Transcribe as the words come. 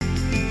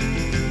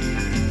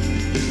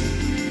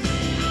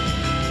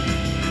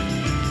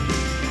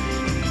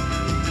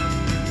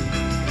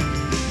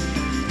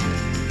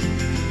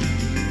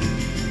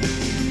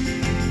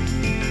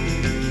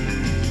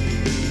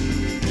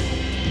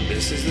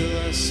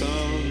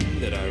song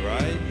that I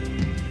write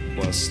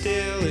while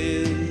still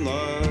in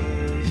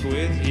love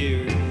with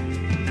you.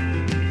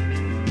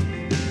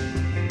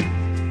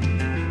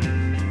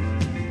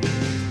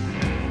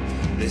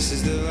 This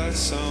is the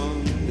last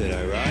song that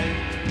I write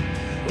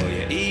while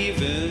you're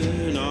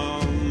even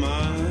on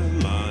my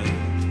mind.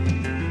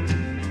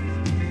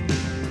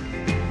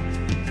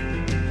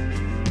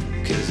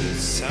 'Cause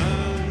it's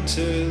time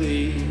to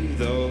leave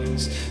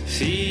those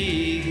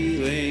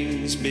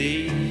feelings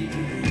behind.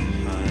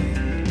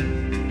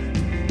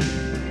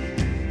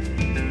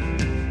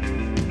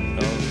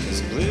 Oh,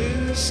 'cause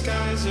blue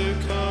skies are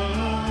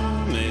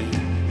coming,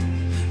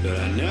 but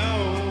I know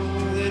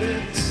that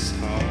it's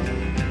hard.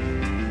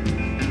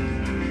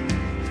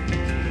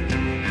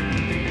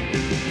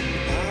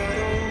 I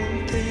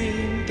don't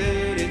think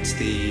that it's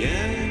the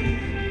end,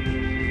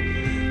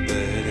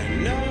 but I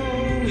know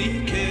we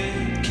can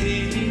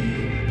keep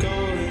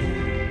going.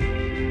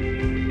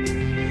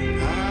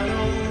 I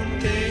don't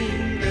think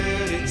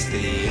that it's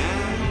the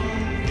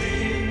end,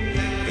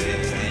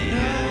 but I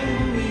know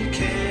we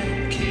can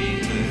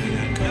keep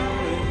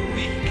going.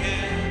 We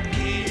can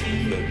keep,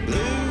 but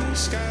blue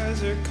skies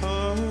are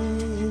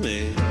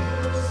coming.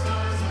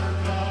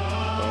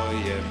 Oh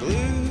yeah,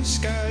 blue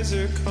skies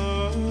are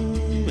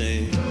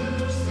coming.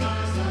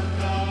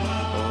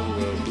 Oh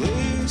well,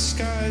 blue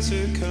skies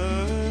are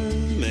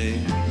coming,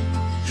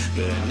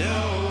 but I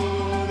know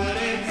that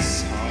it's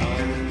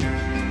hard.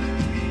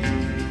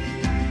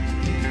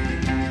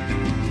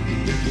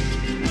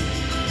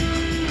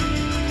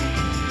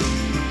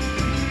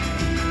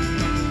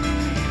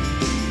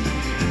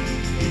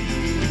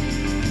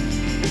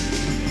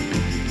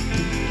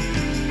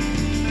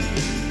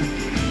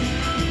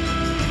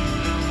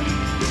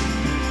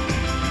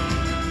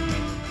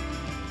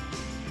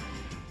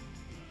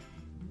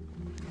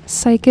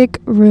 Psychic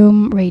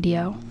Room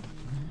Radio.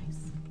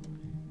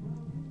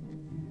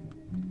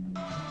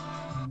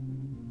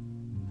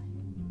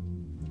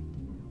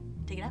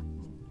 Take it out.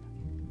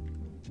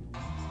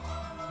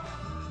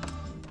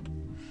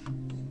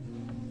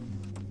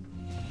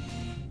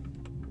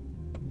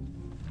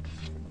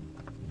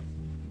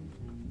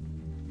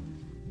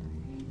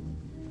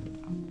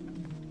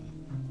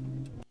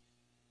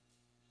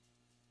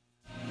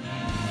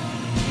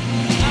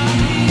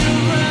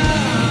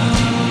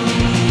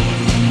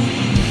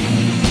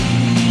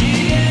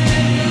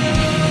 Yeah.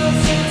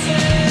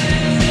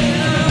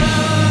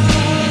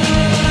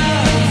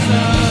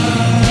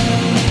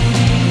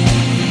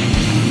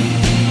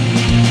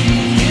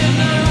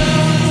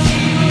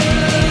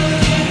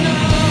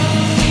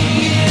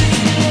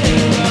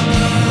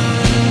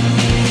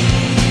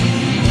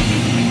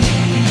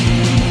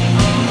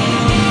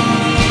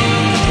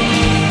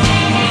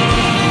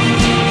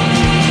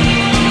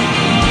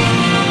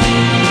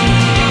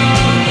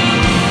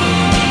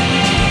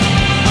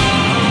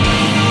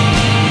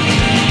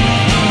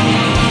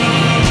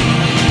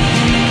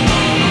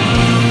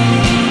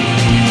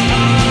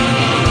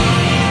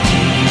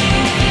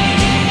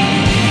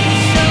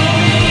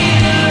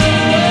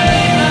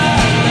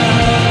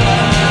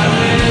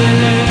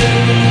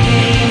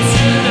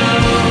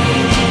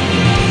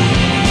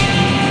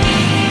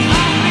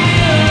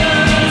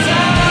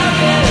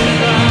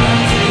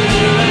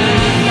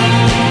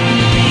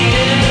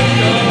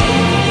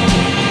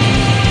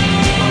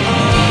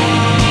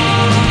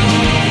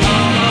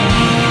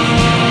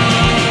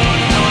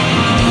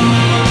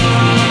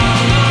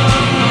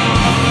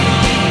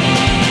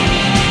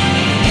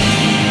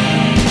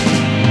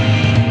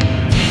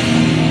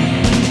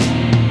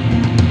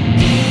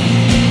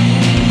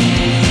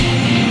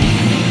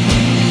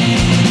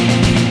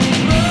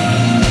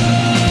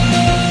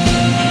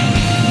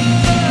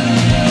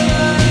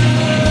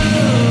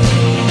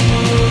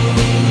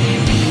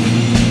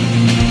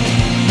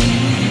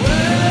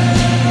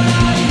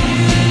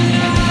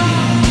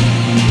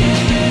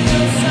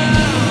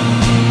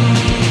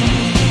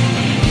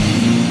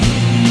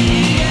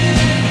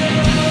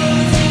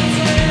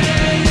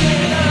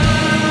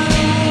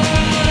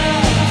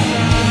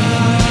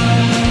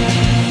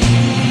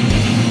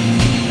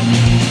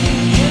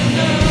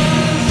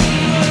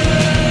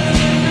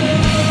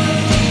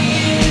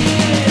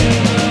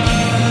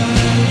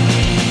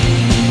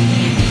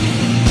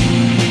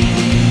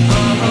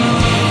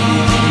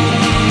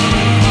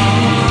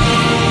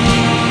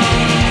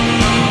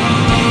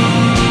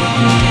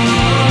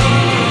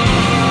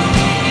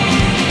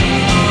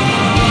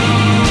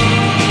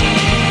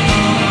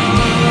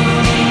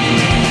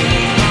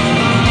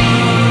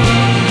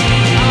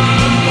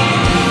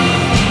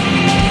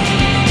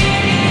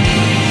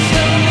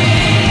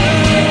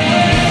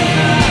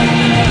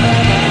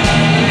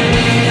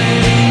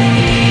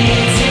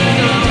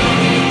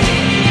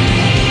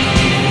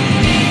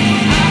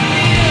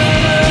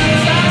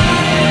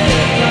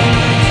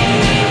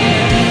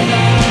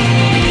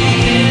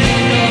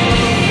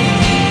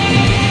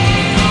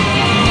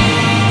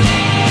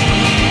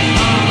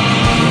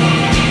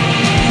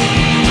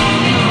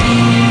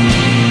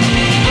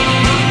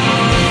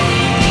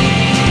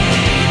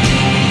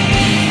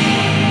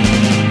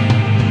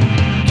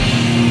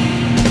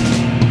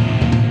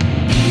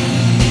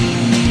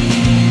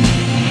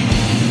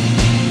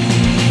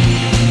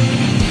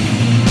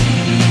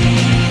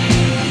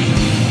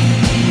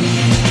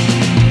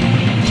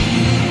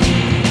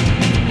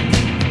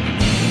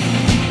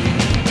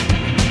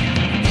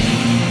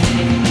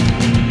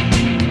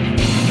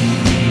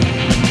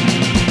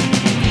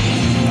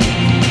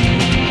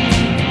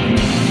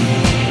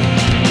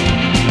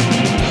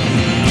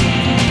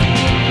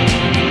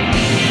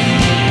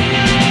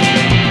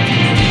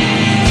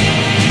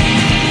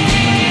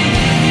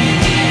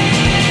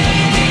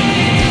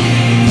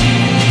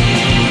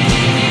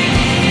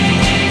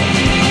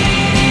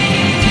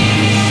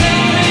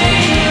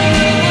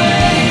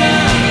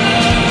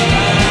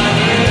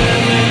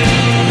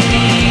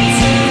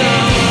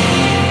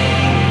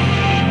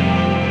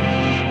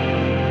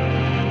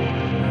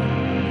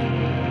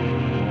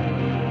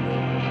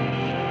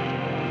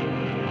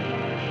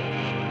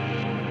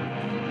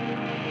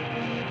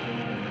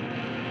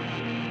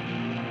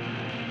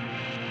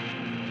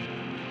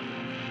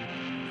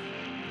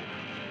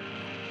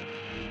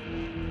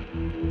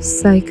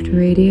 Psyched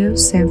Radio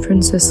San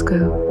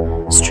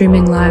Francisco,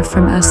 streaming live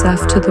from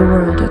SF to the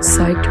world at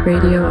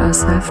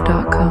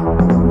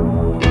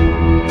psychedradiosf.com.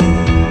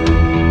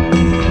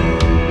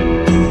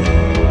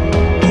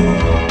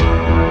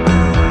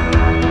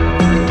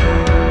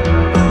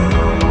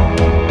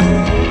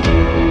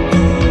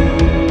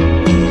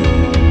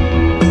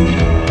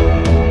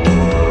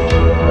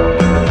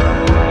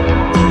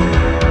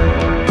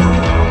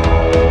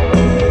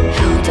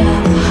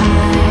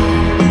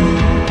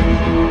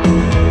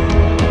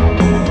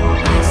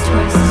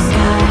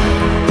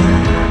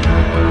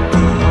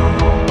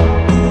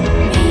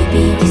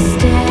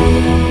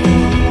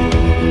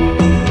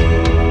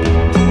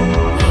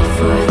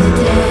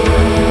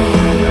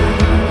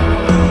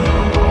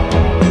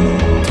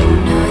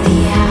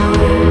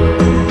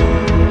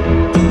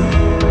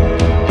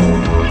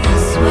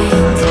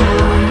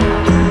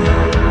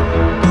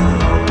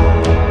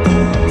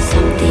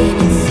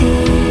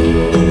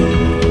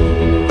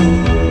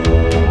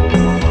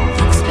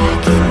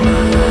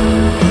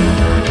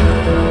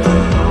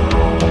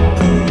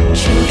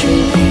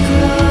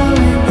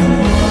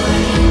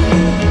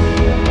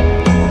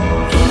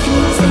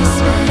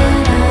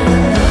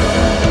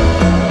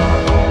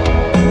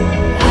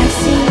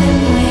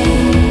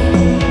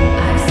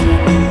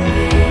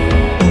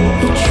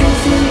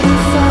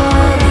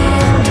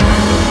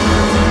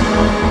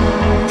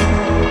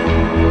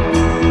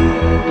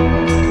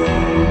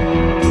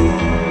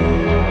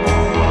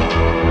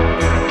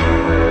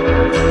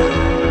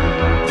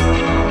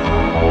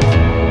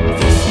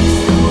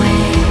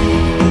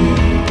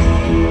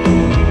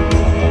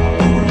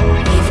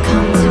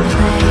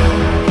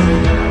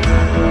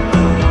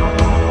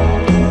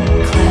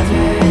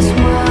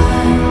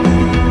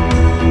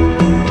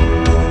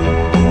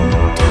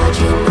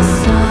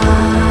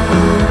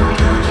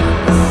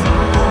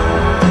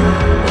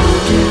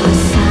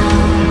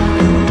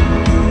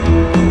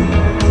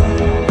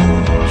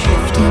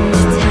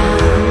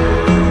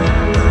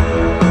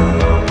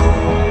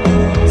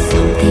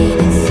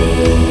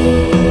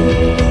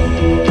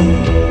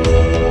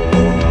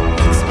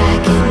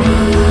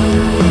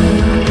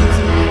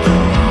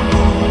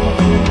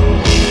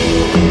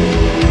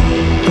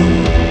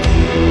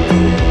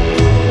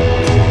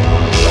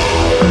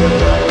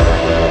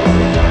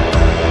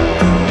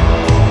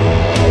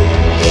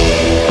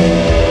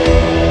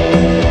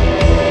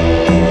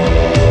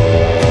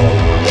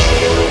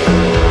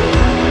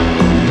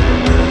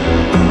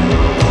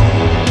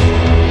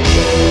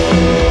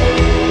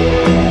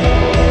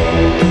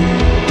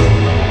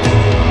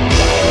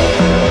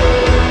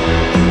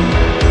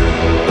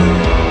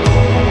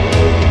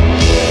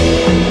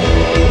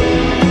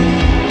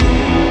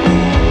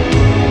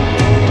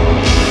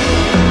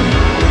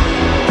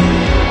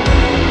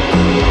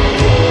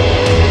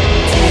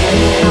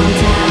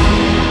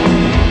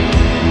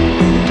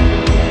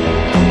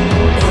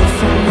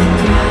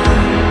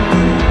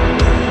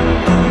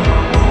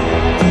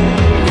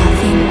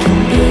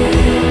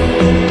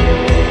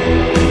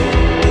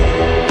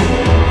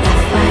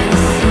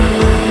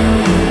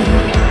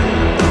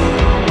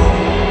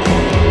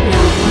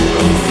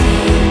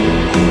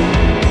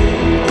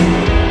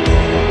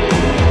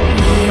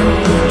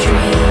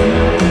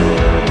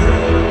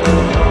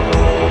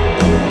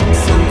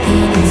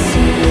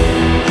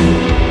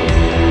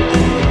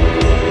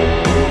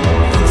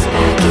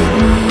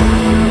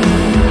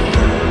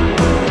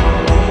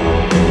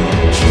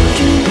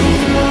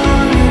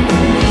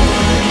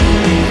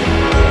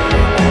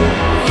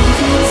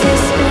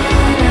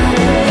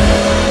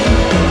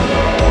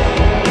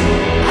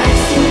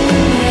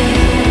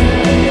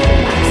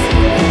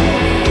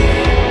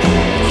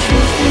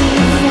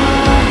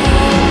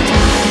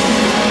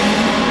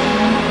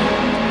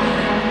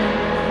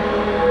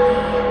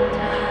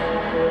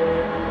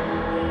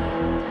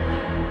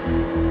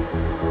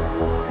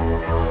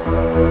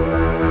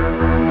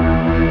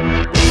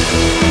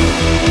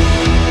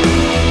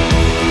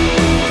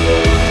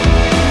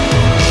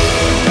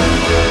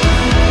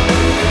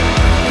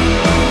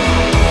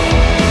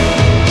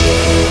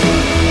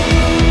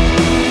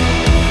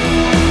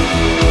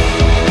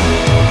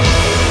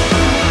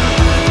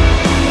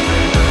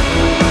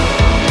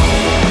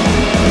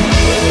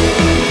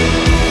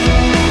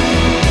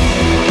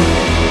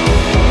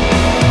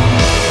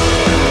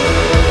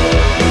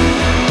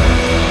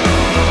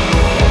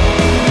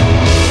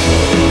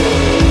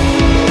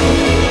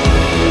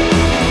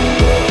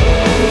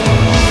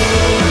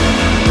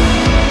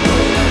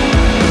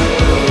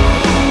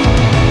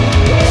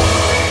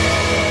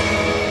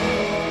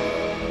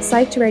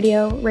 Psyched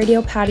Radio,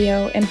 Radio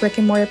Patio, and Brick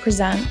and Mortar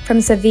present,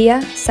 from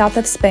Sevilla, south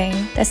of Spain,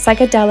 the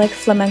psychedelic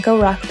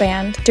flamenco rock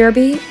band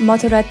Derby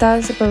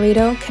Motoretas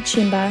Burrito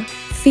Cachimba,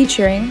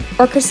 featuring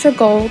Orchestra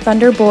Gold,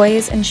 Thunder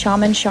Boys, and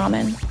Shaman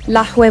Shaman,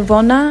 La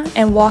Huevona,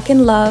 and Walk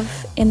in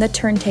Love in the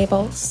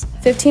turntables.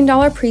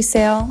 $15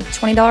 pre-sale,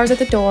 $20 at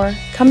the door.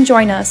 Come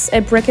join us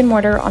at Brick and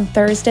Mortar on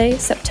Thursday,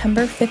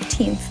 September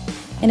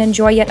 15th, and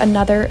enjoy yet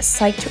another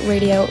Psyched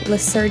Radio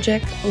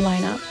Lysergic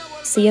lineup.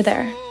 See you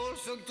there.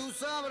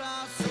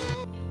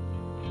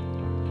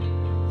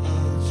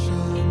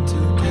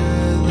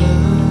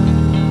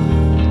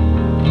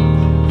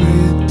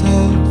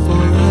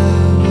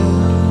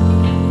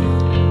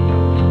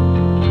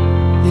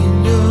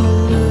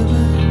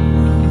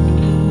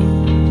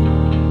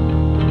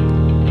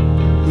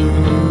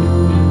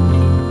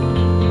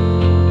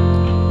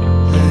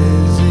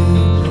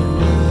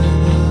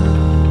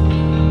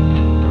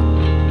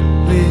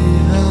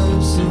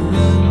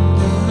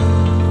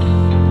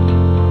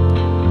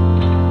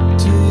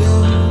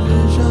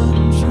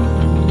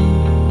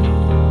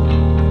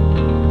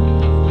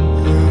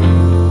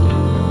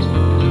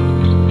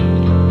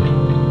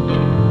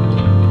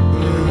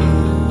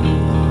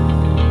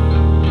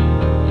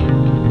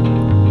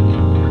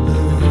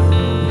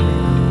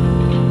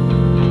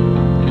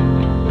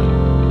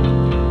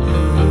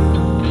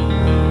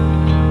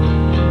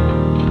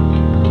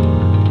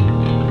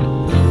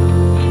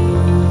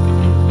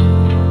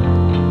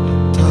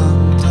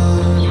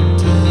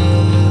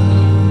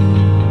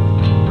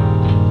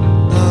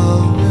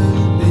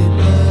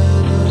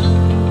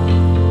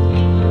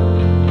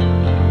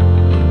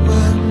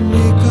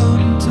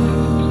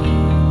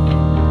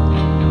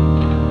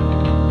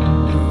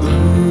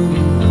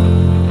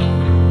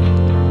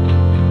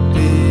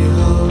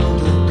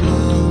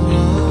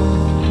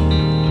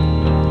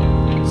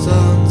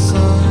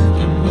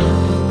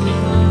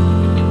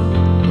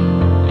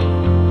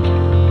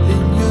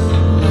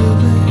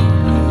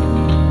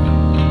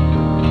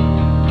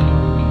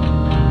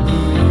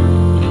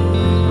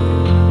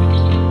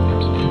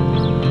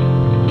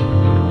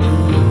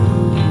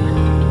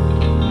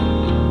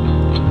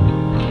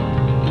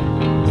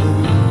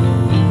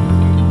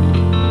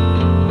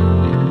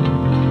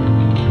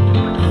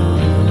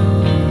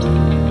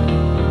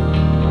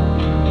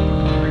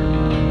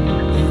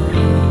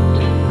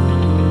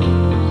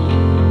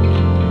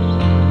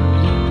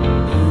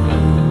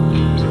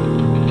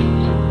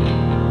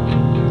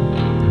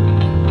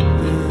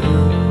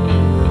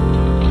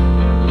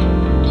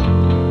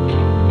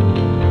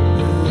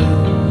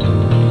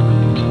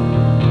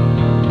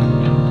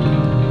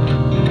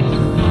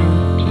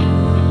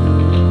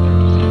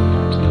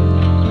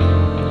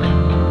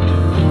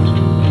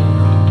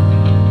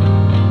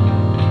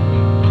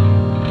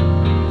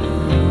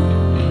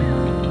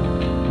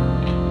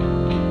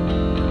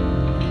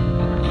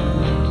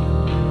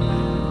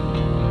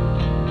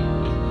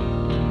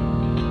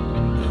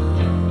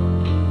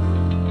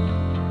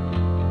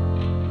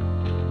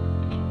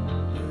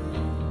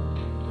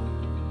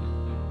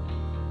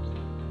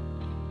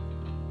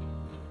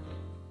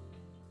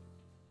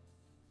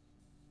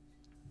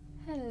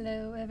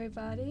 Hello,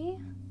 everybody.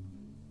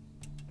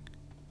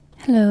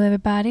 Hello,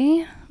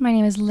 everybody. My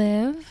name is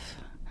Liv,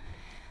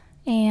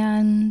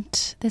 and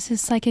this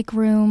is Psychic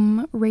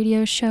Room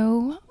radio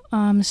show,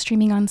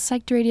 streaming on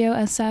Psyched Radio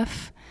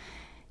SF.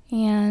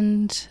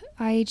 And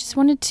I just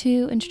wanted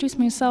to introduce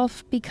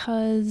myself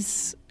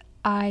because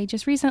I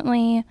just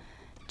recently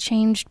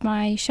changed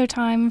my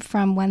showtime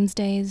from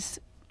Wednesdays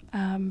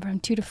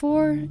from 2 to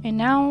 4, and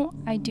now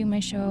I do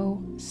my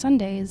show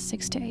Sundays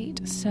 6 to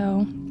 8.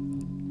 So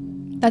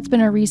that's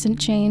been a recent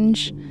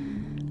change.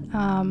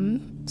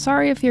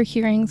 Sorry if you're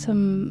hearing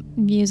some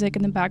music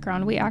in the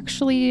background. We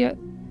actually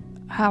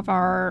have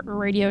our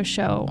radio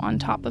show on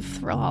top of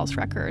Thrill House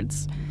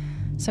Records,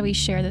 so we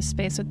share this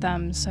space with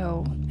them.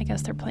 So I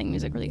guess they're playing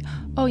music really.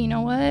 Oh, you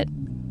know what?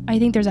 I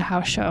think there's a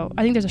house show.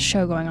 I think there's a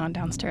show going on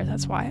downstairs.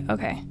 That's why.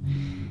 Okay.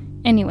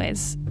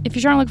 Anyways, if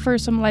you're trying to look for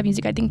some live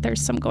music, I think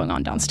there's some going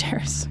on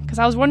downstairs. Because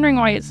I was wondering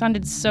why it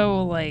sounded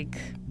so, like,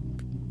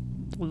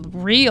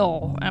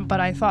 real. But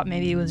I thought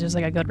maybe it was just,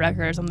 like, a good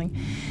record or something.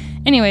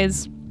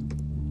 Anyways,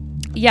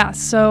 yeah,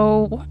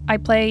 so I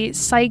play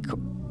psych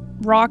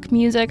rock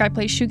music. I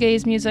play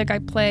shoegaze music. I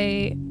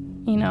play,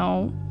 you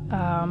know,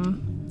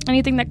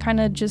 anything that kind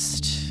of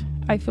just,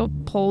 I feel,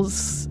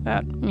 pulls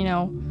at, you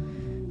know,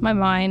 my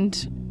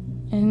mind.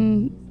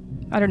 And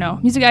I don't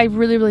know, music I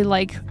really, really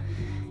like.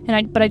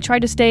 But I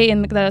tried to stay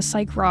in the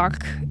psych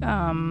rock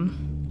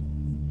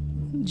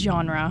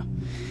genre.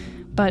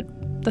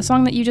 But the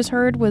song that you just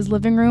heard was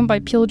Living Room by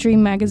Peel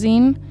Dream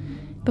Magazine.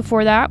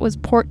 Before that was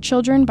Port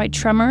Children by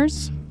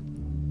Tremors.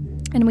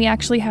 And we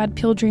actually had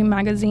Peel Dream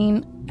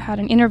Magazine had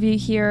an interview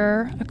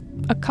here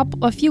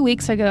a few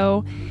weeks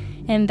ago,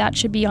 and that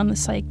should be on the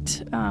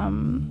Psyched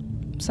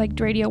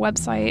Radio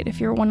website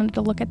if you're wanting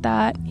to look at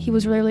that. He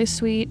was really, really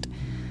sweet.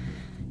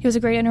 It was a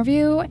great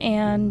interview,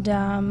 and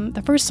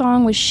the first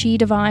song was She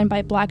Divine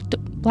by Black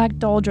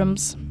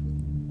Doldrums,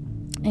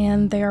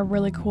 and they are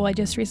really cool. I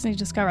just recently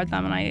discovered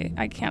them, and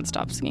I can't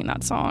stop singing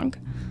that song.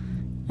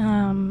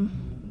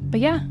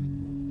 But yeah,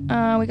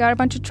 we got a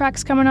bunch of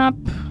tracks coming up.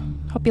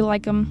 Hope you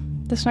like them.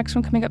 This next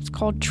one coming up is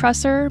called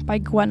Tresser by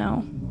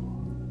Gweno.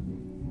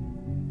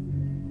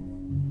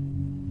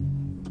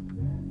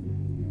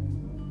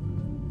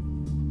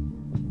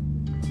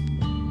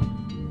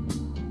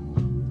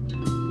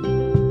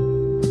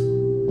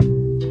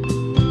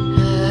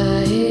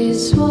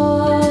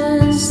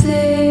 Once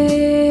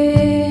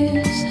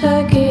this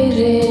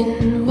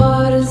hidden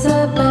waters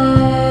of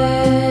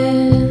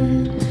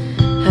Ben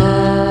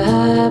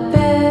happening,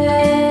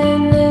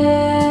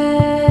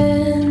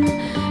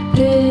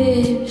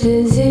 rips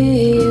as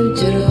you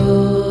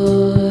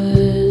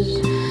draw.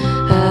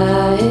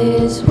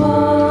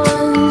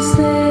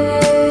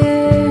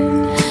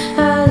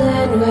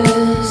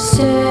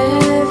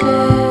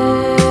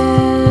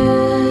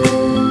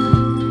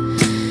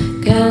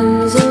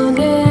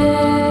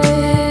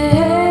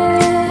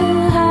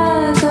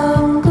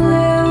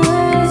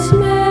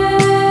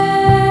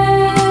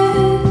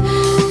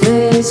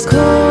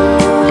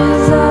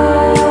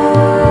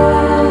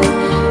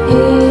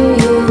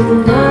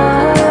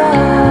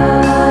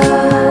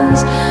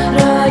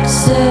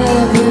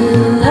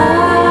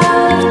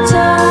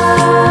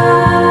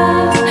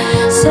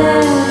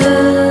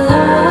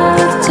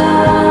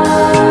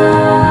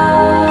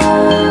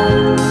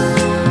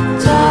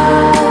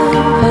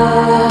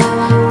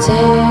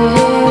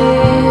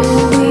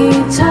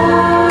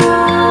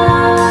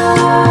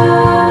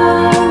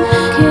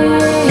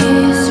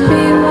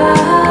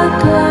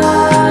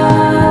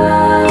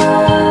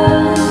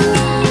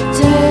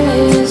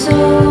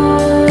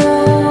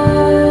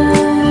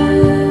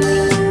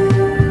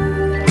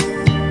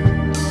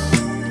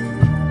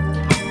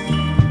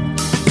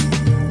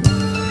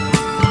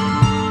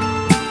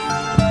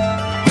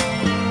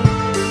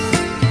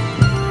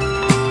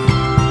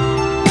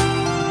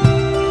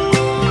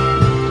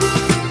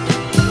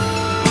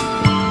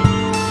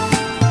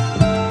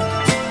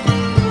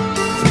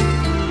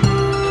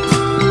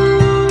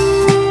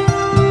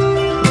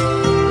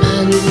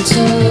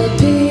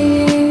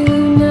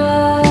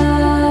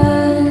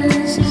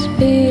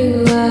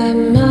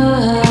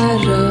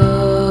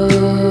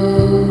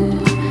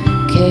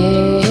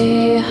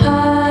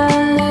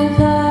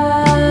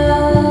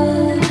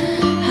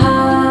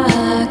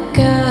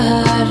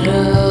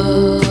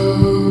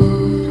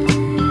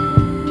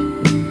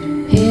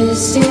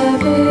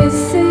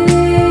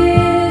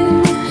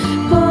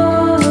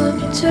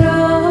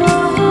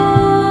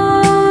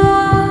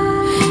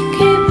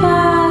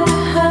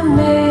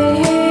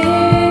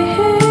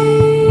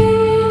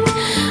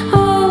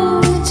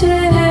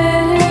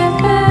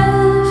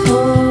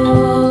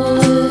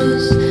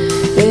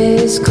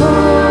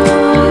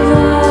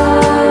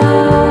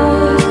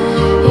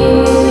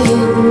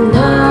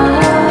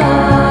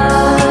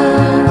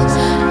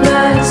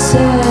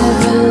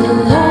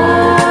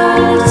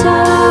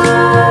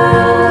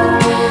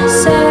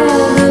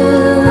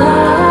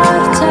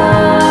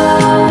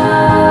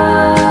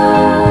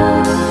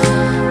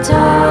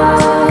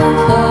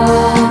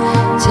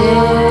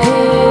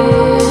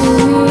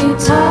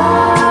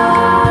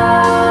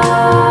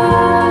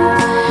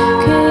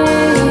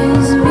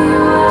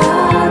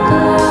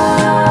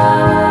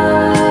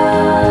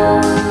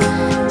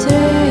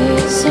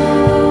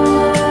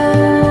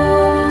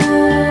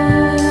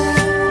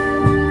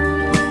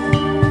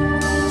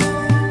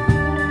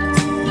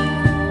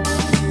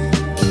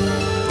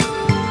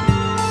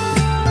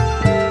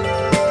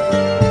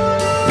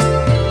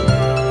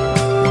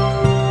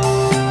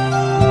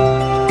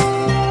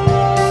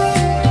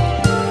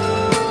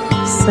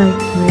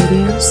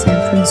 Radio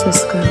San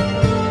Francisco,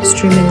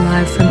 streaming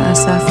live from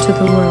SF to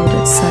the world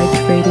at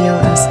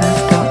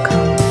psychedradiosf.com.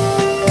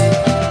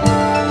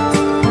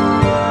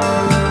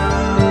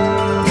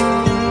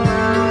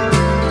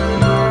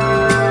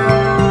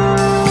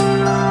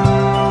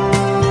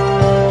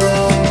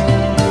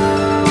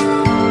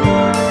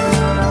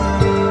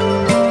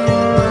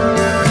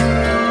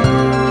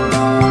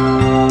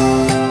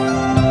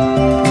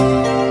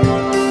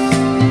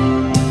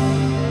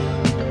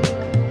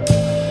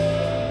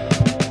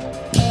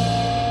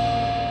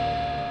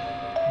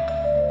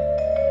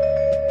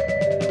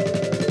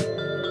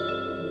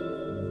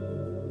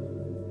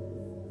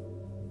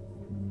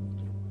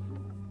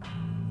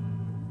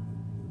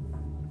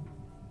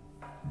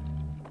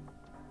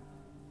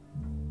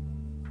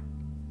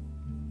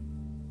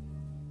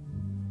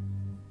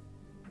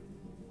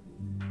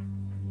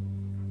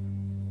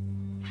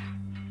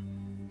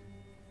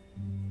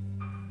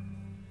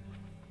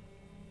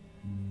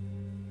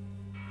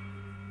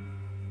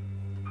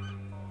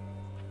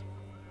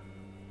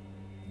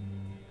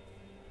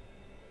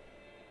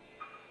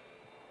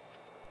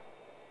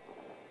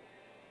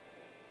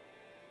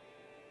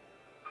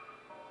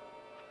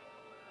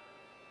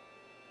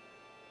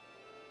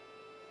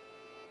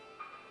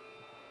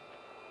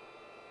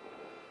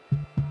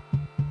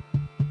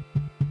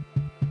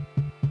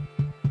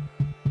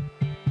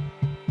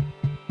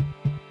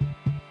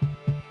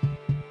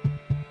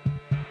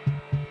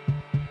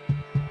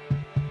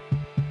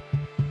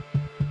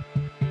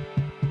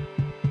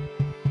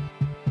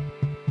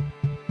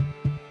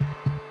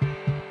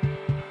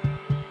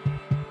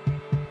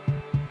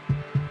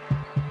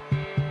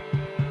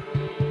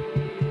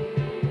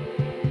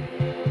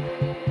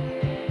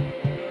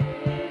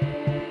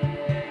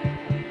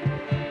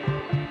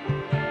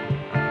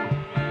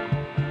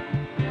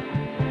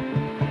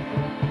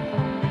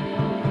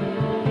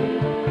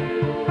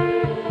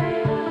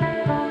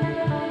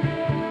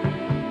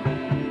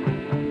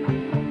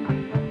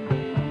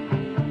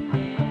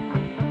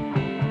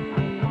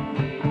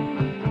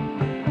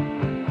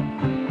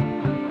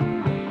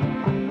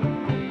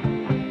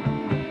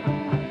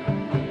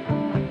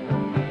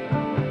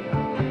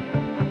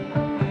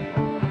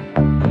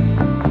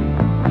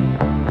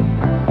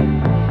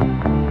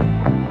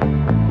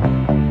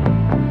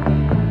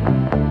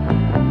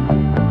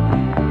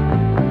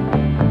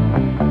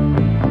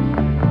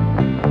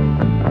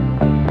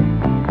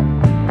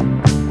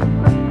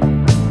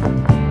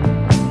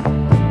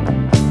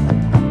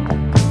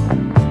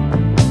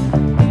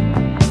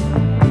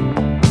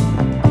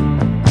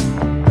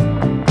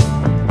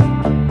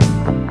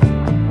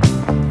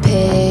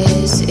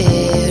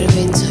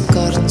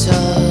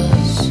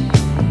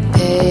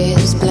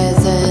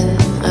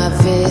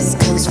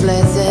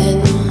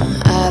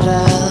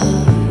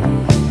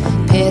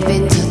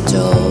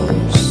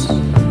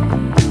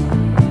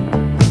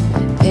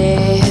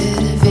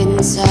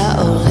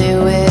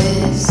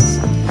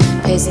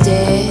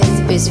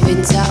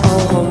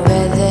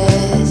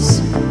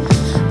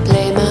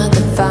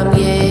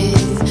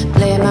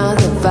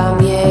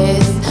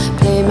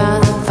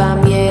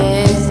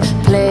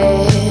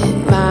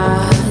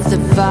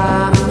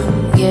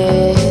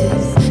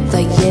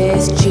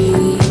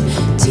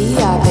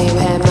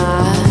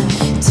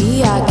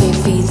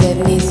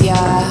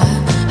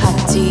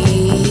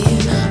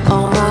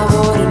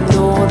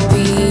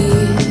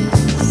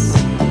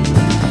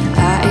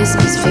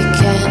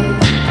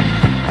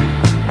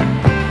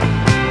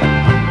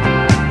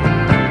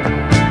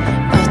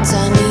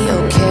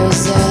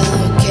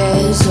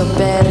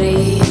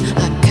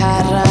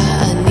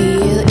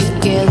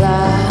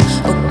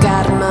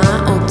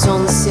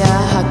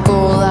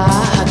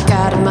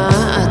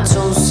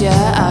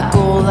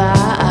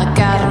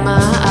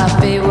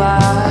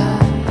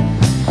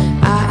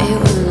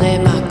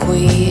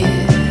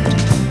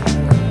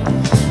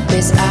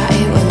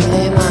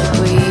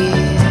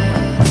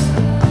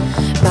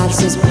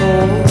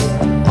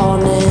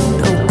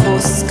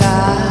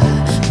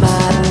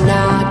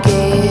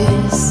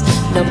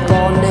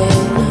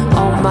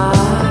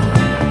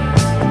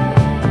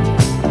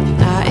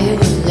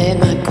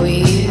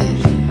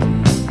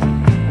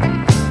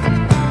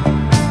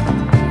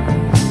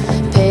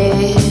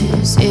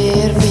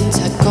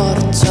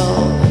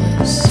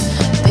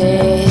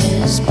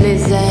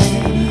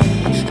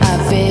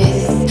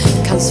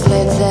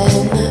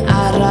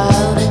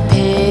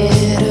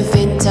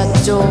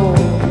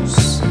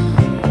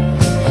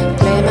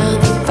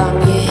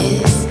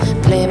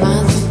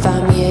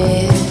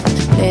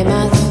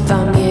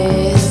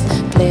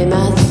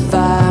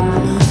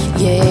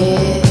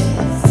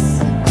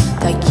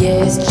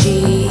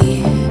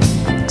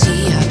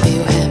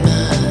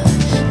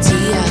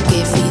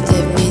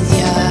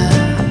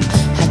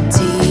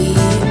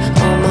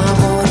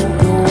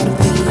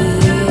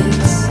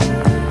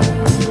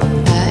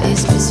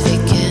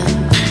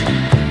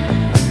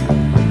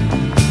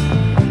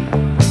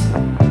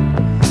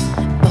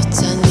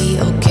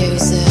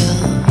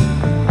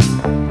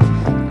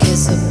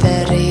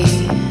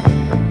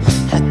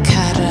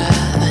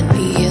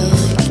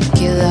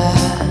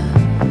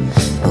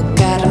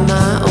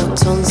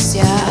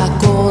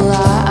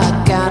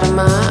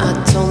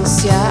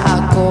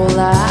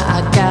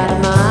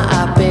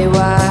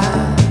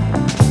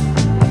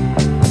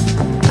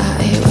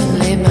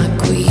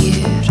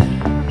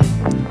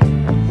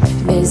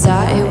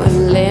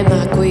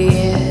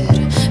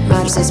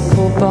 Mars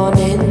på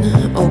bonin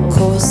og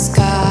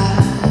koska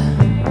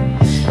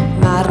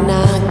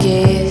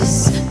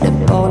Marnagis na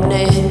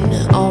bonin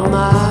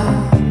oma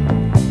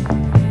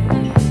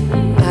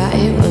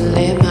Ai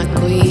wale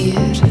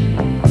maguir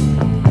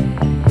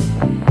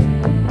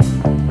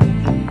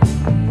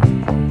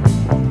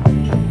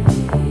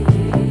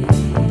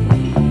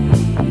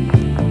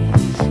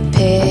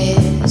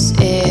Pes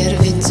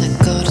vinsa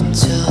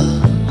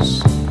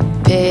gortos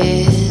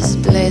Pes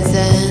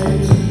bleidden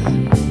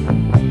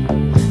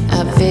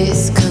A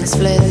vis kans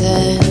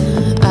bleidden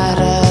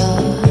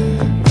aral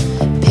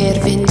Per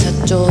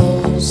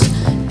vintados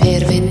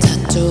Per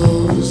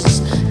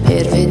vintados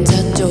Per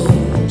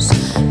vintados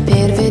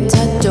Per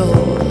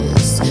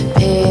vintados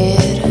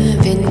Per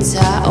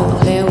vinta o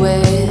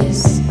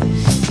lewis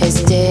Pes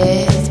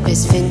death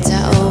Pes vinta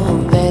o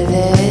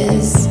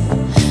vedes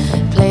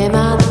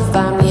Plema de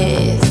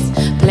famieth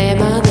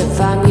Plema de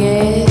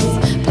famieth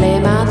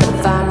Plema de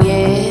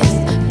famieth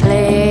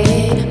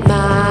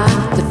Plema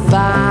de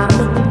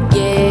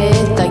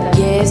famieth A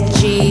yes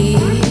G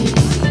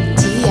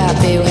Tia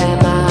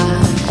beuhema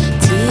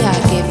Tia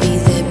que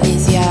vide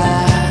misia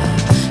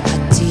A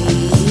ti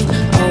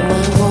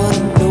oma war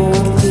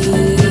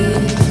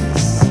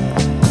norvis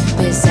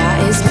Besa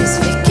is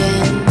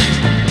besviken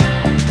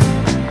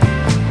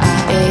A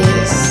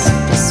is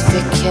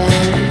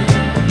besviken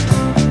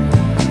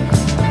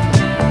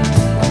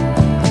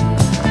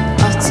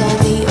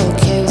Otani o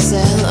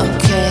Keuzel o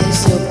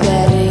Kezo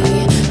Berry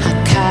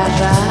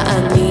Hakara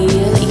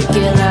Anil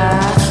Igila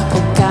O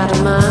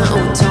Karma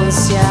O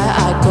Tonsia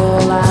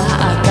Agola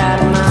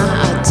Agarma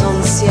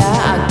Atonsia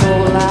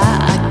Agola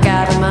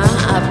Agarma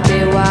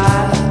Abewa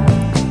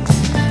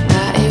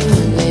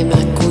Aiwale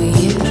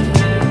Maguir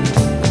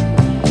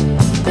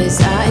Bez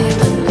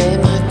Aiwale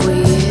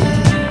Maguir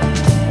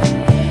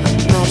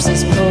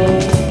Mars po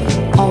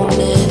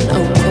Onen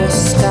O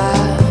Koska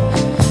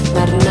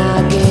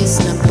Marnagis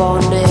na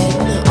bonin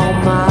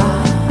oma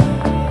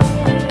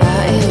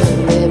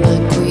Aiwale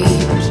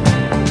Maguir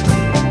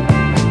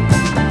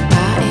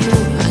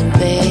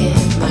Aiwale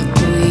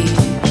Maguir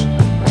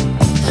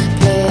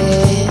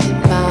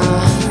Plema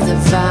de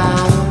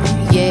fam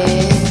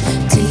yeah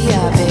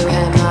Tia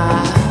beuhema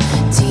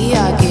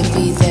Tia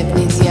gefi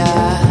ddefnyddia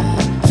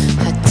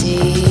A ti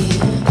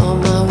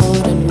oma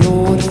fod yn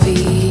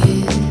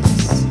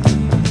norfis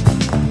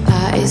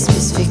A is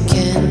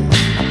besviken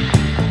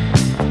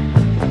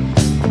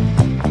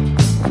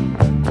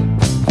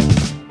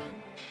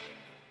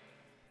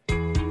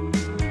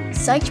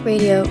Psyched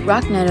Radio,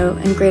 Rock Neto,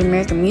 and Great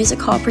American Music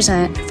Hall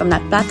present from La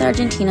Plata,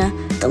 Argentina,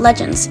 The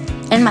Legends,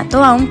 and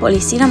Mató a un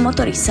Policía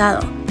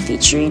Motorizado,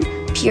 featuring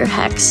Pure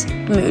Hex,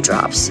 Mood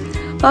Drops.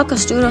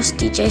 Pacos Duros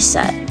DJ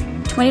set,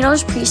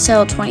 $20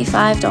 pre-sale,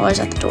 $25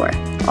 at the door,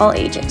 all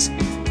ages.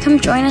 Come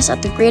join us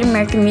at the Great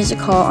American Music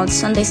Hall on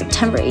Sunday,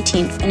 September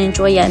 18th, and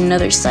enjoy yet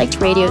another Psyched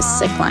Radio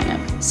sick lineup.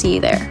 See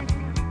you there.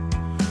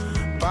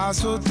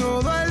 Paso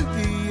todo el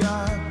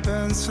día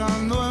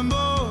pensando en vos.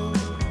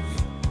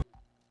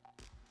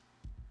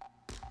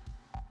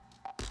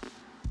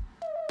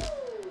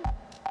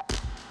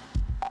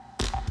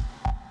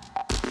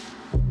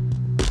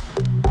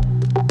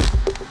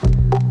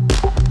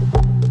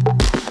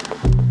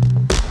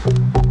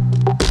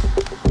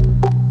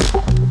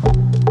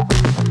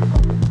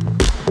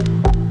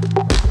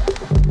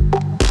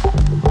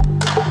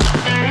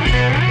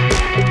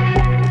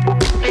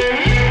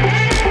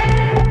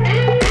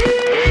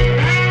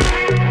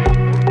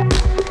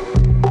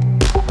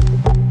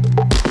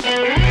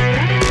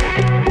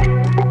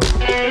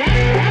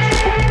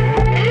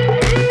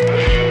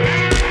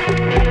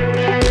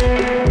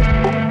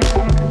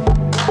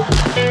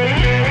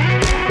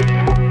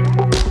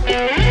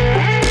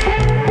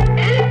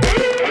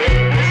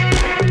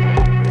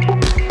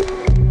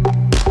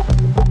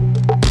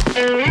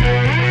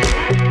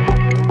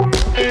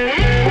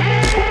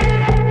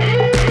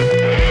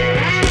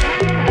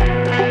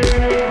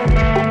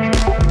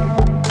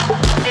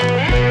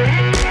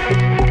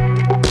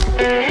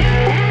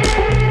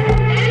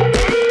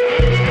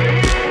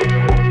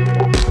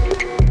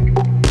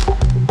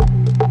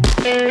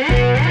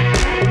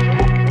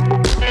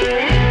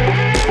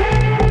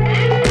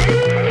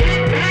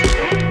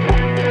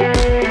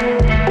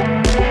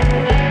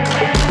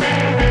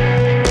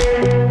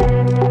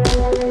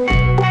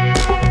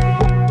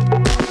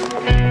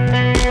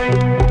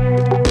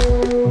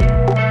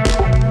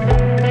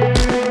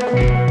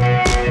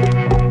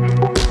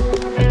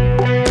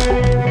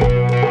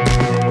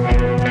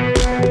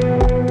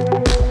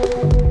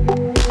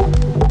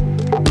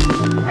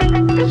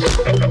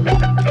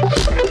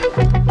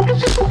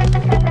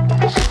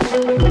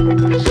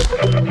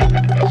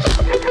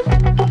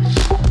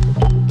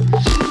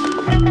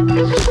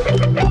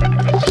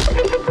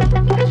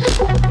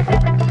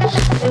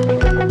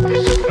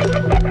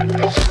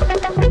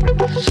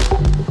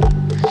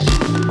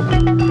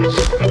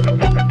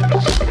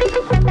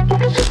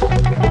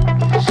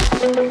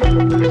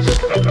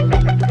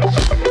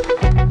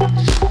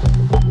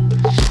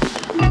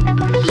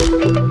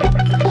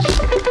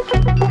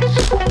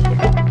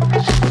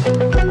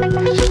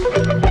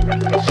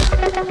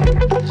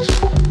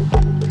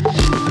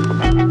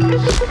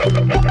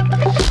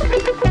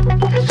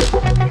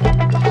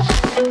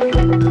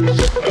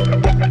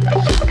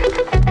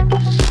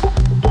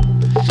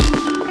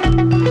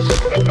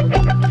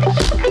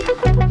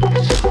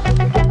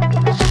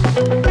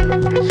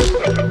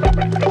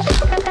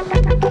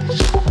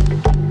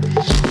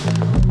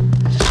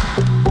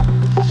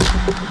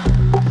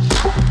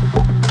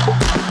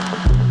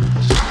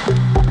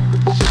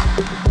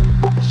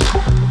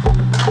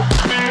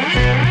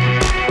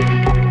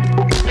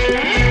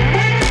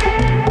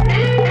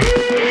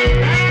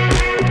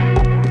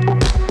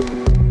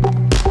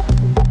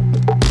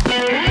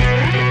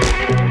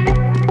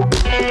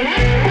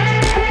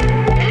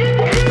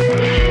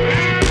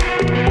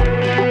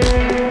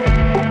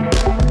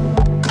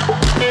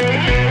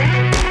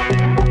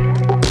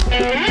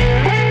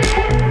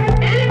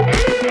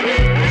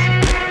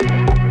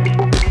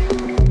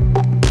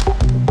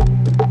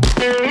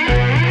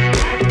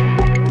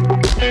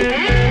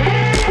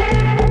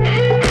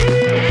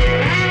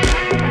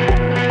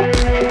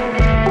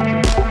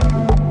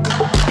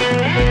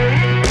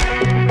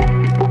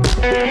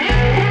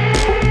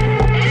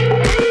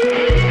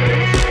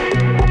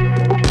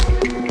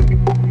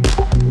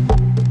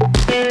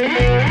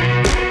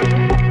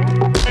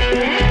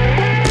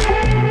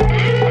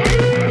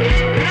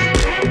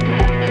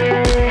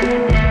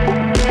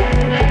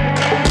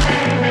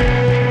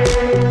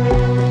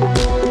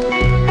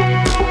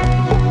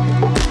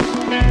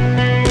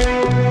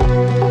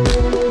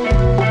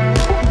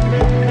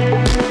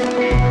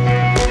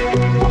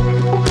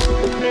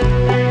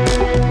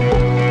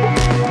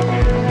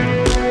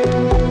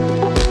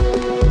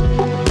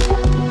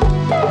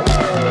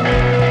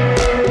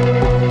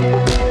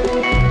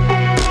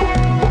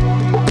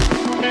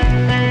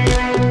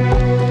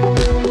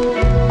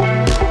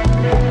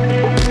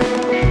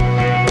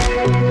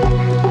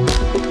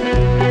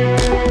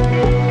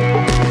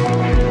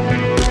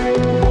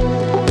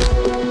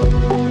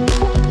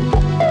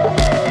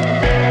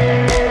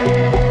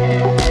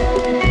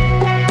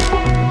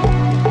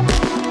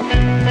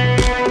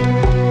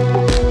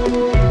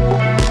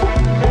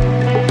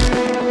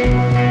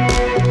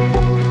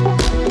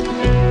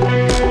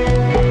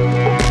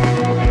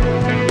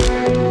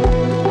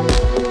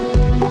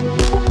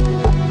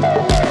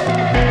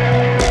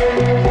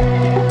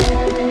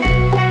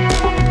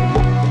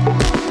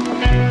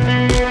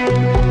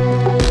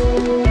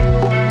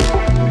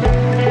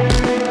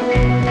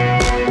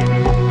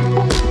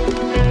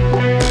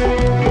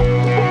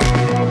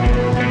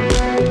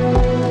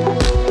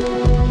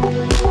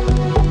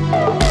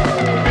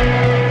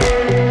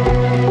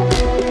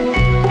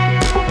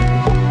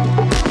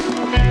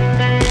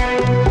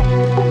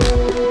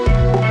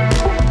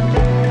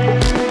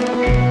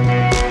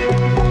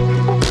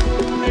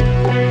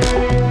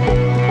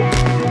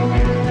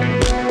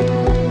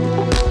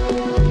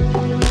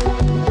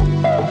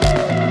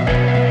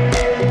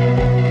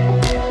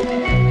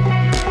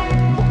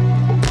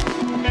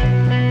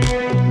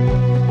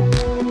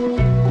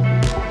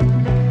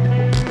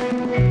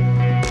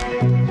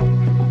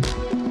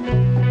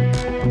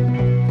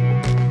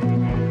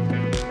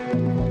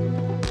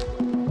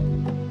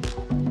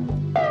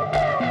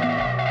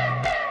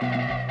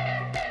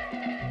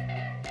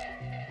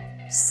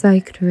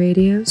 Psyched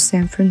Radio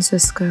San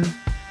Francisco,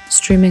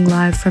 streaming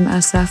live from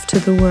SF to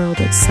the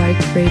world at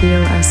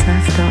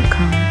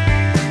psychedradiosf.com.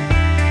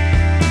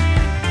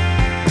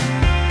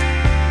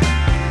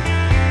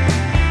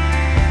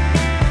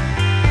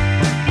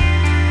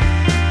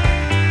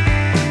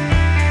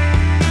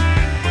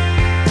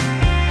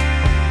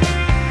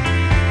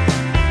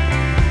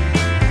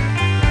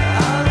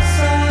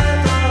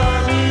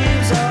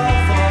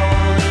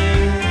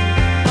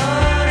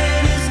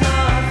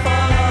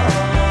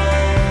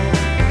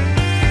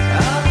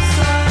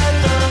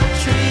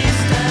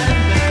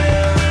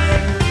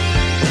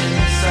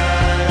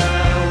 Inside,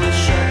 I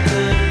wish I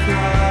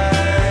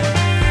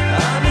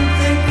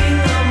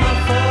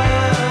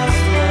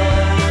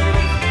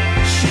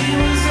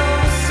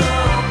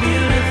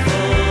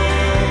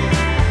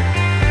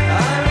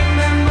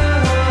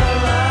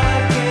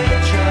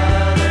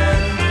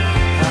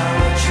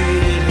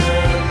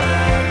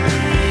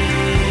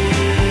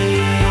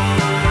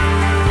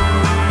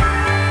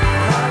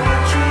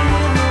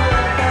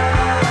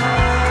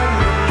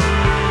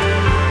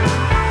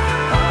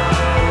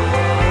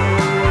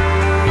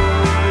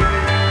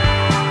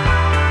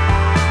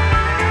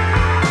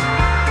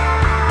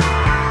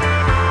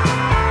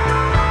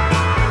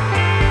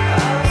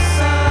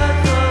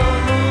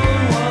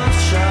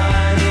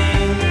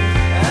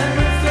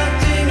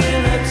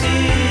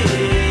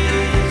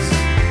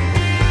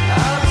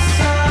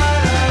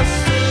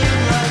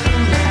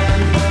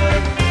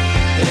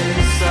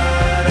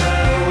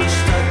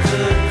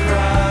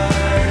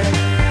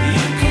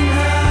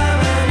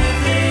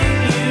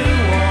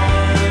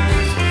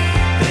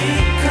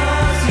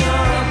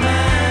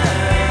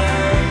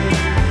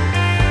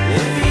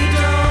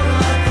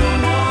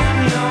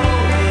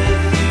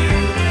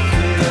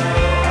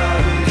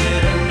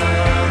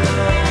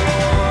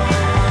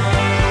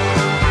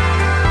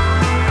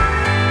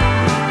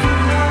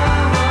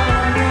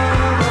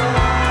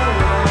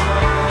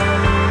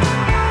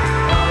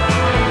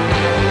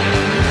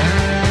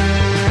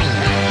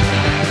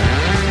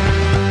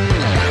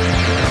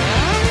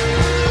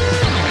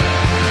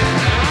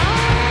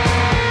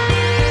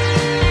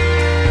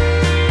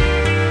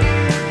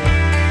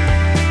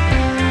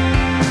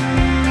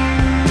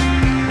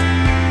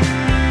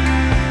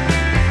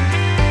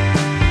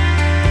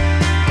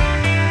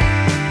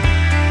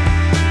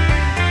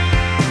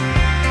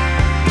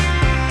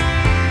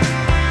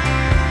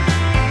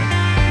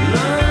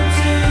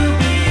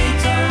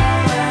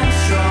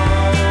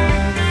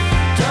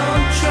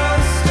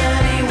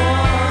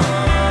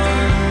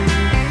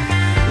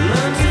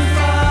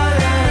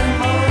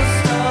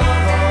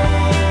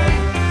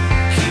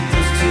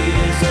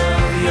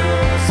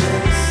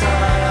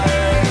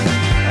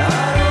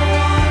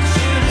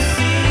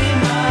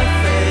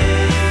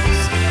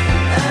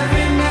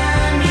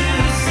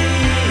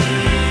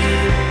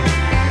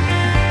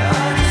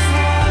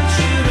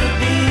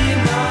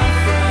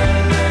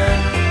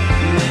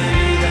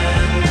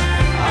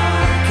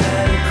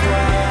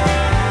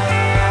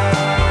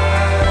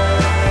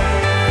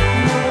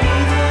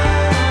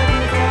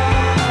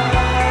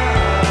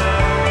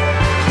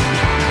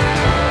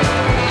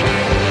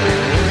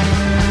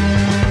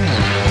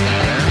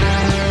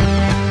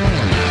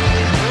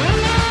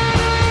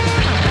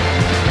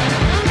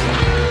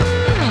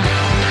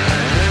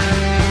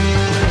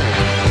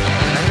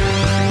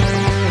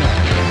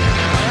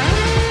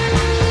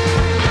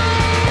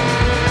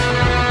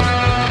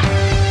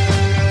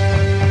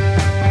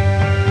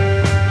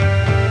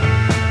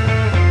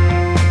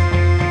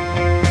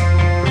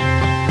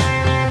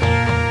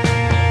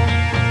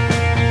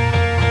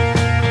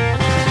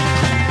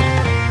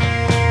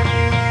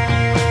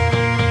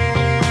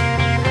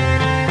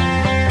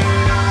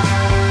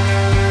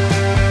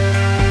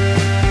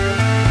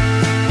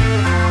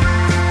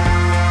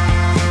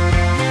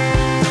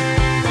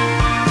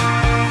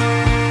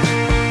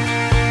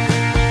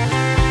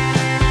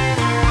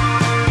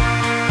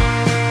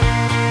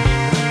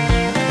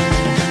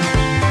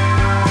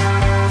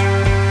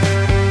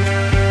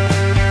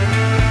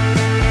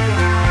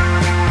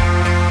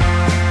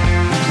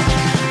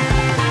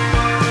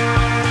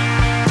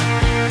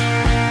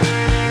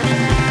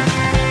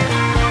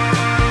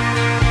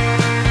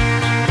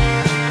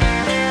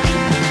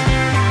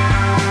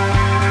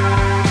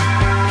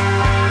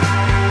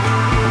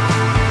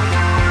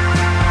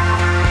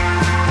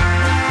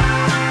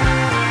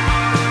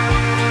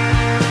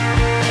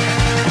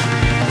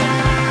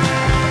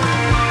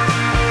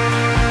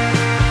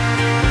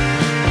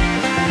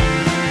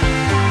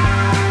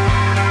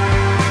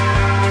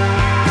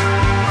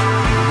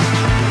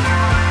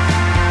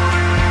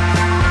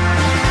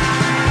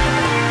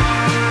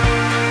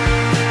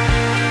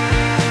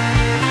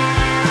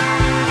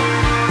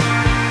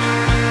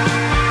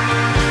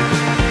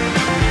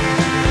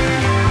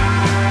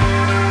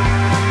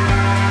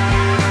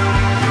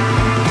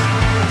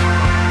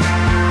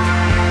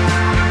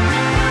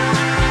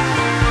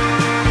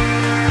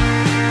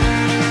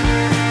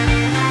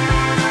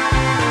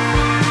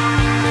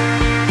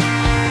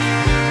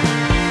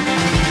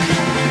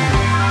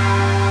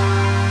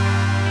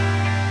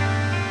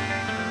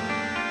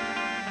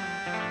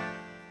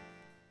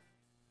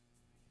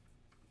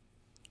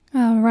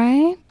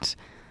right.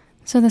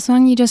 So the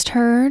song you just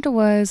heard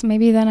was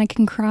Maybe Then I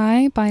Can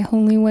Cry by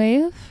Holy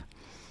Wave.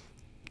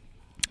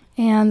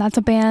 And that's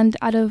a band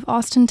out of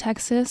Austin,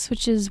 Texas,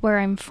 which is where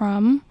I'm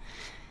from.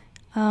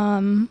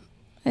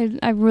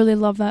 I really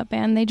love that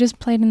band. They just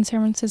played in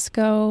San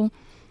Francisco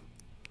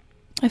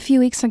a few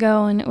weeks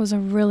ago, and it was a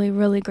really,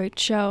 really great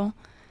show.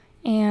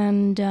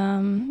 And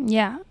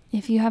yeah,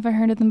 if you haven't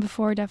heard of them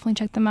before, definitely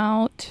check them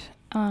out.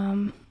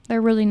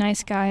 They're really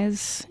nice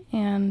guys.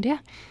 And yeah,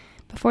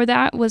 before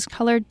that was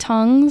Colored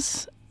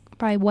Tongues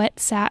by Wet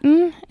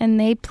Satin, and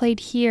they played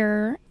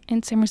here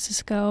in San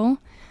Francisco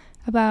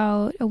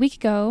about a week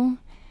ago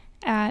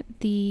at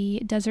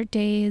the Desert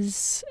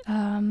Days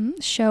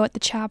show at the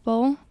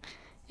Chapel.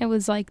 It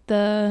was like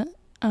the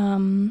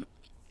kind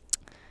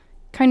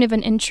of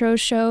an intro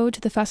show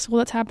to the festival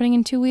that's happening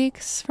in 2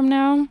 weeks from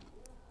now,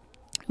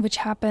 which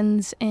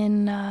happens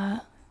in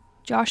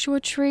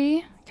Joshua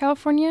Tree,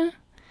 California.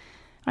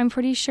 I'm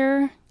pretty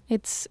sure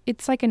it's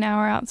like an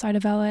hour outside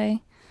of LA,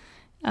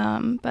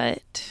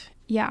 but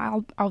yeah,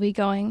 I'll be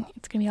going.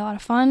 It's gonna be a lot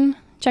of fun.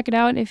 Check it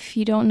out if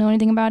you don't know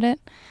anything about it.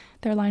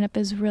 Their lineup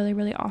is really,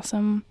 really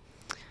awesome.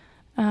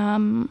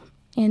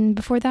 And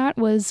before that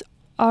was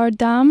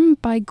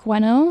Ardam by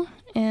Gueno,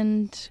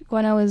 and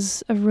Gueno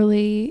is a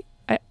really,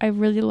 I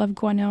really love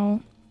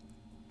Gueno.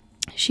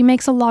 She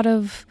makes a lot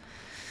of,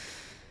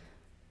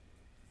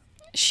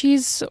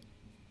 she's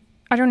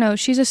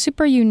a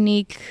super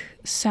unique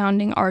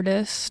sounding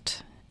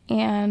artist,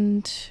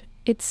 and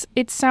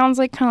it sounds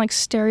like kind of like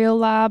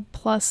Stereolab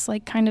plus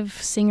like kind of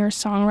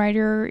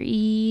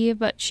singer-songwriter-y,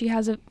 but she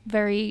has a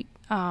very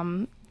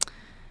kind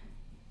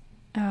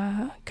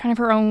of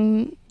her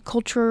own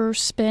culture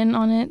spin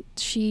on it.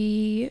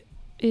 She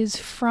is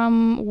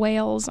from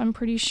Wales, I'm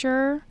pretty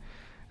sure.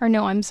 Or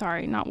no, I'm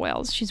sorry, not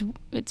Wales.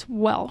 It's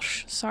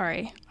Welsh.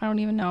 Sorry. I don't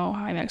even know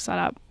how I mixed that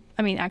up.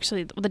 I mean,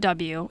 actually, the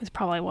W is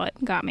probably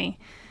what got me.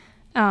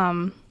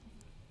 But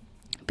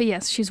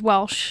yes, she's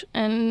Welsh,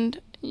 and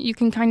you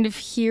can kind of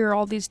hear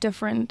all these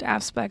different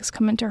aspects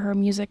come into her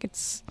music.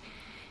 It's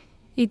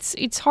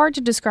hard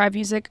to describe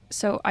music,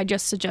 so I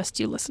just suggest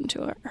you listen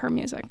to her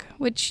music,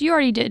 which you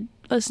already did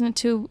listen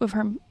to 2 of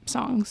her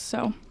songs,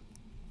 so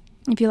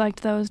if you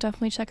liked those,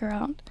 definitely check her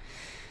out.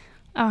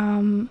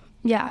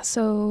 Yeah,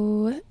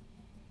 so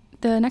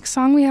the next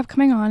song we have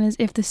coming on is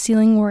If the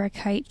Ceiling Were a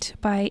Kite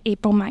by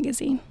April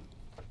Magazine.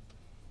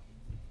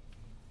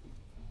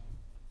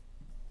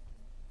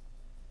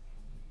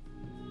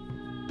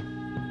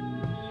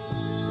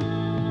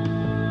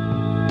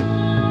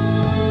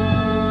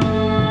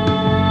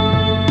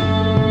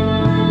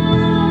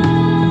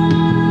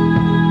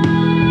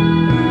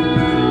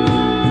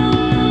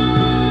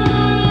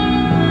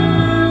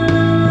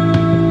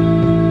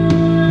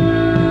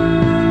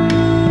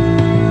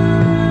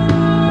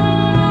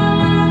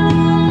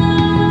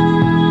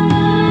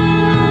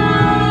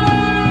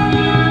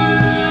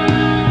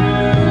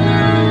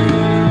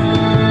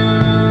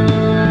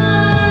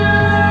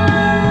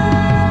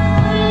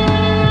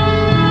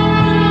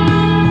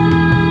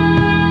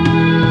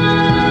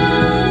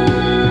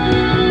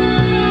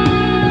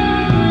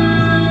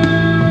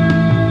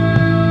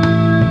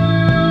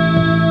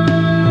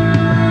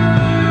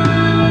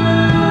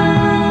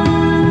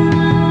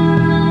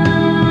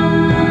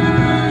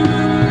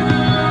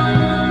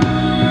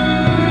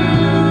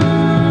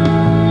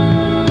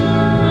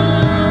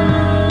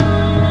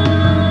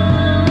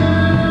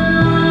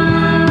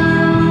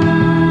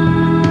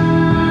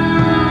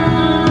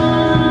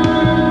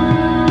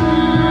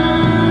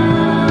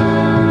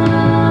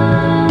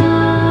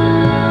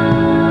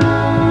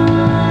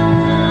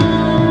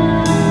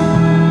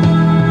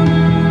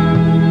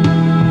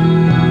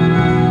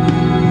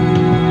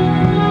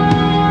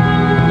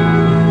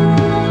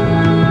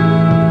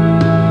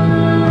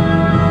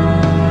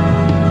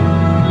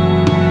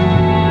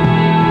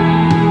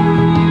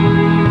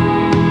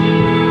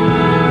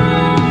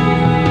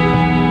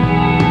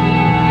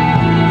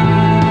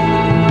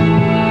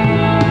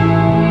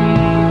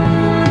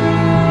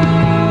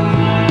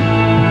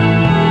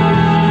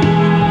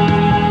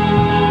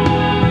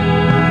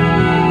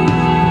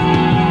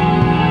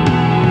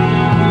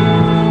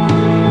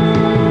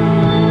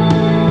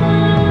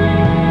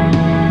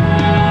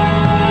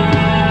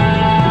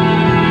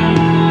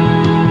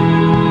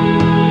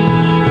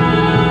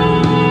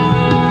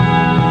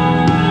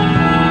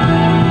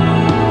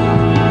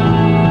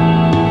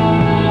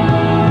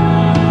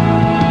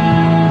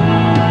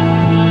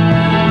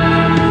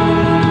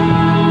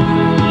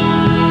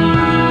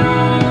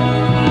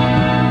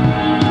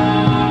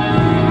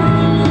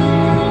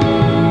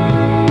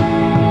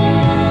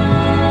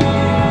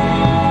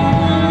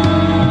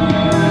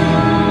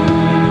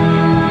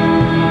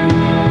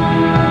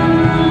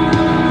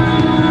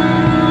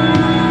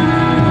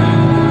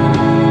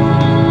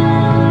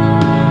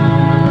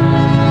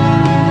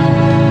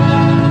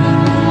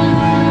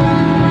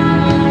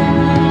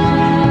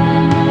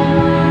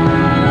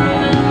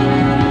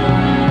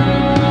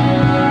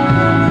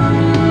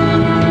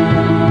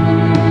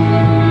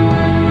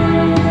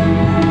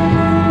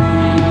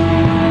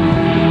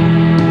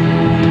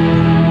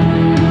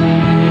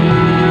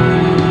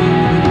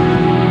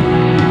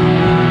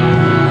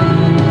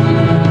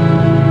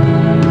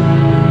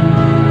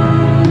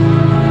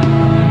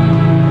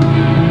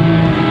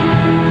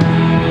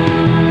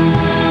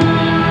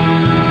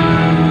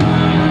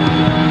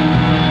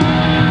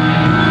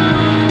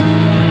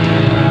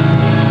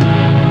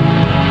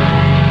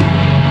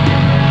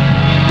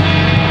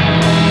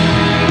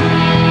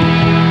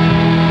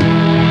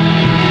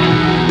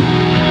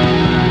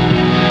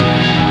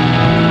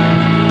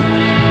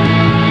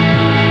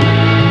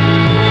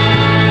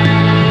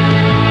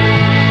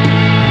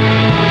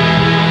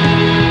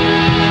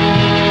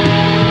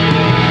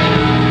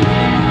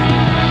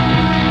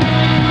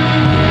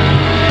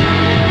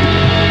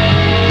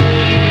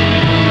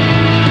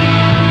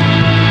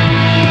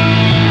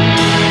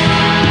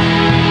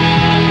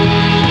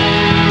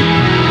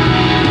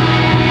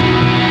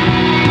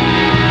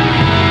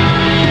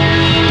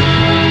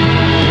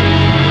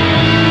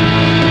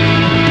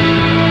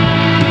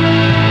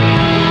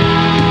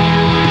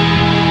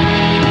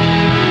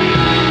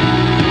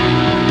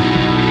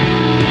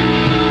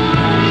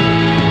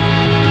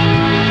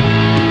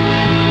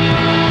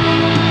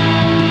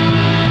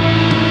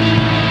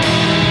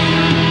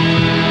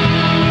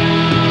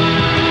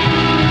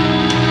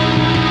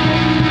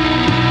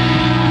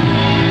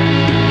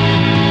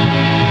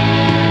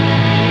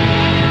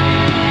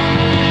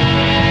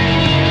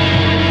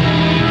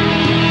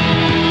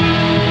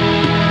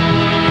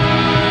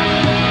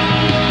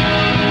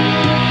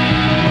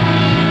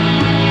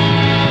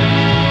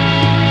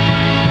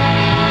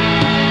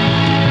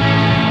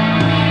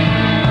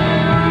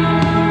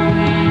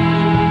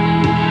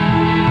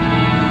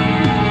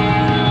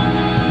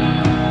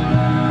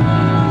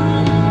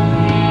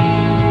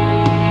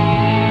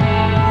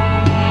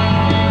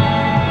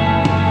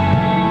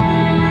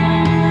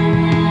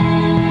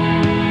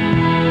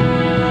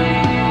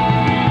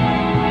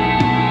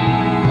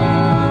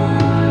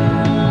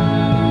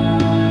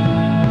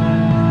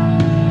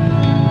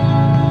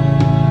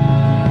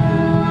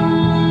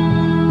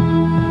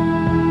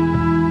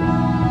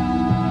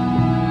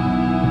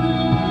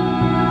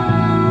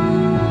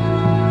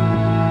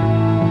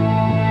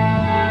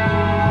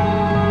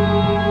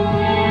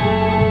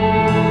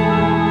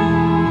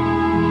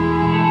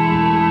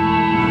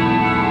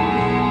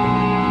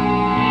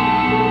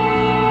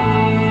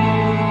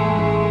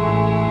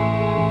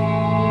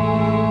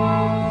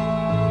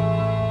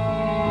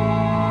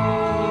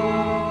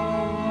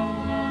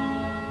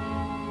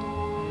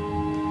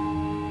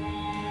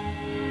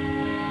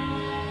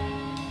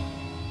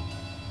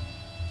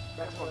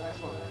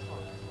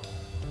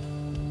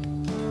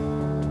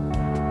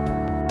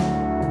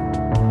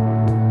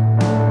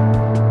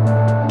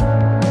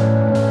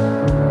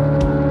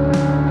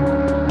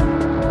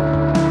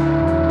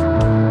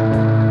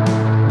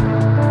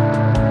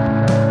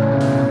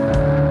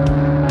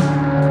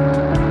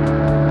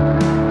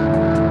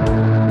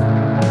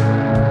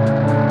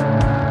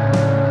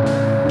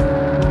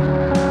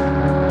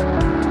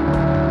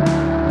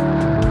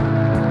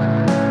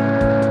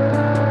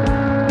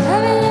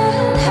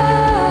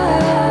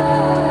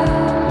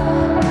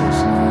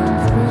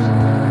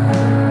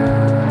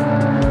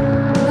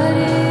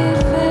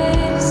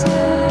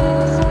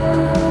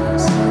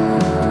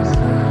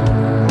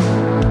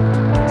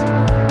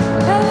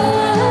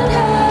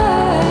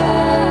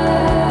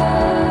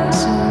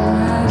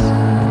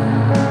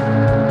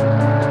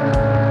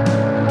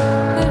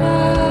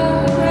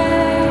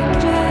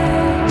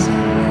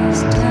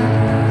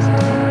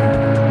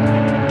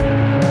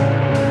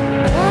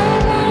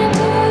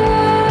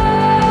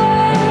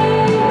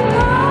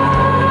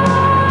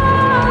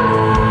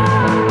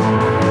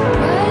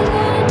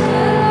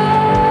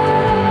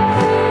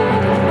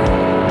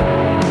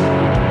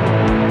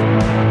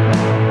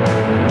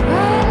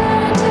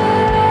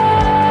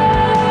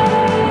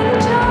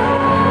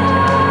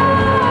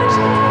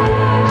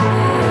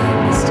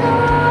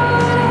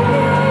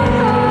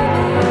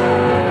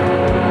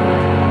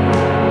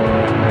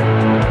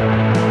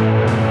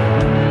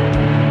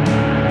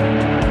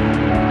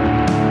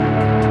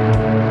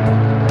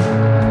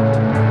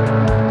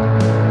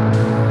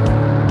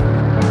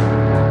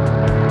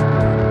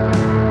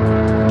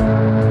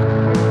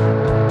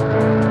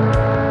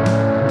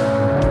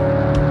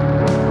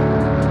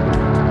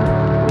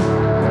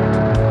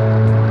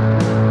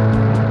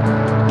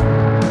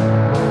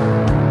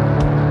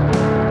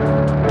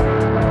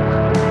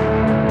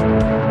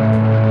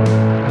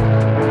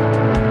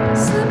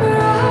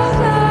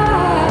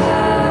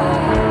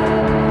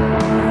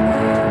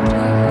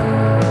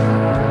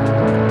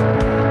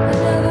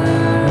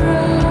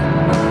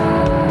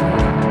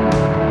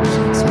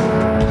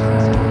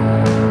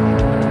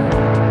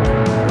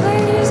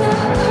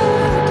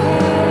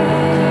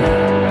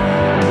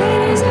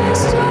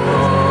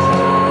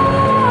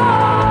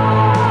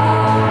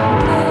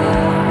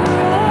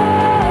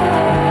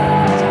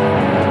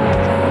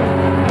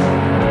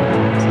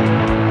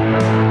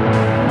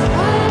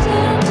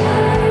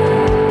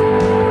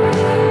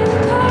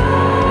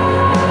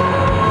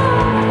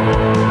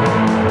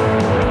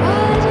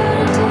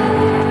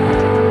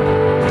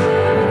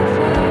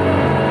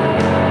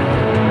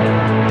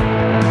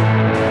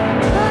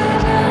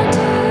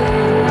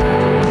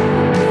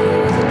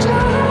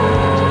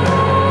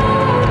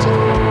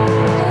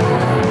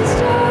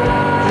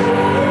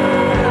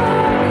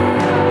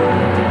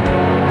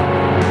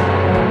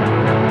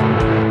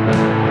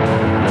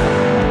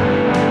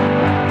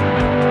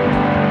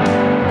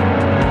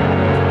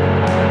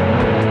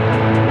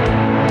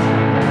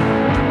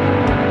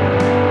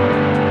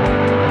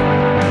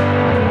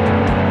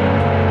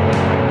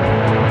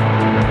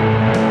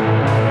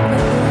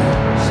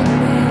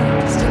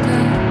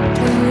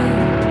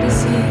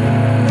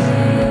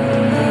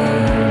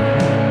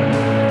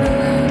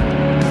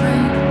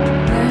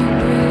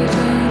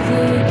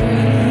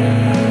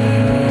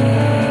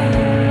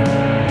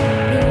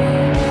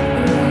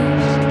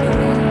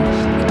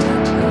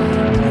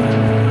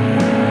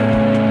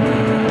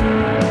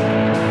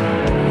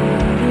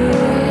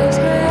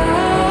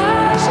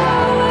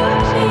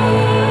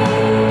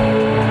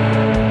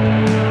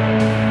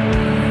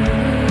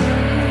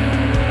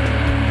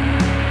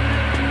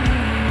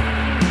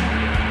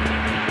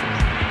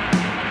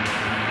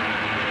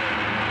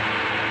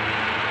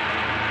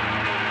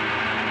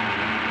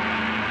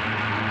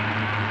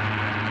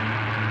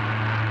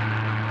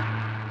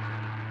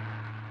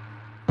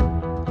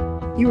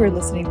 You are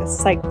listening to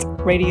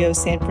Psyched Radio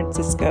San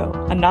Francisco,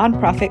 a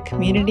nonprofit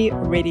community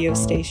radio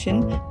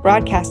station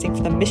broadcasting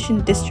from the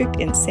Mission District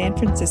in San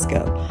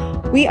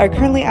Francisco. We are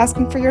currently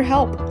asking for your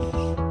help.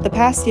 The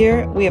past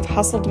year, we have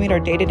hustled to meet our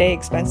day-to-day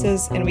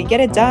expenses, and we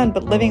get it done,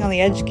 but living on the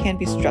edge can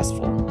be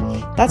stressful.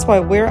 That's why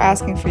we're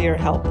asking for your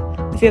help.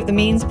 If you have the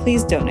means,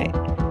 please donate.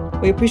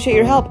 We appreciate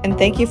your help, and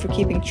thank you for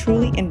keeping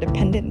truly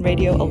independent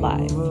radio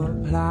alive.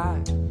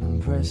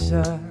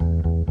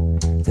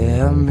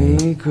 Tell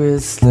me,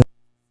 Chris.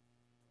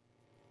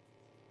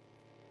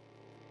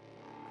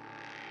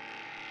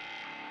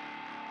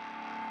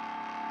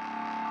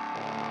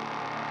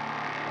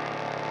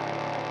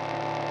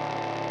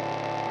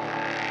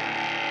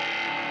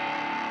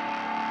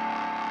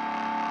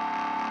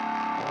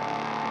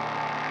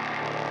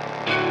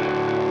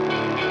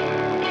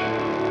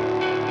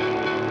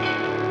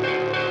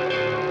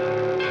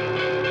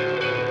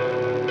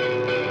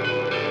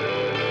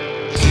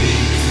 Take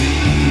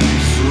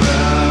these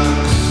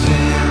rocks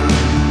and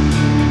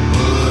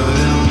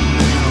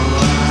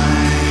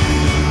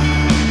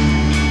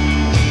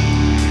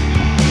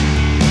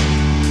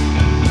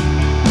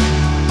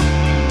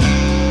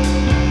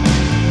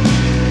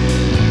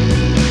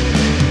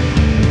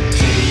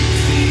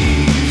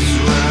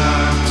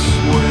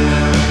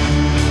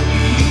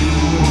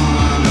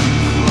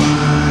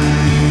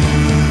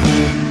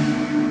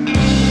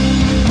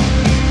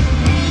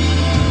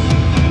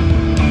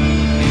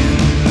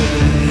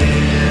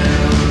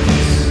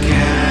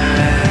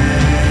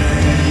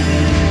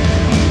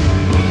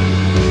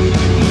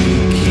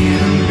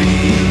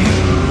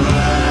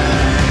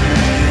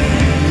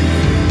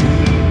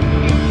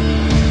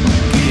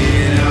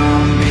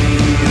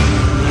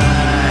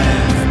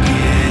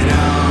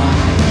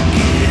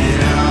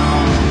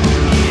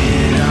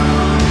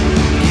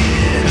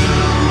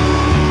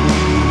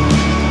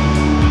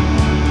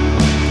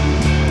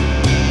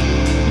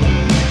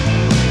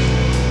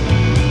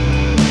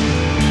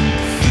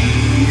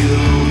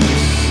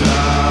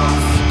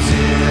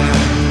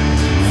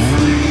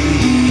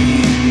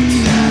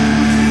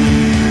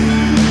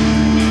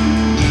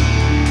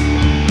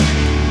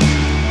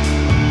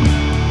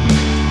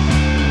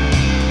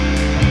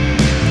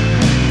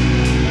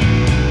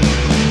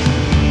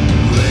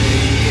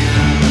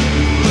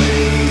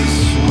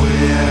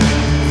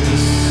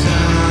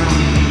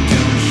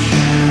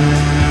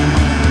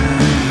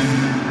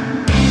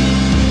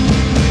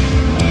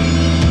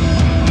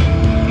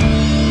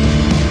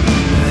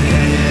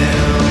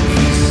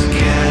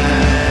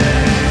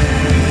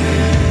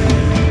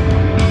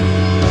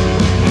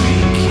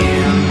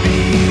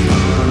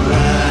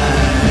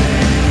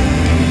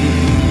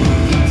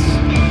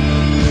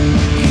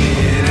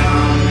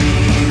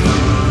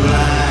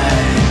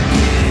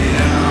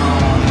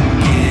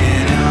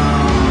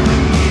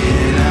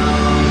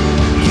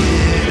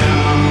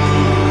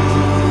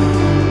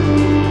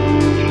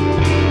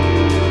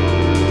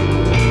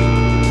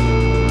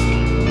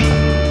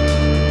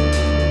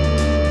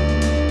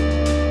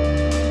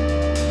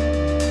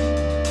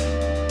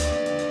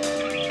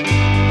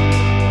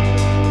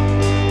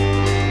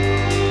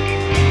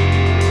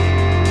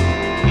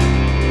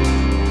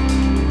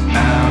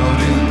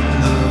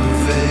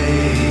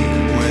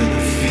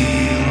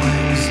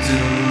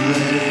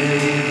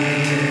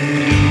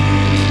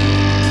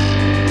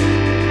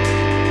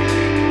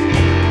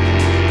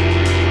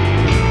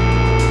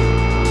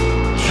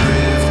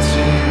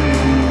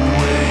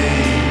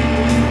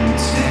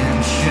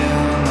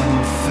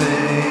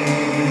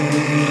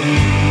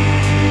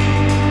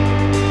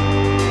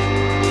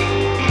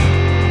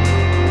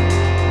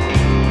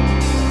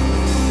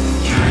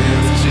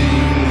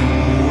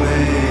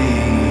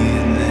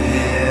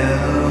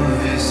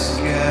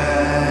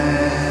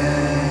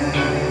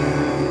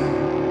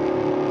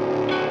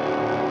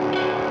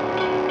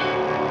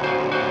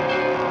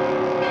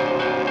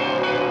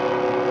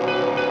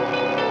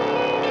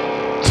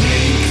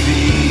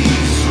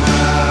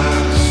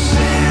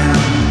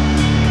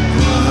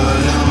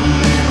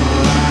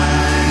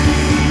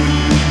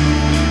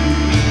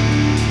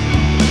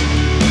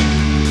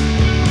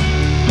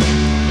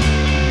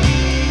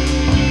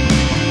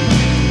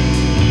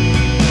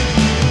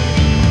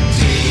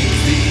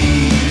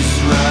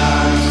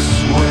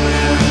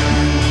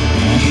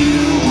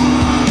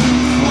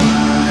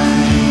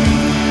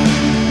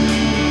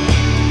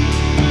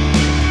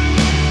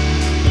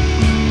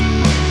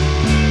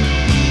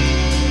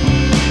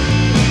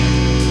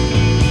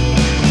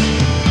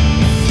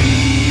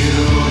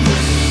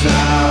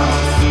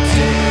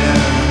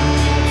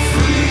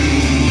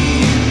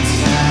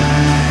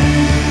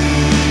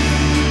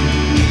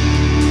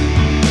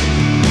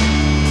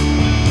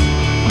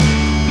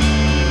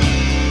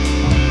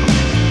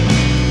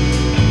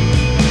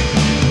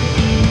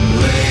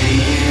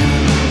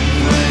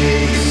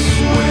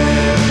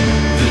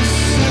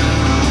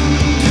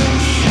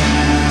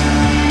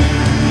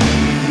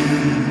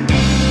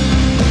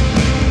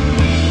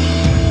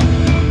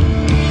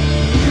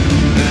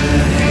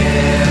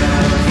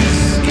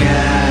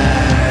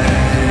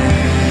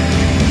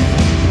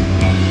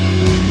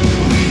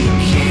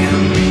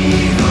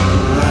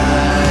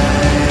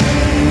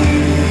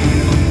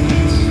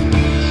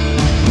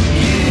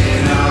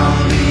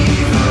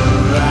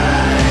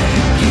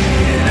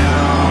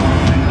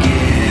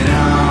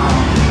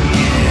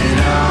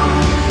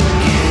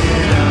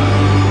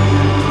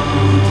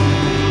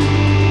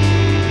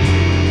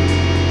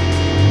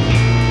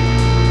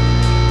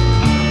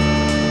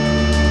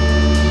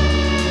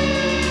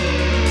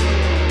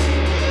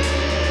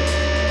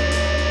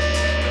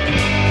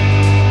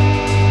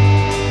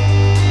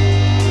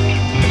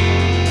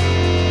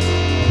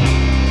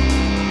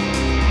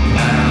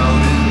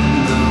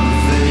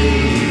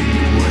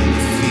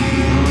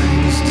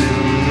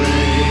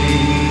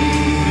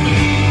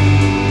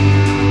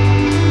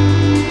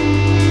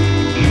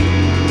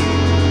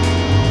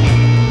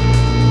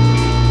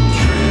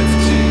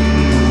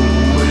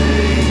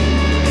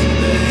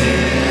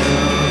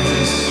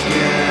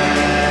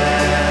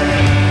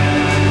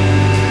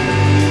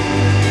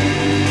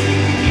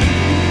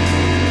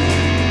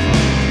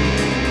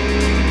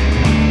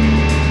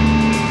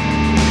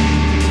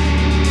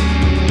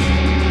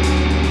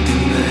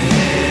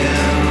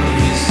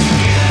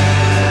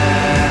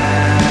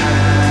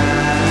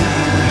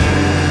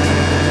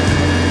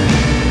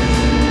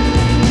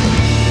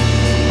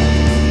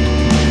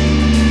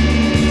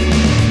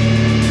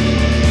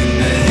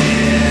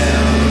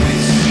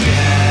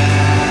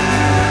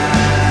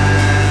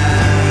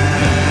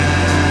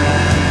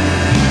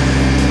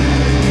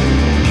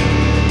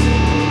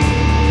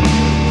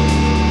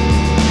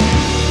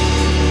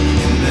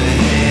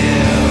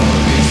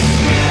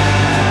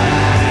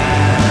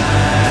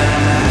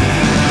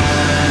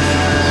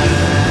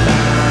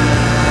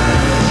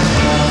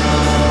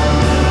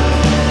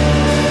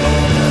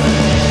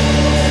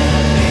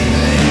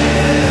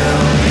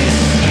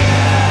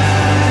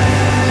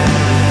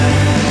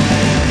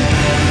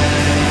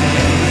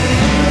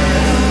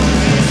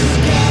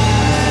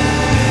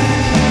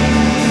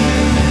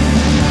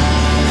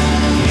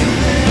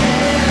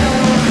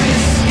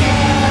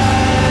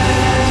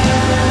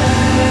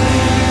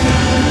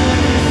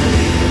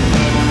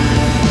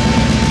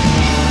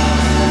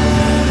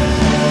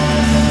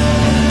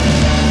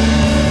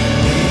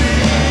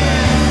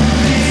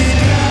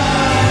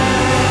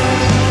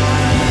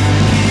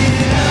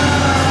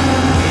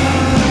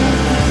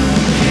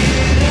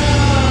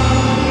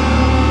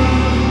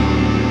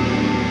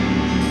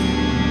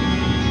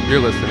You're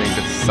listening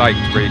to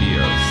Psyched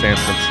Radio, San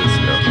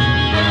Francisco.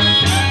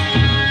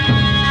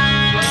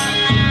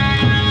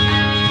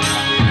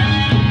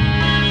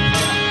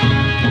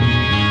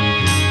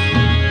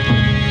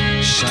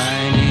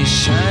 Shiny,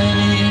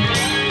 shiny,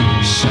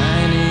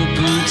 shiny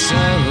boots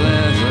of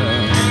leather.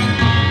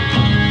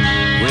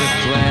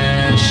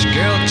 Whiplash,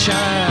 girl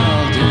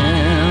child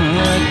in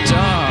the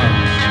dark.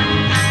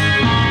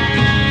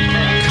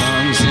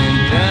 Comes in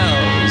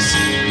bells,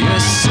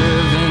 your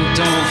servant,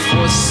 don't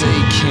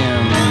forsake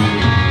him.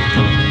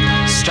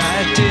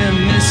 Strike, dear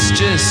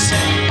mistress,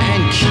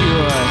 and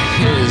cure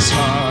his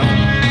heart.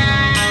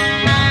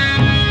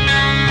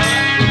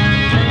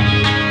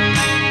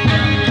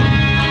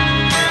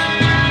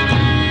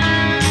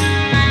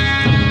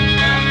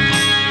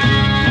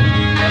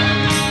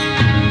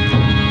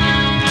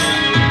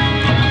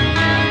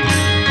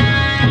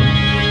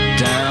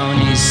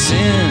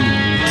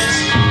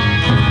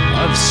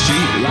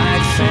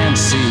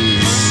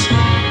 Fancies,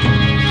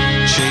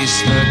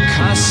 chase the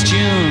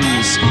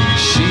costumes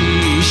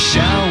she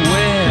shall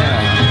wear.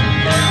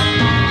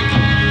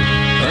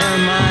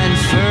 Ermine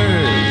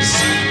furs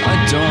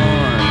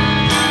adorn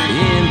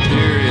the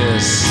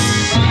imperious.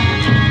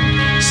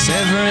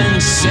 Severin,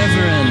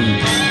 Severin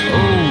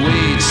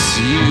awaits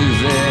you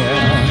there.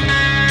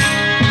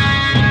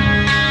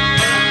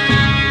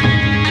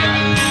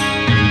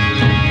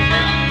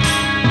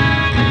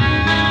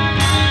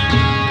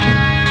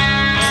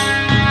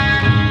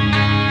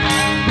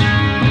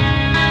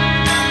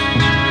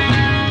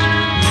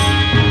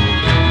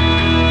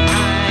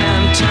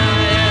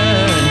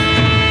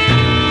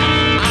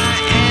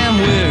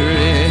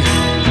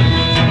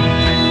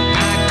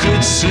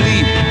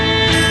 Sleep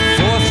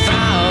for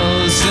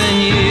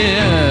 1,000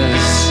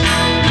 years,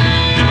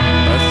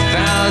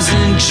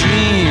 1,000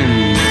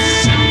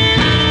 dreams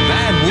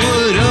that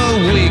would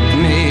awake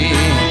me.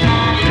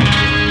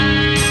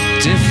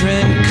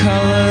 Different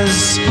colors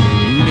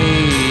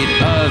made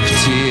of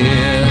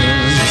tears.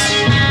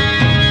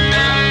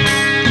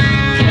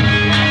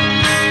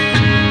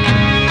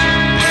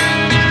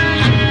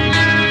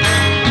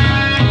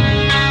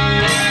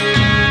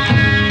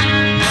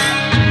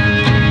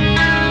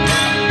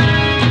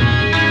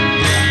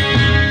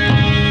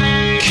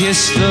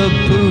 Kiss the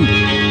boot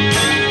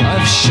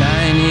of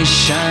shiny,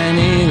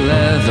 shiny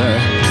leather.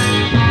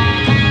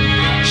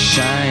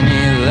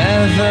 Shiny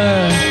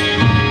leather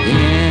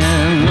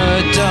in the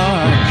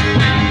dark.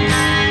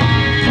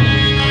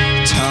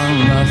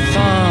 Tongue the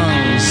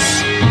thongs,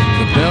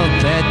 the belt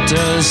that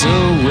does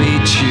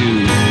await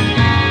you.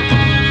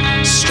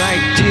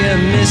 Strike, dear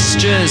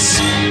mistress,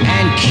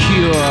 and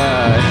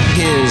cure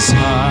his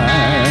heart.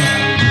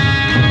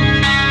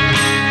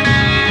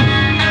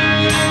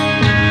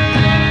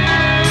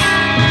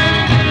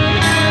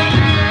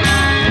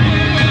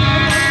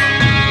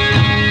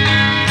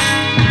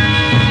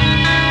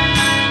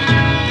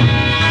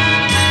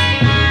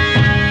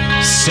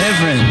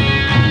 Severin,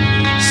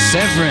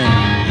 Severin,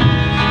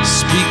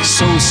 speak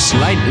so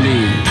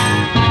slightly.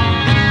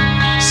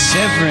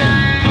 Severin,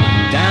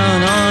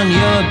 down on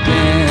your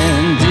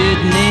bended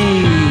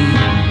knee.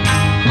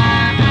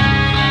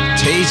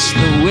 Taste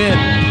the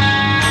whip,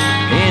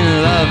 in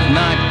love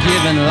not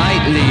given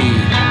lightly.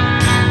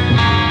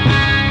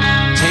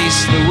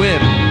 Taste the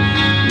whip,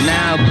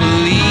 now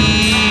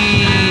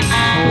bleed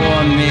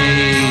for me.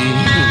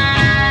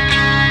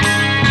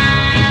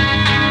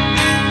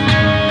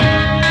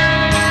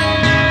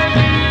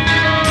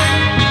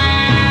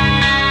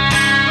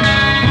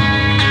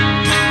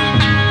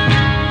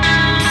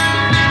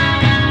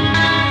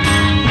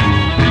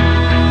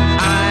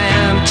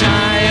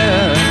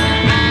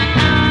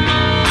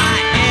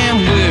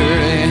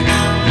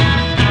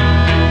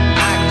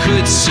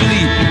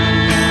 Sleep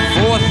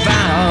for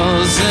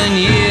 1,000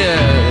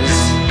 years,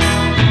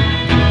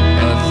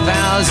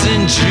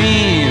 1,000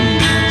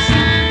 dreams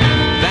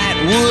that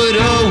would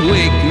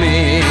awake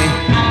me.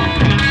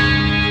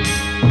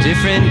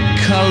 Different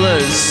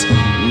colors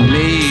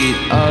made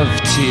of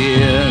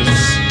tears.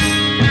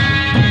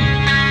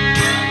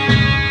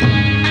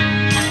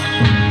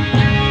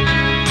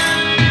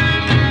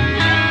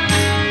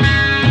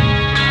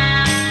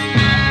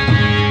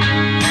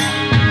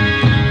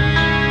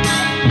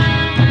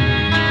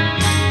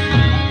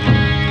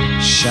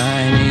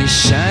 Shiny,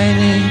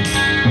 shiny,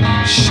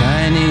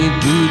 shiny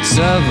boots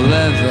of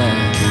leather.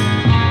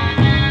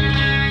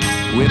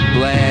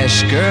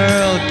 Whiplash,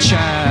 girl,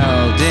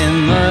 child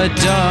in the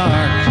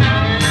dark.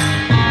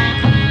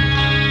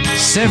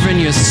 Severin,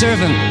 your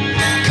servant,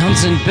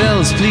 comes in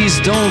bells, please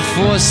don't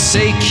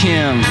forsake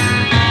him.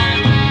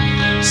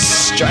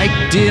 Strike,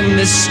 dear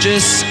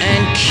mistress,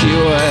 and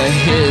cure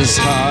his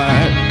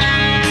heart.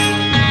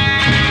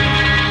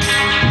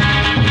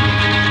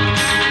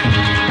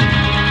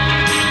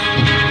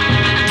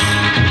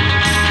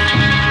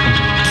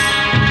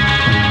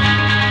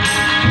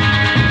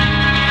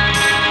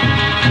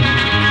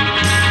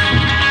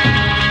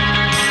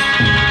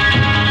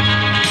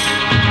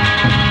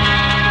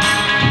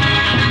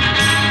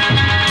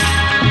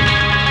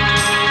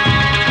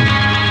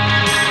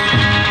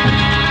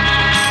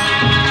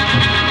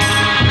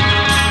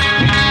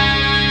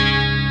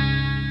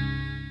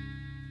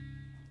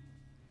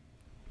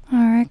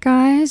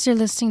 listeners.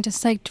 You're listening to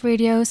Psyched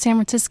Radio San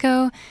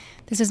Francisco.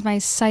 This is my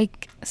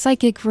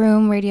Psychic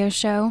Room radio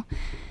show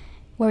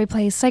where we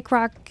play psych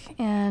rock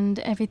and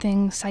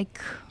everything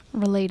psych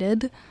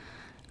related.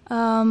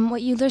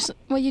 What you just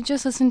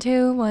listened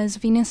to was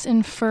Venus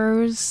in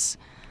Furs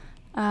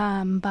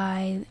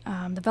by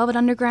the Velvet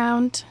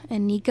Underground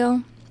and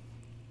Nico.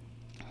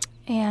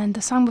 And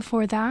the song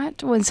before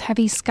that was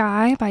Heavy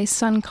Sky by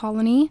Sun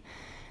Colony.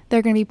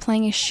 They're going to be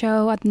playing a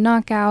show at the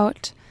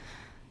Knockout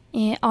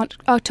on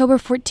October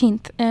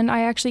 14th, and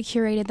I actually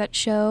curated that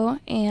show,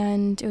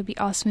 and it would be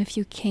awesome if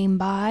you came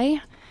by.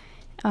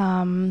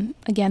 Again,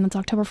 that's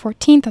October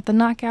 14th at the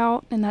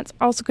Knockout, and that's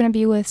also going to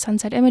be with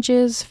Sunset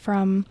Images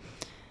from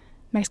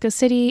Mexico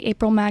City,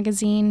 April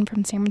Magazine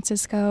from San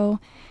Francisco,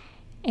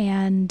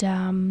 and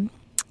and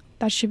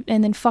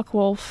then Fuck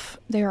Wolf,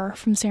 they are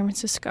from San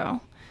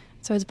Francisco.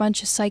 So it's a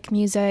bunch of psych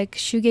music,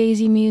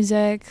 shoegazy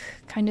music,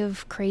 kind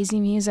of crazy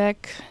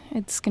music.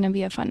 It's going to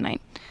be a fun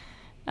night.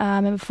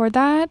 And before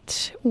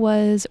that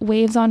was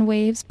Waves on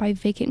Waves by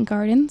Vacant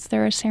Gardens.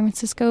 They're a San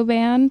Francisco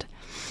band.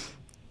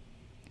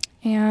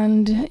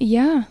 And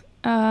yeah,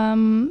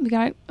 we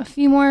got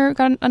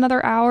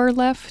another hour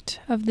left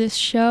of this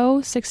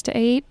show, 6 to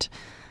 8.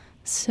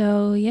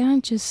 So yeah,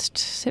 just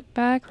sit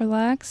back,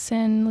 relax,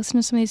 and listen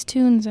to some of these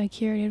tunes I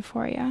curated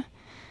for you.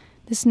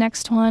 This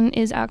next one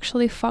is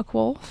actually Fuck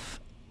Wolf.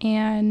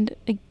 And,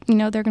 they're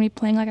going to be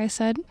playing, like I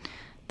said,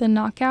 the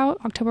Knockout,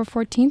 October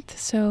 14th.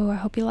 So I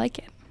hope you like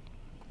it.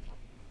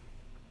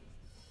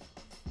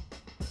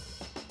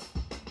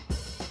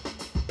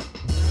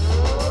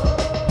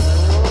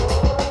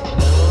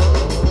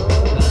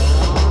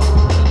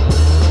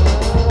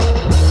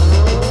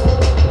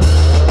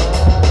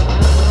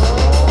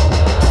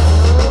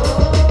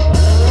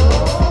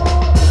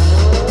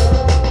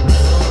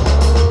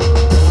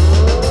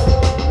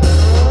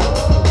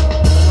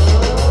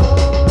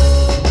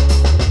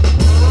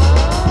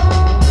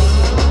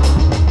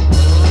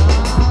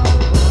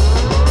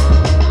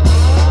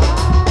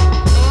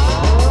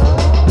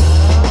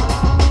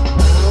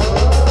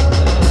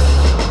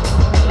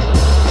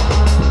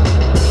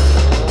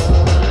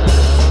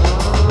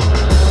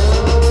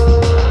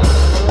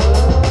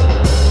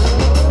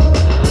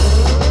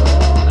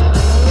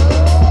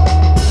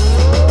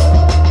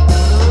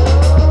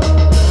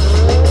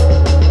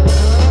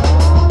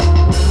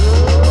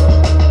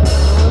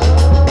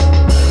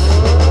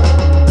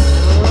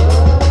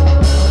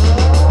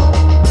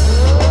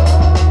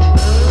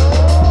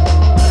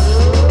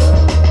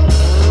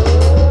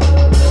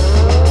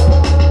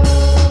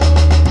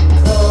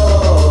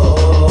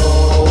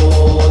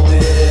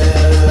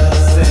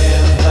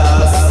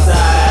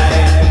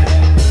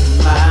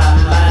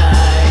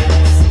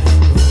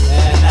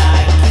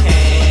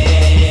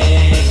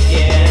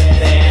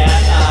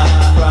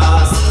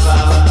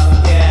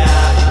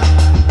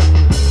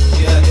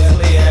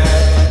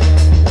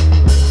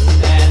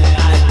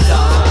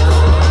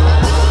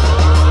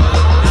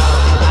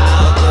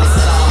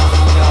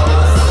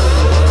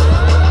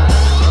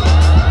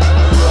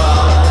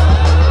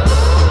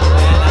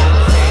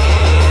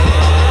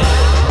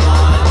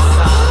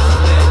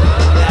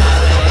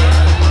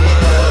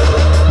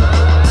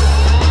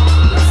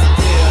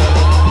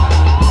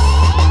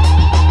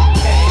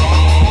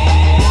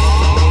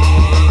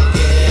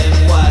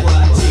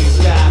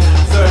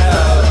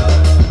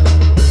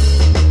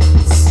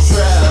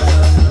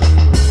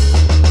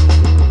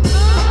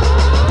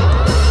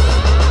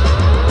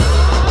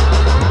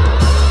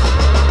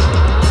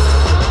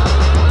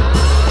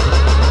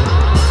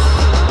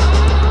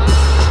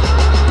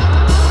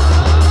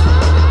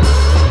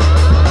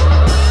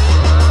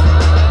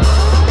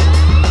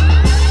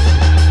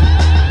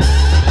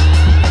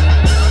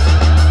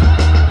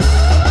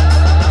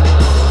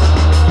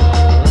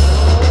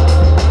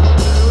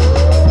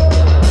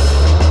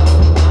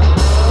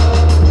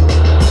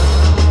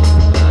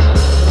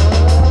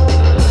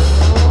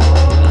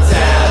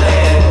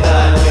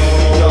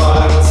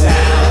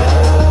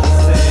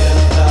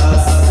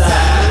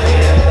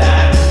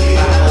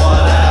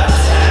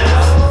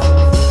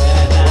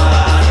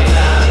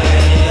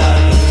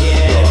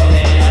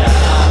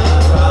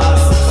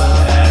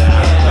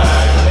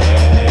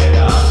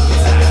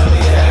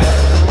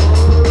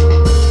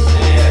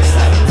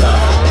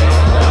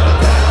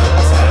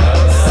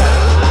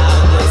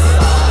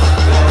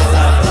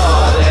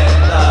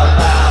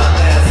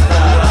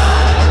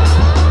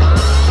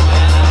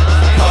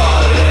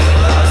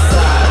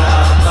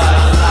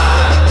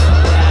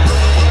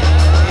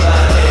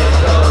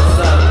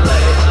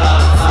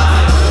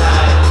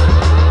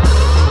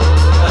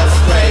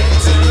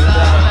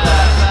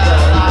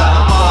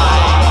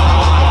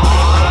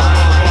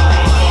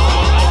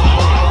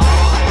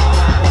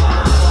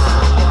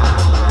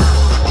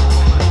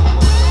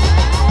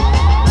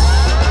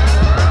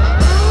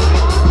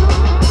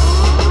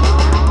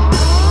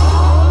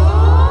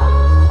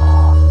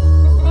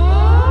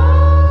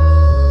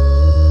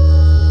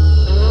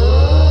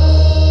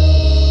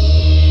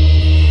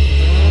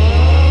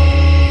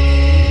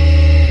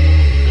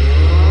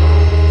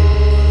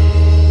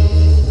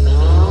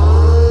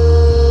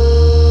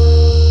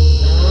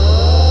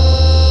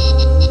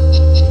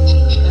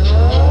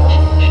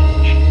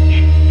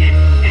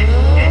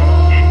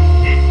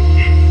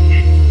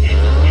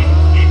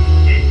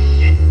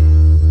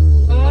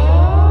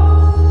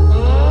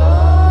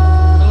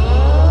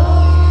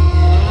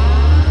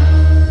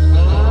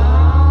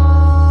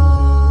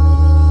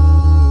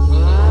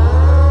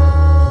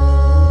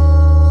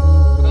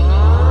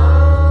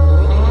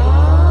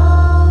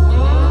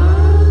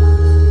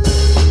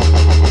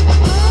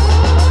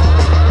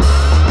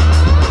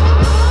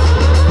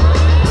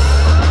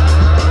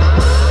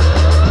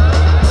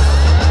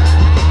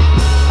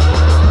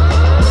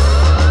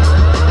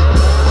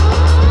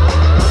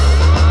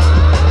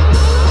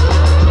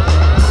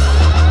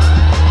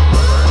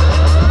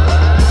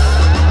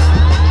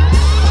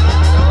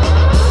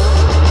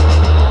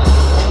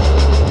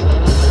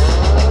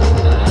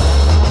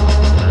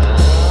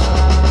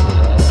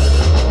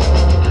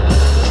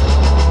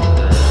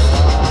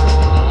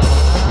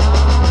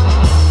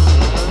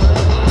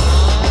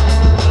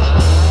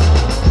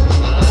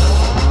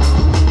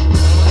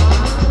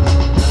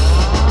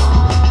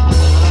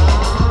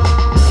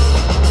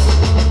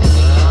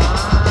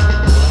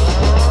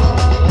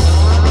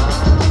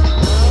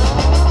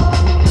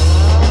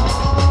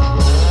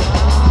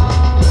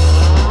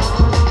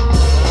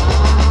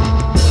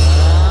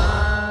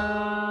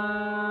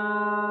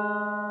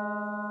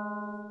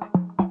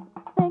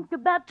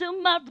 about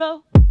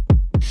tomorrow.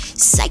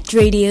 Psyched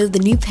Radio, The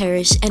New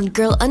Parish, and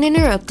Girl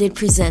Uninterrupted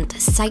present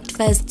Psyched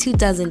Fest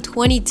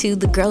 2022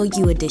 The Girl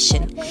U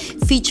Edition,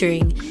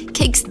 featuring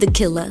Cakes the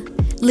Killer,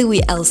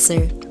 Louis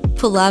Elser,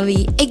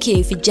 Pulavi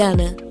aka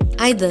Fijana,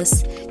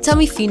 Idas,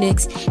 Tommy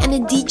Phoenix, and a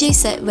DJ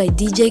set by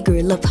DJ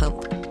Gorilla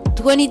Pump.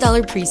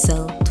 $20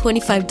 pre-sale,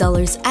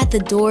 $25 at the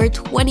door,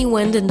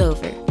 21 and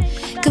over.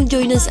 Come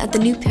join us at The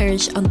New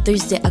Parish on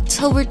Thursday,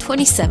 October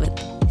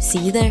 27th. See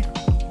you there.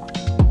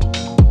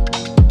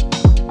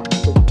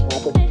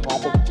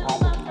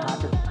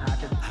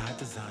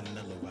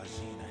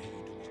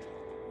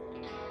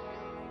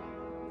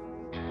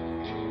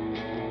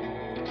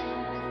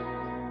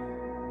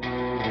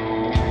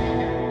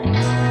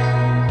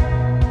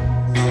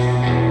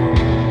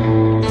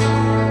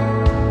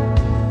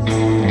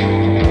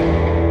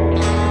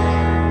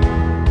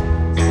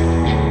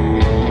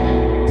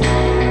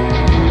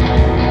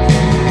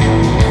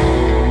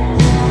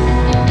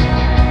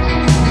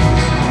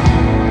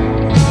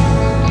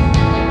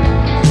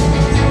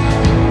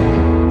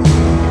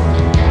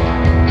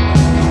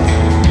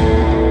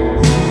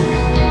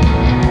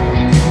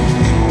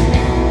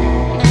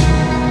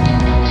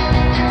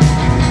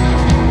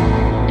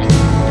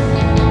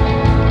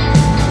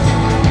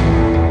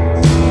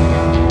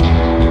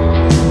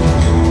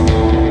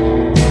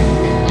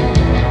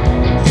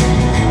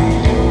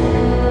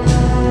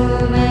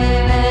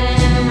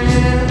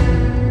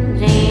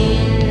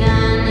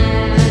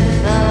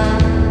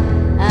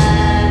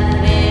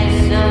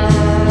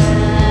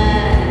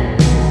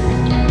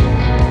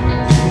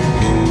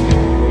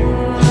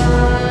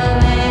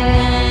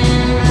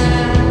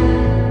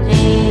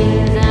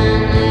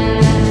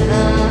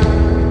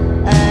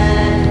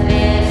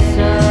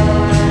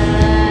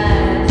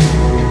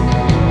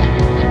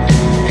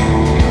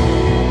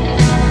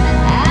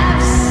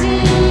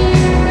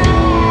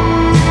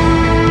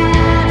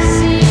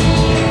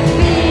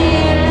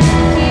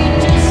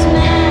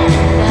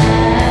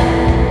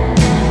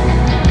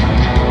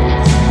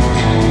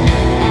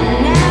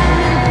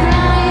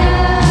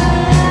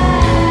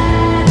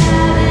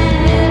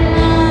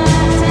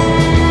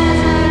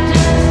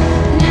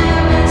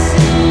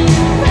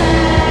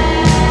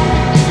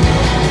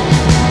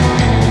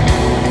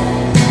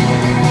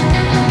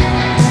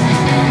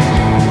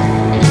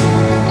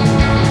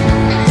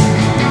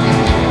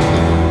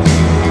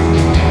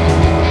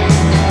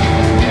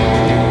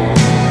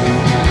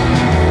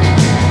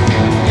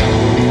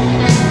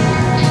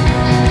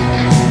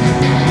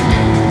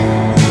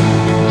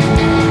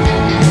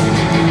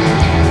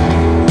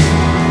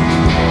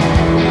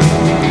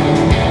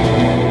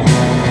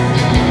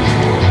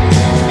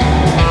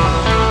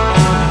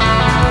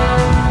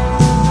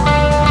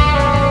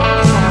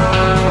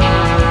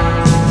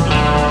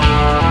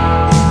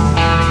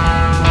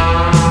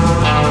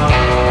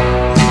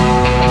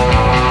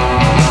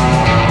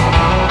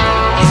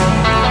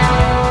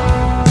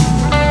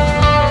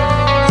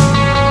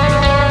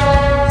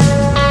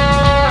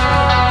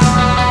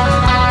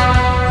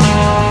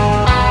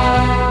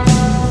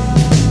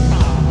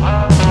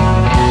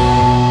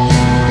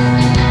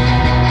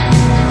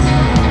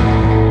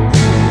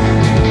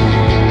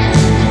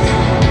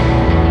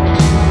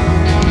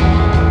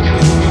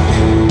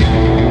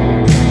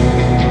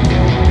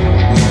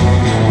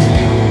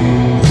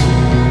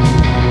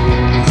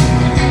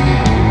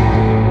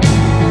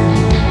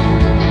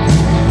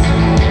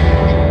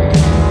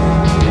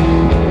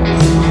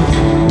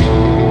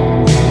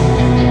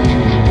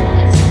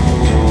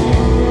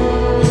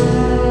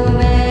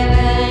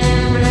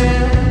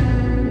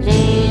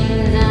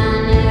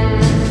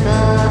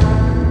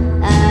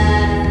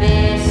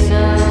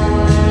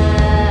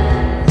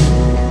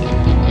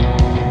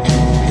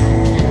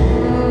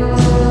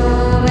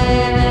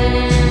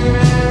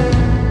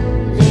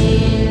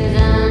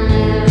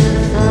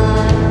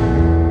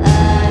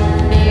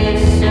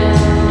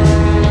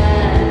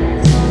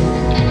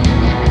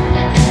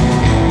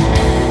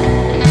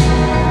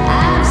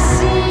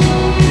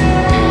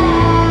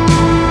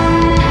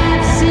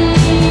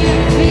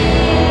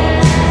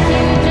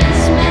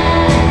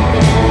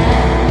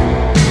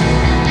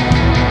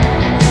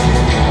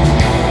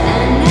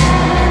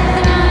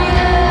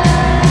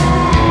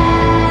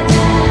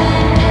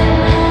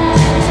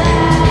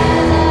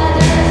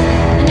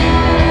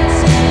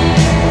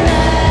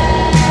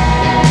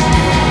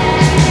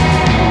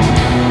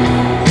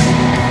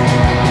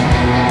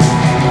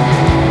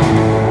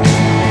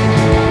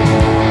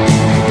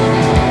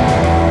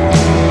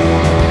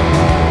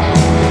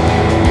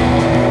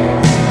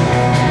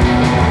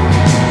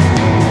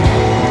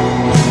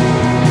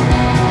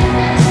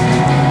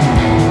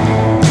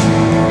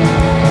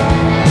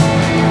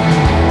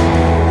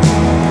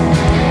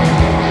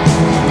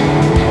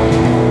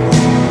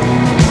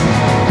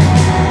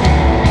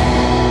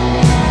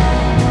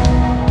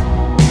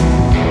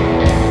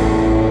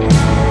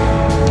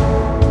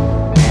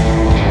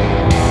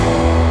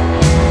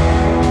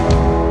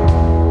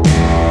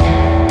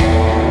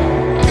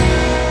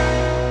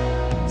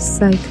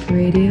 Psyched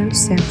Radio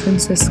San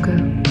Francisco,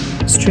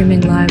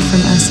 streaming live from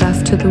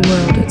SF to the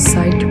world at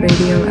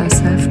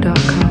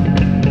psychedradiosf.com.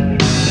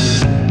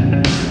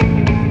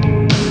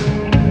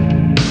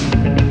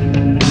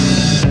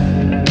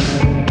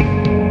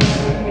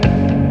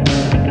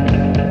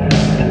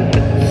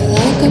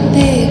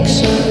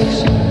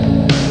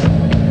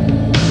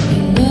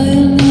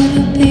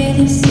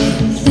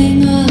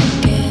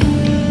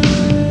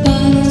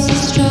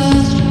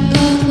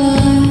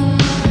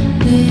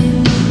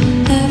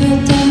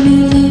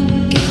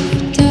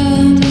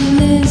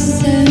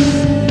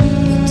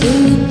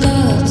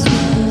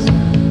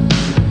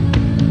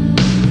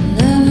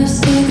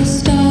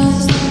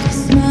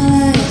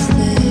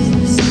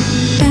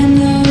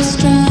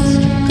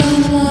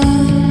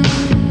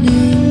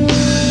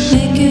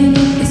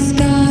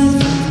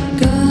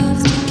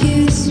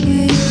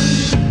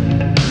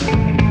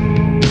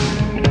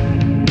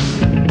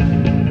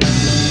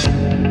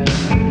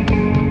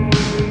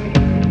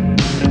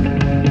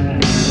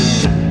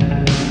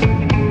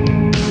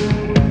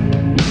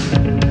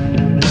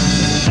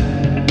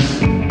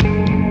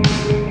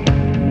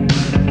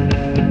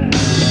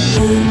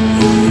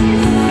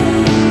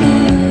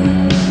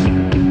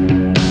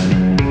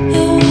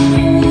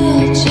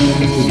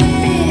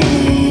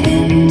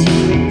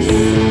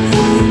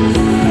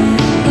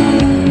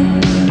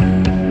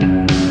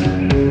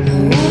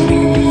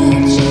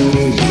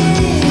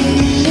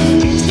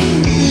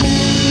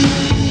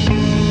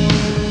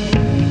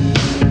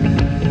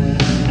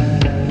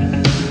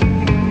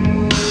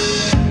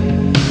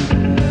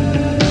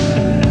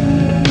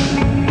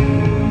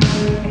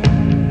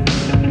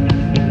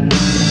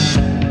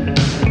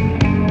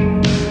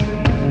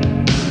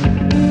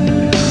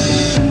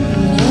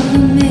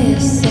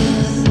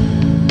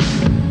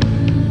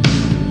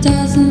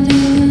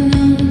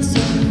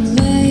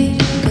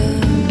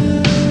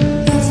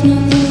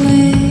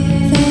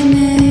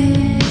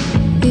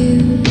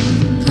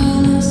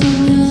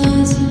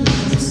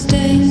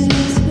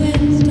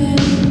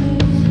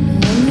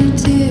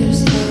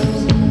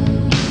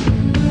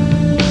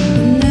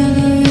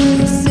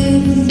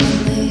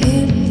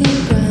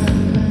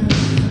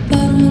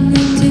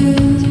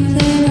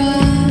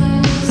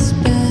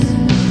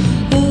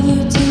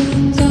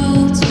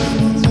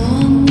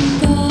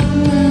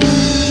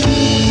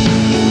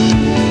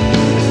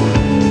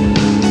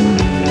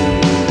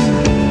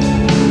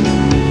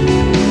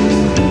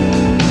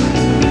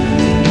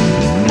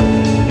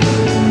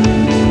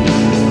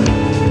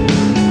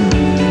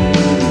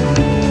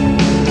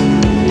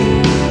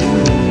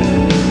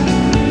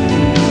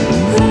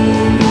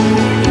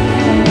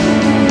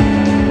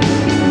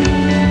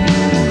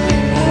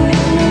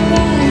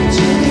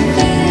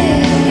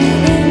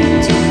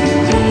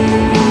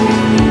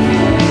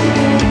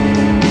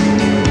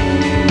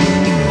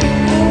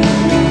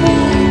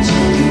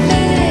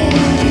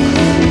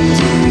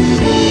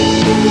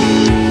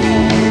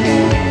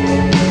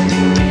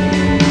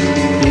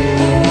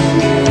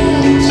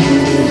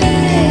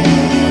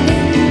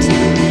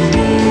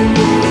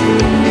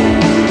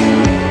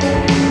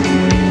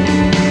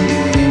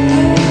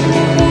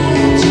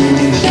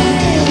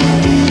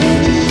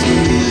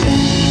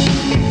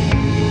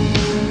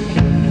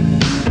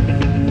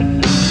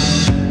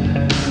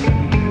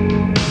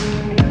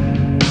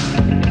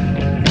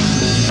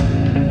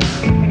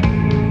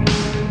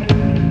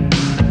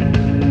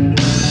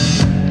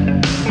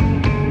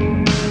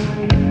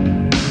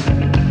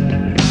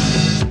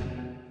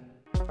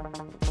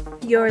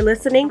 You're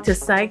listening to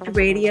Psyched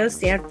Radio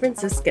San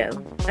Francisco,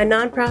 a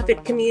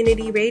nonprofit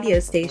community radio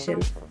station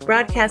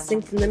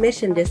broadcasting from the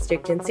Mission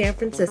District in San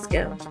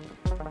Francisco.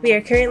 We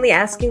are currently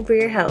asking for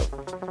your help.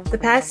 The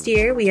past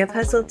year, we have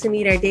hustled to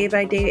meet our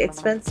day-by-day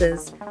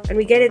expenses, and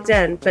we get it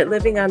done, but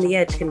living on the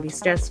edge can be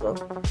stressful.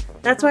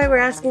 That's why we're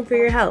asking for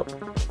your help.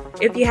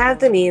 If you have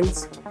the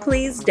means,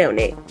 please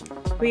donate.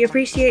 We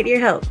appreciate your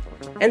help,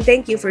 and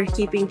thank you for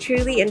keeping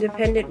truly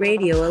independent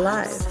radio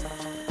alive.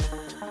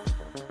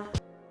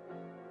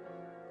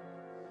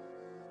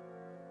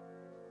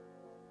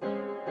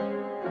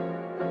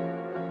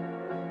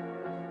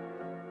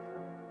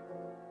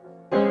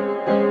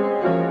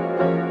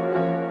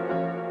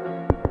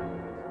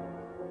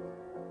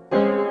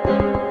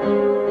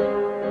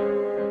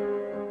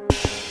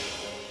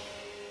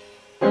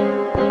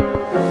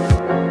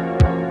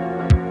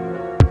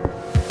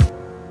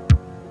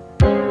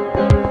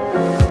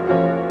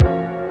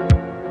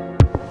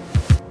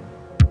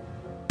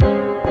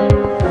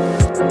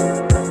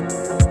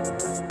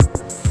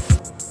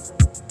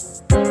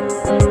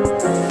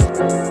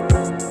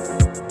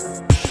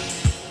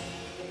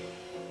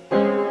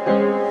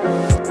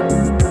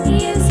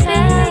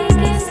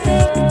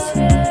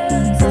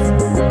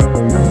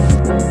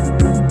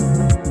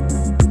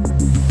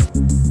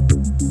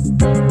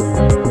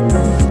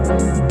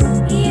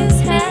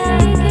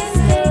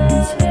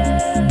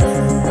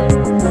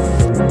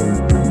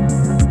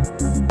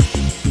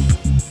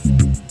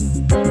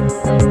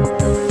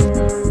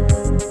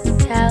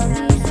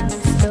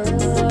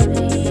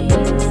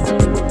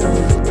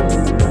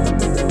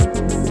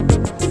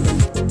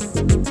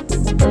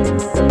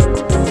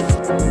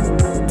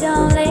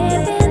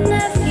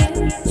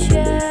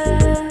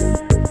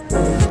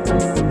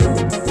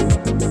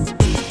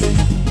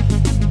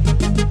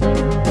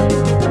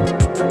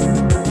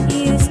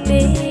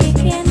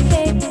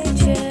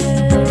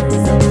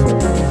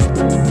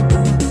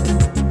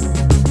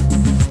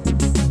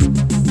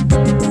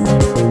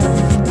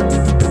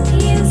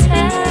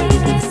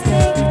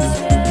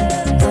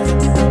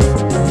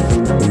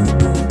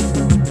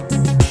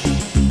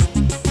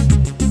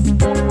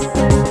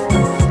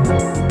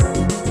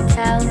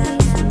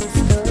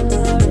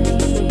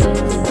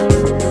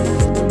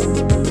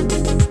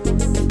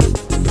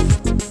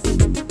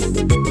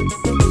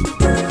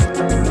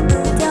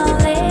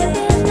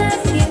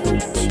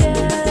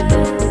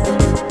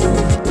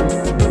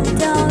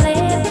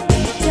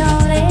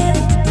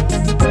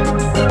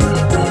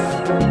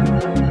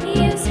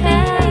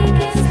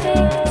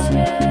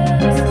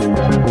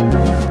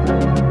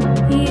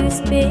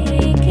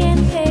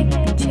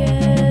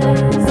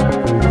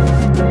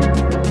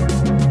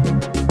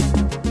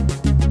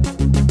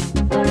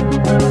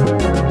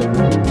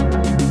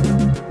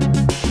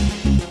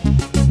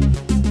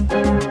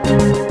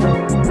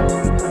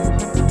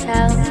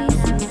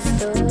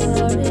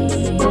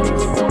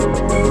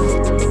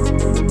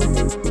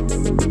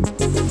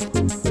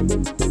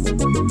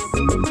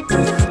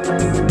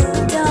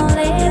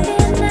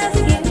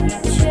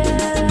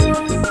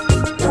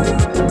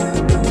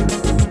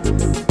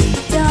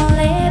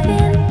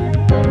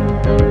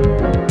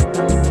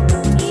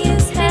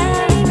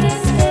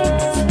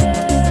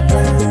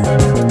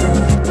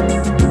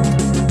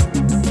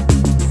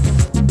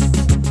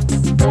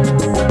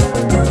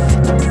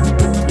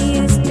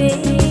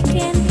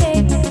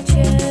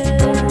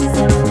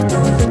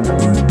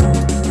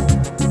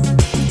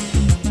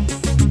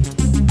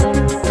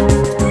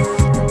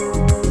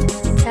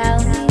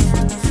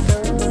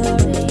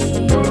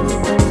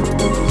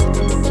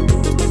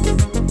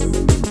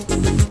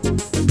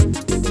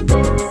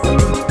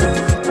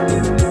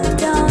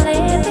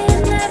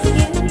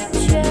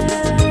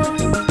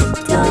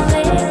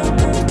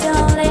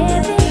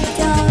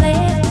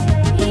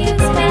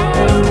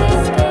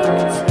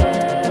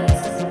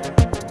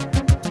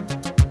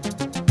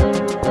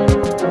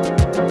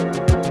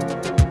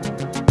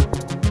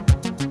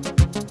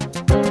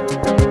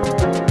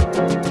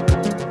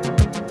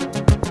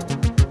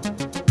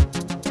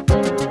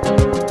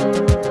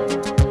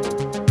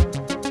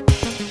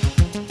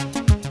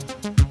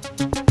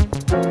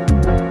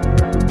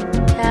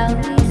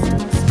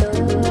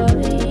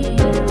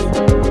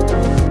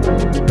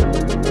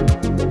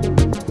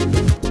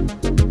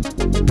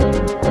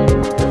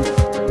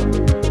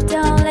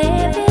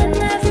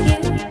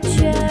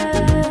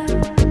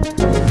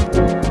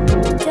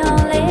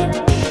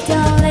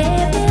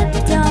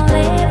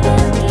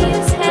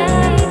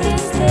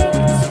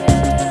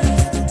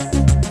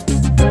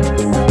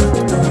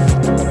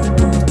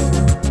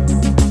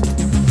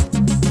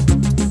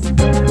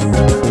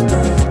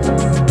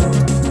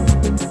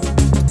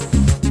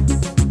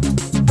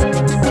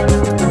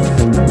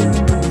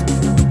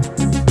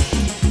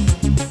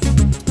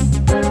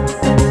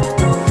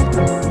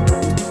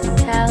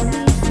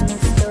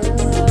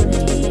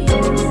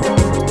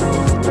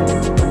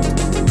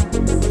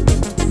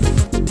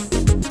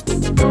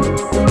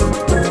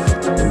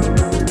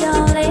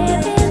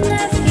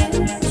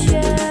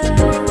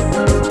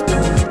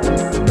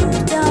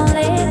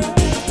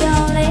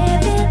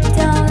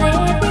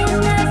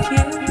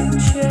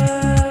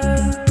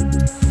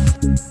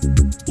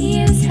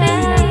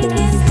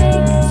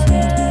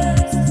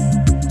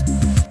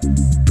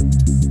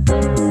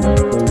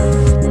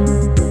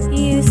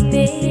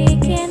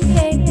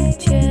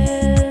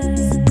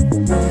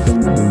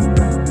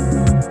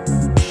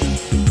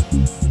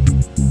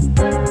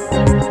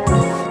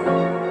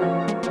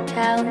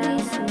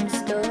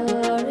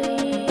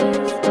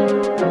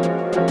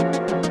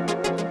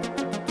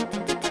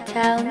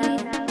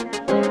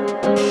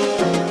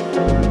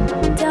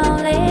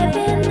 Don't live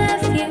in the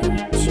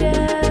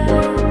future.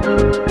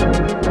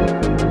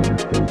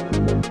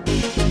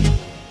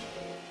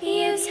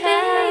 You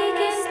take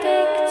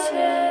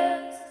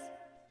pictures.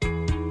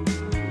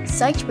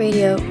 Psyched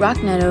Radio,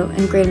 Rock Neto,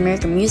 and Great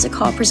American Music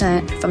Hall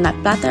present from La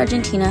Plata,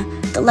 Argentina,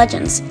 The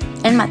Legends,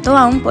 Él mató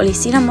a un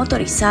policía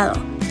motorizado,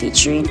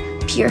 featuring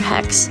Pure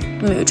Hex,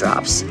 Mood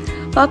Drops.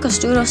 Paul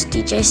Costuro's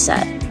DJ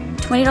set.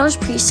 $20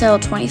 pre-sale,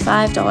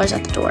 $25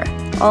 at the door.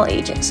 All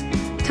ages.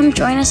 Come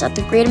join us at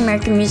the Great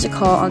American Music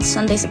Hall on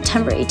Sunday,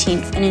 September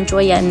 18th and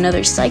enjoy yet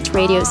another Psyched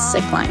Radio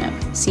sick lineup.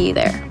 See you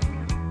there.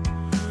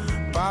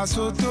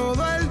 Paso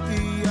todo el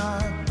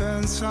día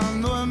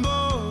pensando en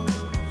vos.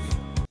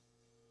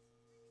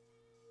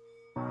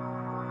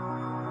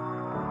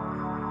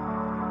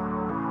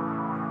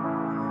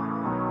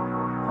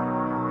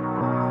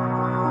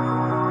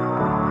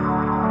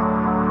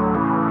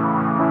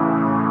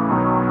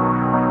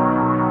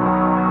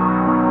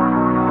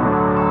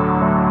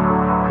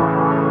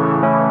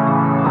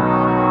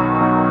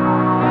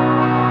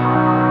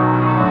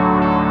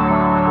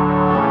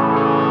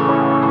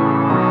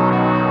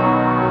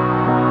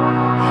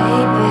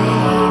 Hey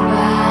babe,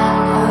 I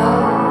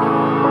know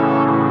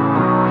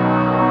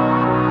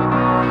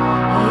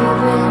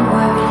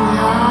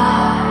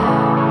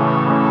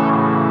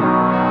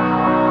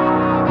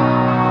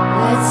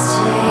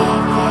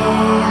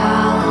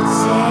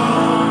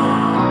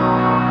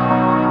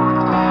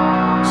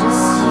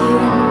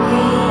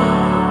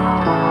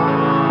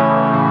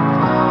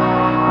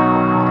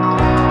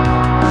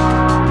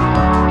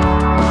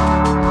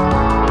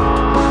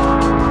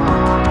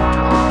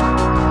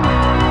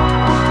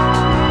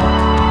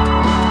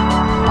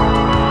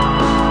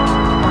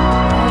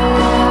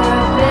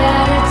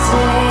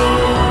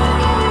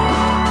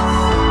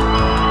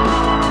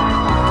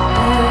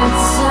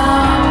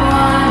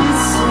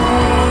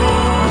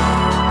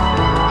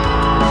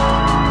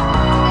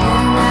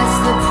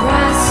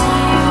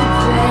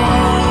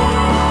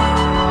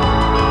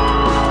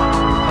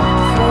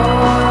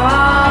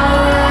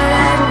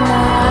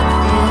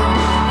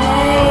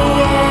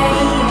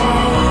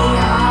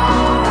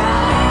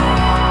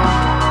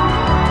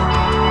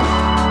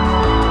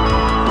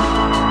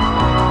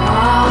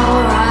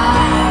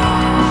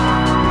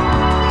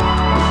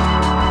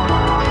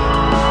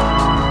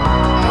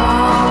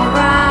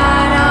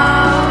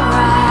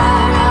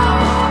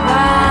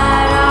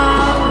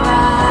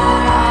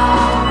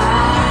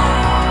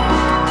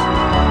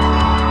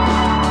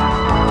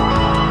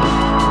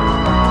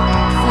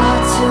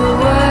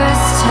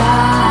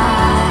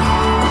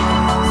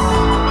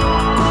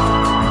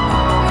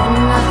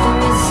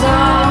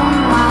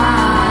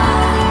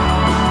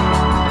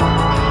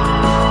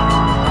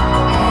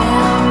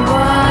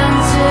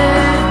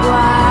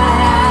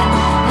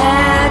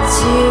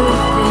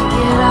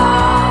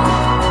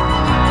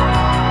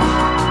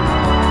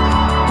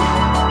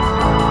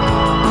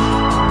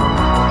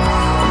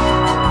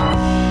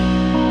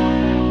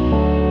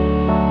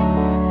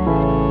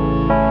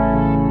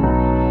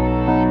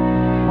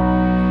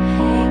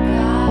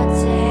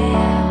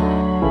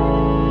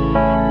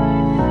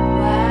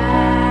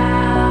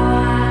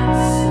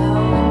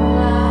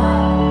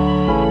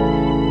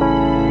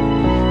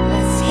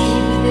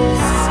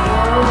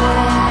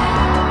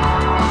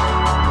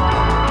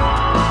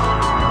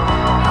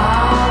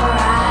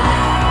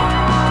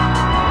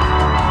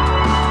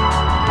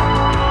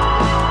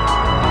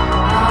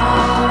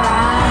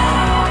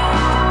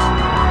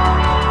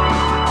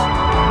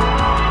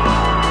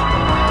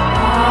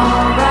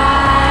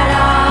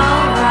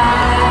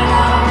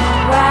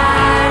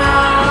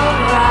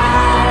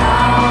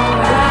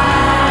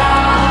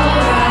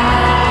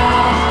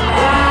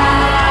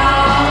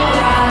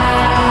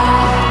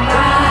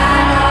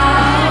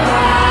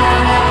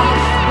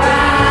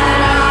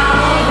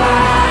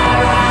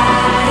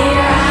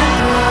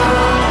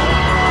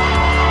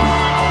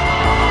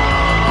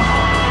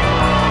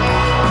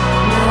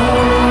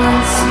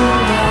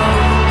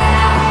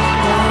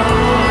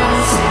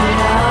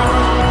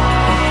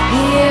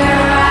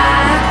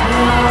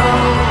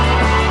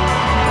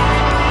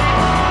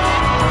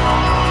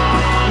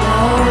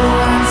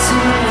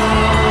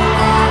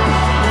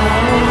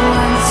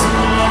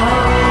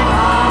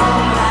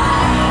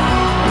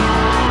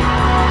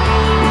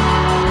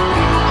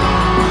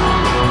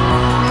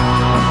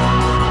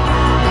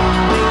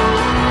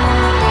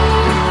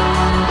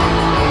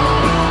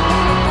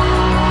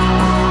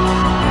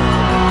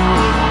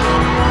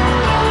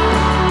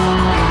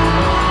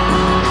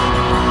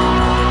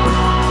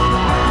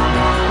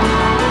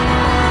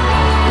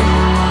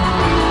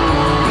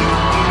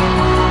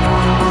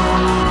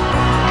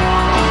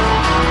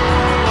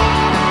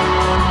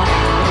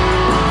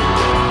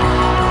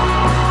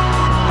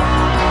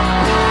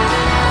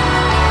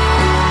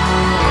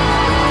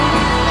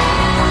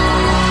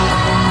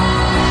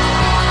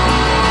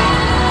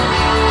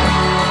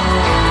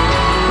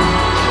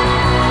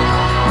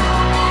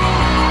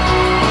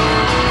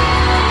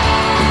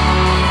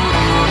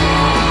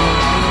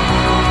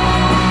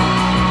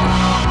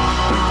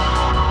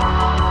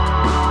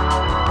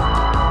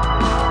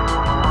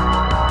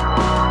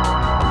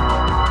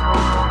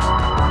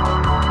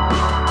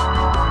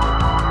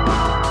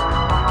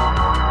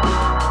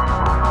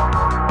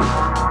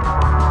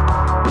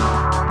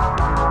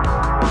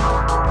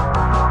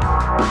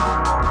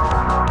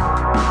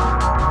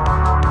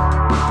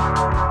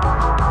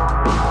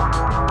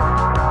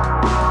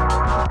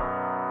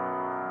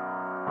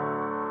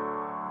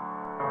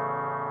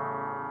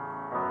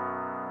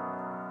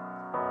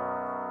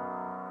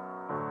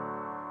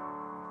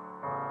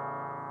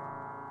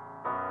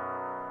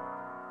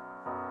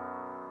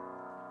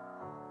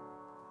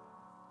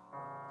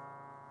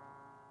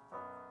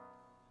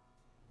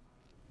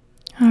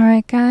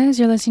right, guys,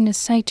 you're listening to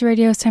Psyched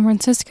Radio San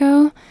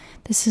Francisco.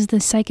 This is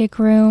the Psychic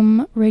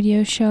Room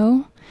radio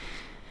show.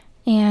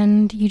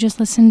 And you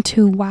just listened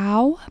to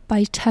Wow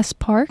by Tess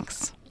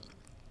Parks.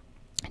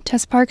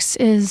 Tess Parks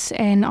is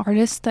an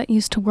artist that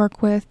used to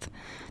work with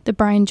the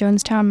Brian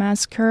Jonestown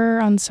Massacre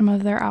on some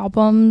of their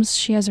albums.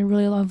 She has a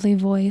really lovely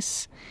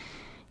voice.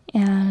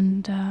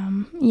 And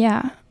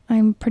yeah,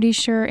 I'm pretty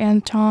sure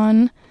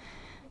Anton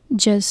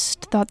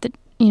just thought that,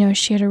 you know,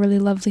 she had a really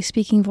lovely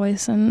speaking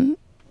voice and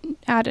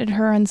added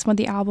her on some of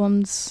the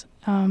albums.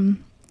 But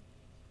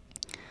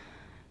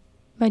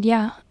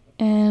yeah,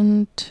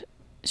 and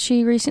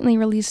she recently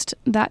released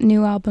that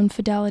new album,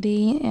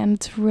 Fidelity, and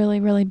it's really,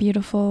 really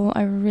beautiful.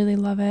 I really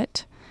love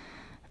it.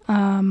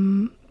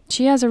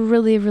 She has a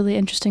really, really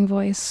interesting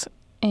voice,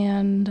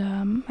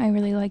 and I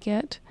really like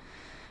it.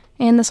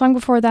 And the song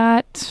before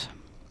that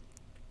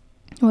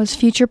was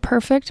Future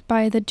Perfect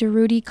by the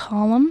Durruti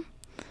Column,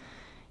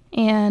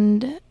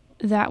 and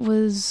that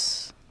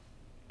was...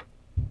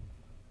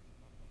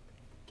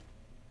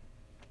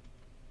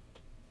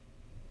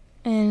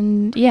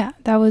 And yeah,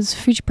 that was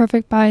Future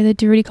Perfect by the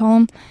Durruti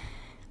Column.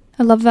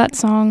 I love that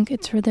song.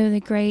 It's really,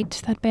 really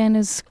great. That band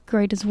is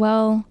great as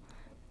well.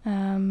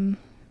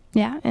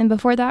 Yeah, and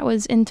before that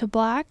was Into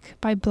Black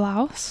by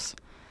Blouse.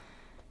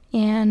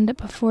 And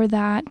before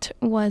that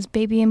was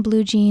Baby in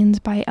Blue Jeans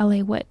by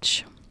LA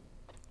Witch.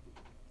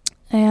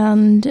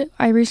 And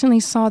I recently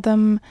saw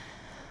them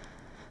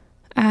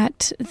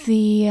at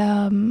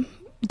the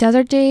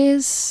Desert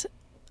Days,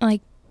 like,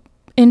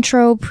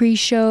 intro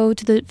pre-show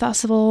to the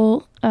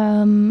festival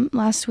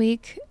last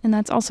week, and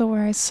that's also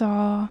where I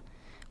saw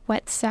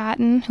Wet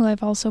Satin, who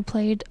I've also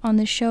played on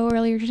the show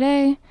earlier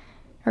today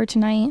or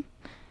tonight,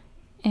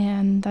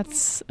 and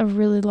that's a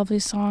really lovely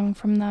song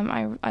from them.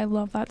 I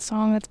love that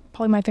song. That's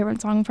probably my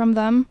favorite song from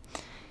them.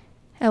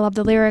 I love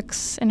the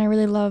lyrics, and I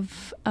really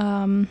love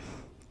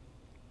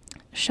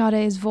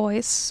Sade's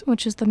voice,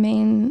 which is the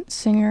main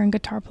singer and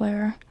guitar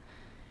player.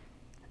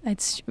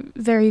 It's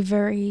very,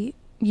 very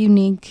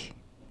unique.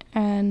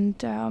 And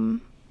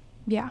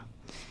yeah,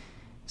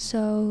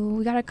 so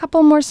we got a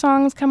couple more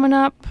songs coming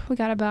up. We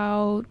got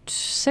about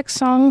 6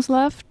 songs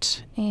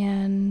left,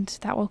 and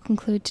that will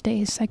conclude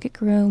today's Psychic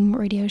Room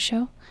radio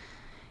show.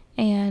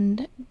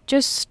 And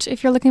just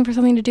if you're looking for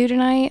something to do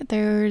tonight,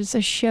 there's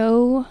a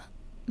show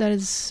that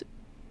is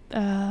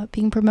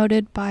being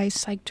promoted by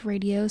Psyched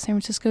Radio San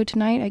Francisco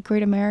tonight at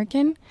Great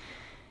American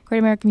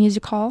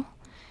Music Hall,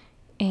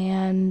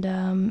 and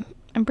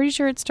I'm pretty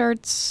sure it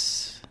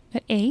starts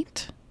at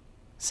 8.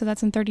 So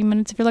that's in 30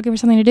 minutes. If you're looking for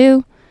something to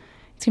do,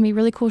 it's going to be a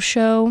really cool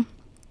show.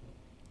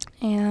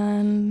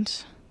 And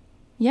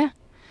yeah.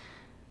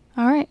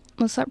 All right.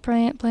 Let's start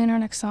playing our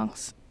next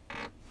songs.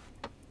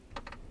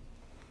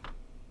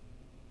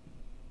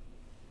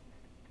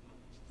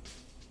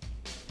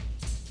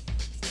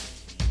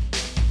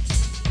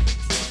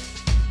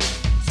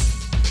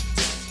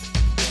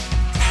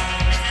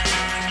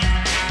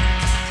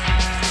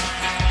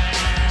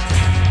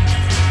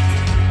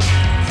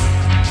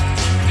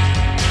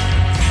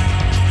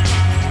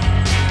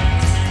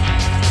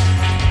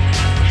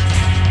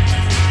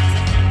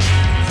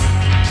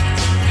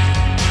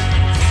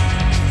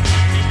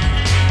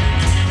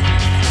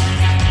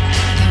 Thank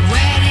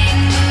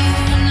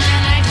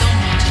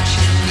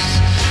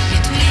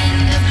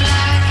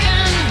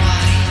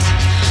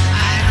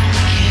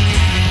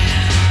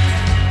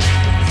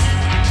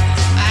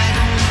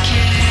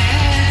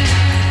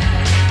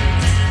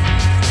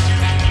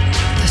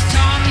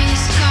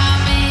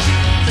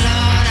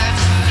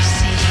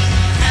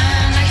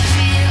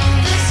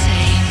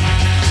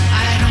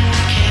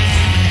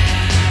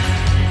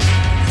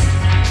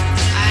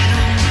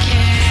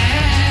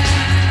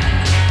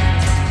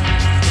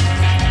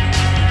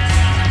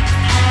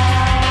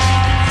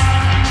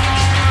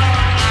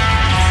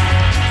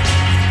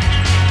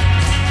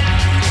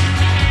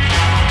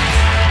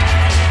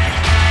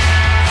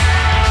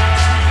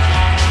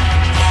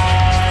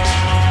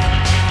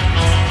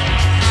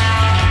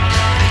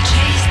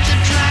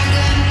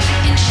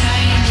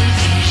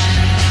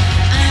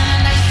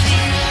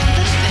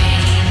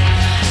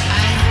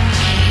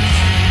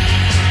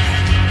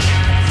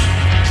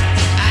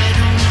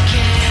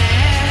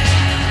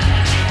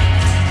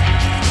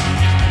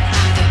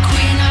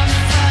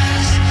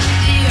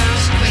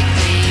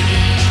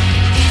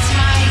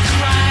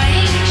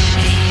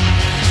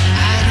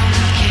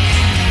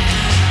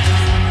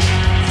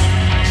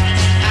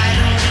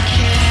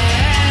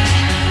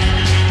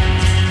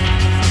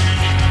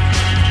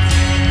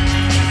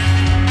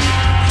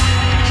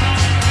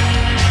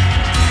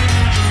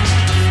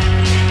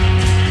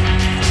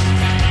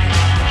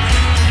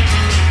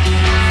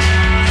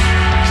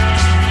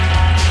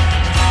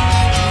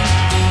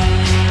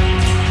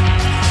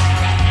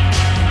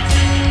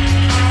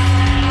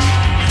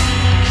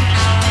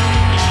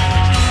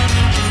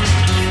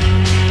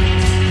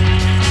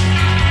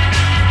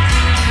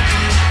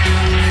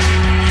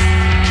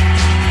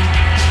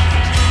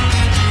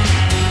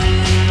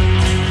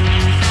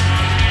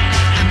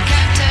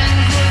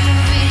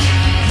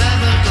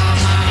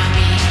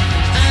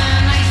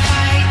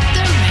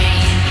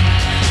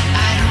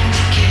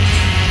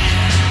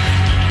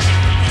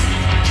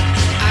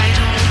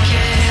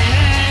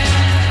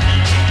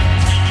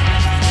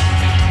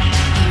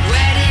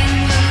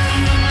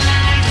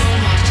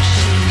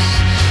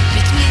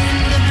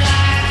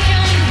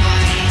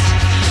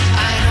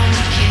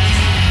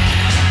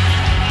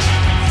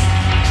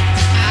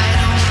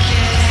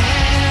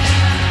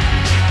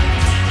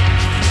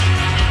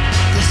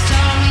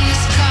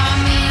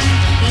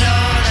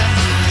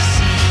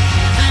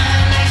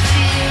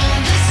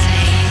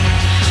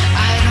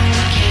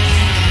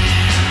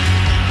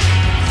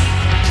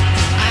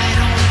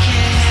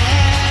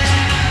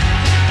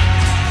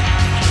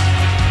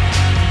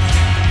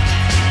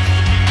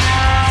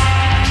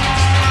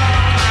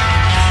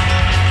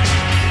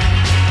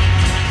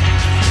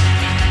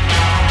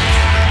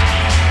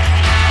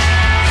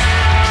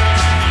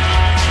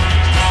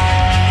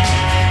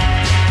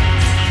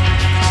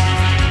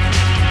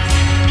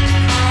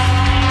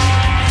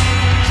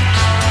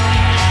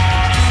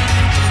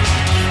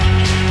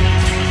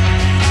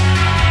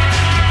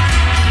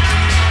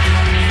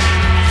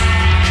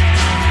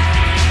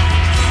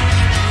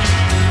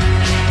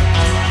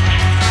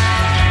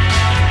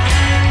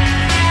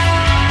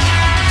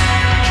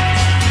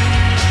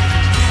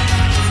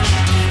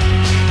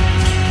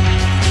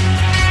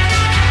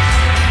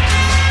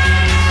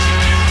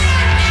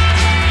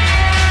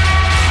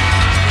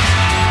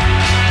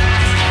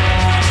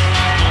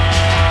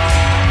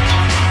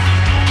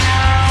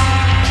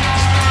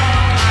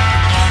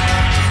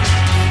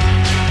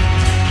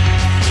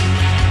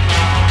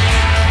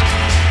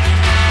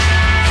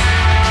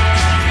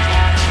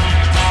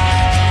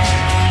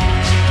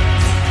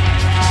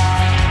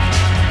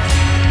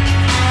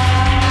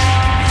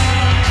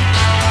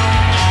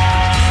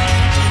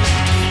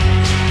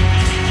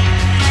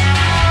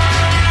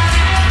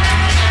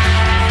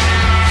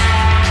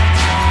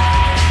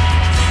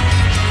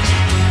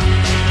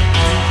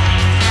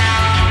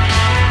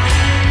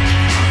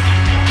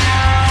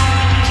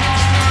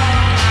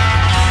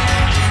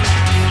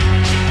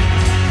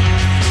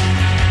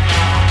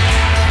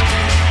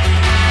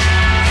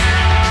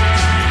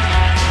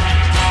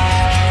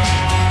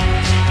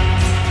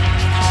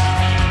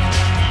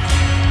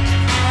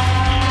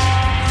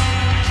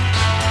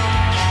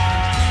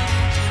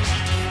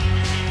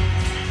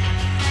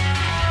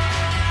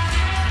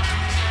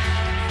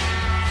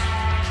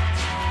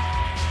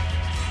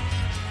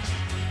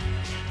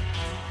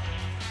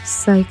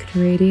Psyched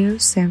Radio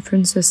San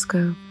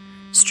Francisco,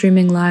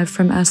 streaming live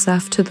from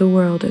SF to the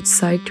world at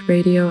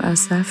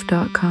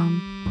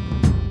psychedradiosf.com.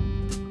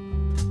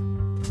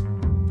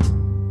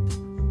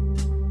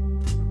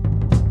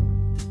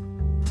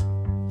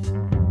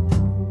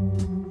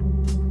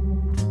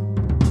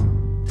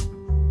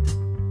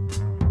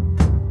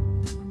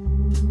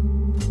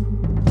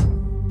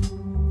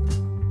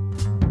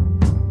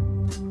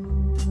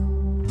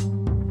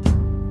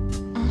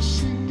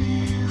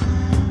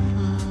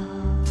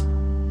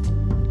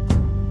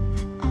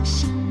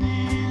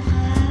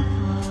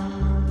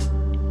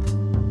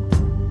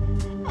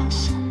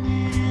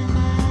 Enchaîné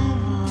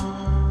rêve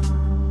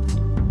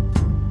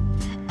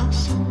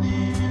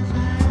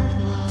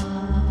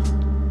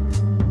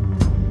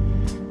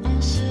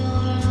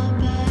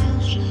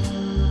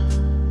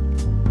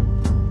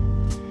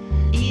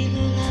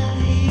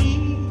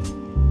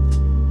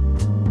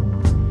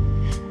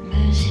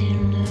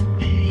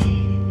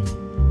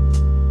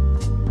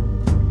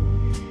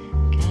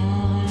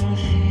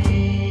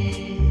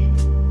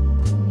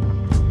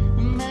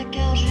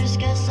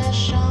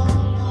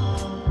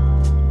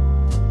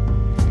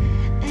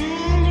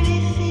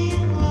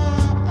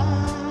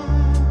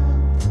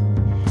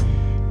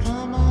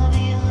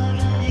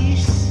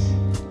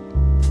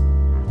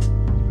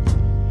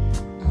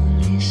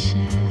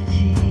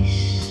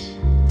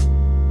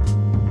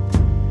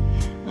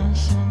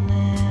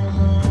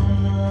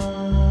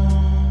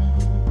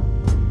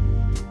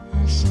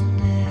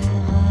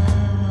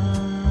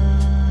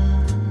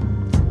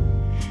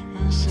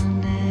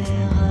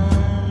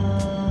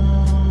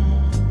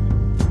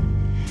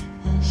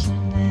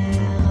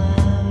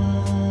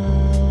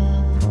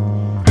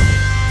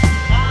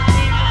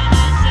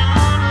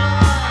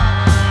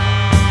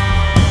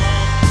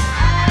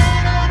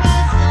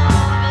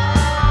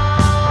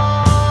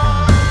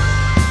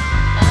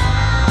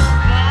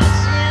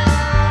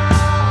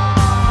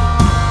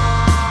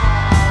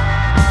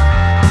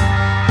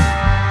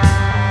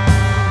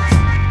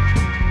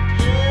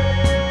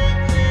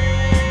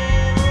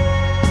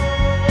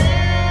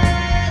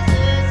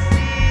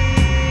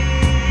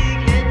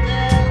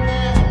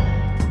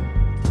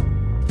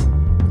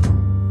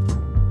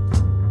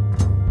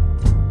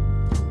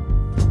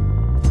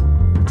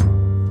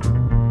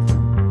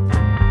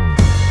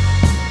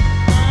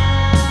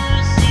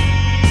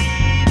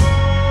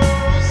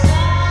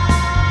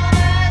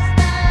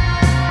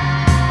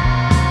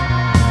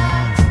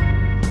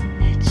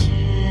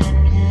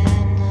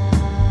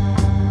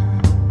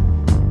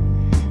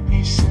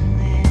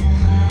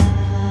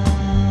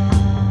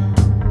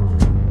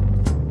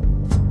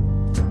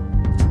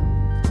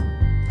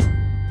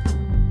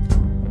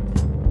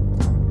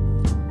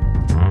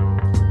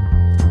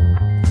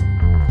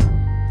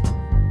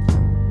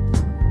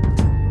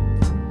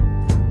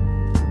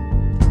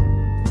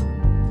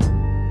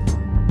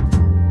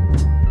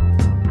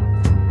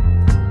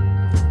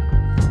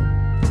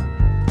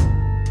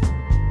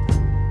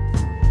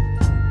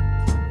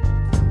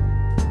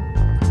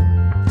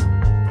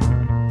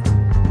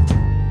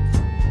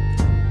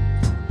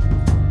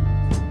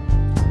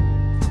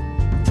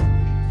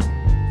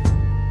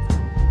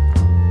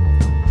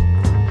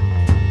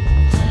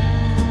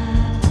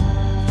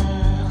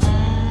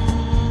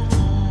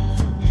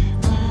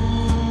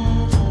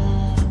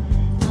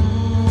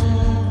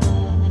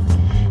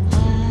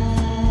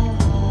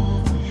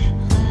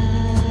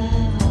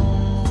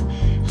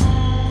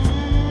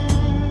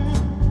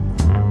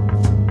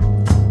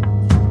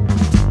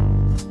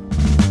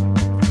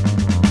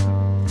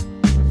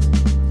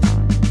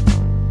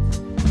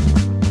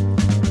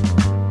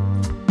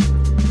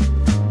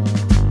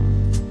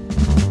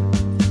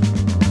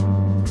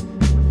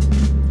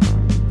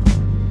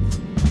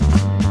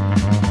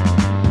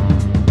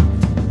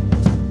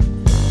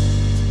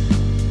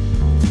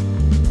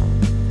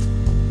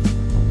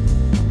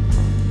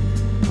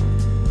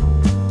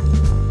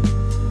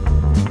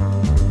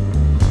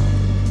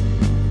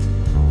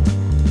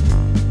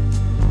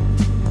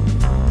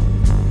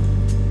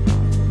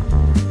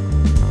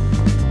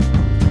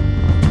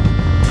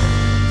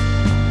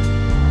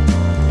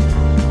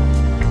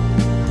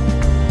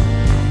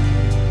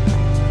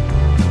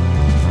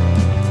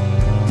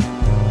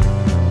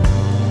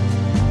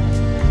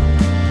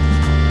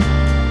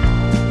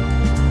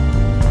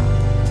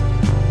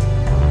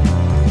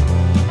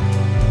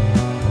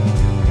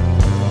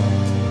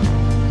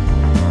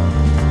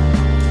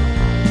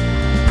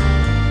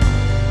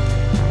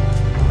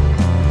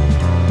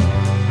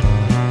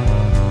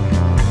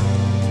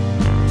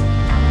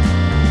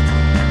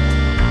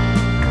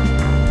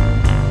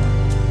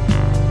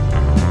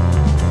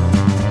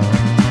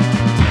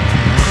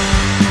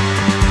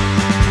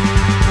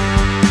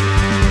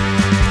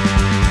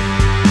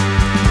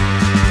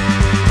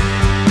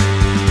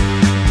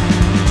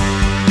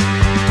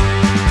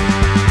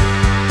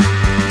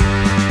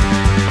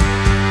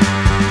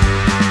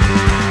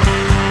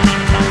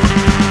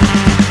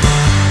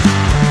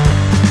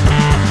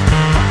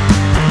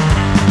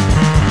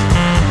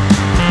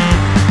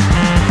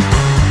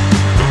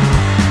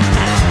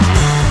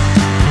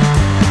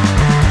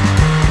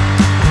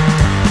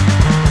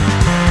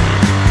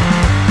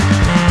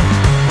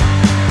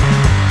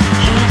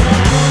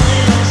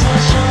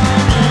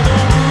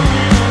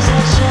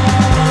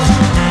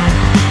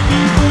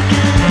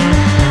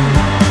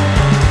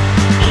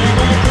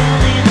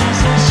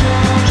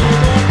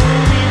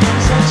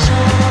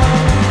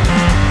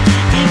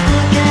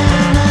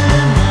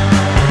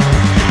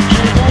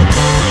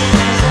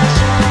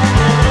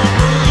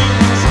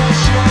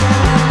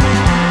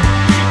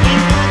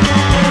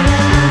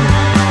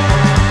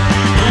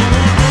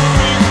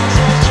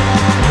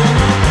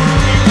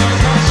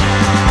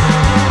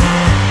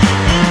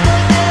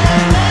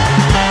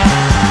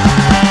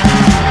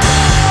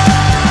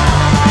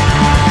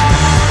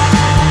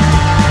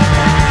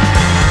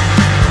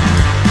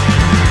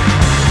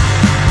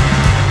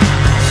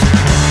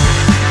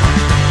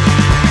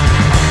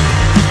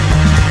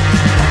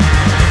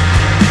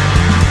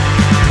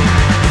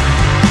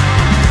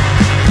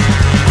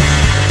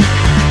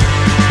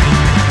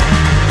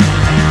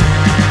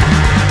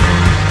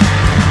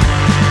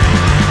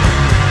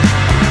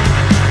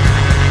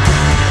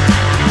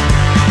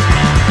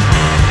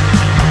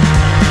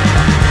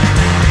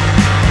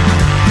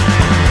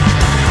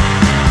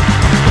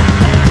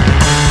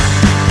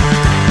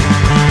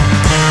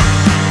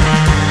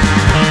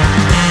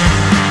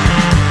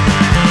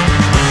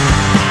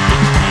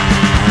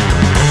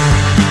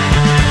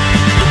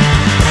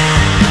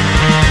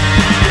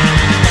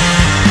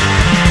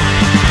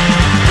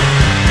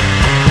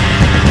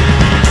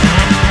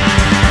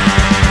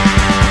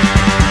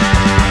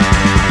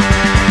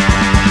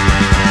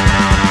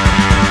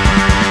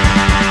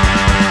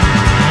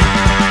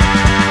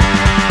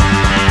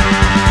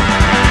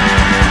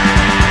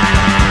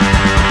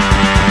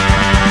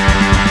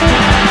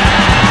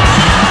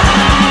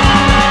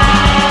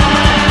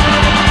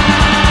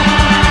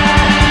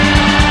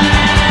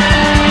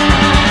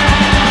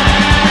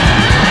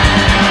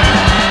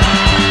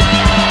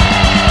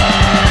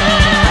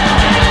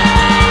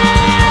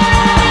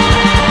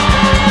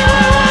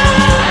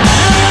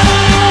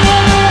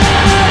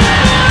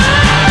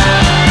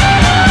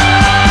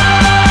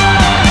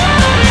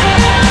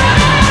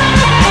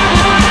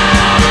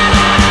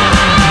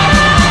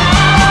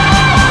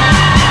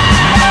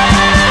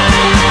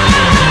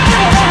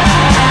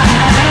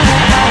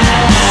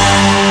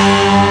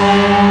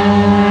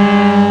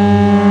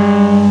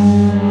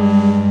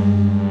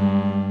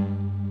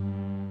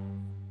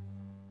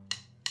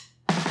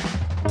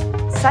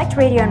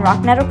Radio and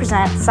Rockneto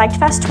present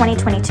PsychFest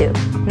 2022,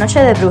 Noche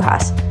de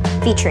Brujas,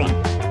 featuring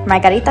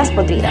Margaritas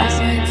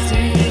Podridas,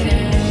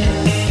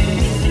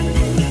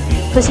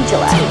 Pussy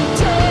Gillette,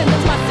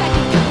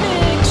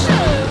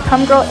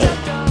 Come Girl 8,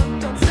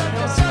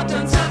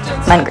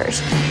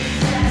 Mungers,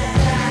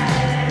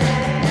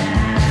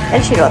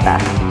 El Chirota,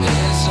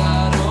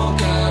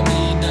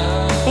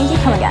 Think You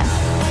Come Again,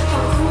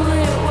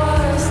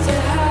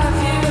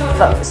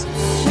 Foes,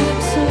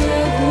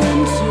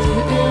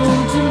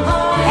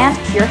 and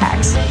Pure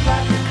Hex.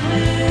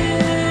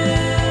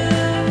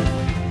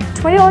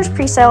 $20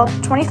 pre-sale,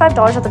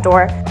 $25 at the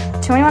door,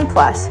 21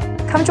 plus.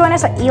 Come join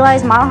us at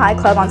Eli's Mile High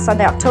Club on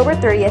Sunday, October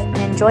 30th and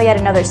enjoy yet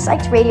another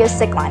Psyched Radio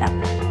sick lineup.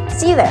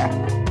 See you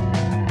there.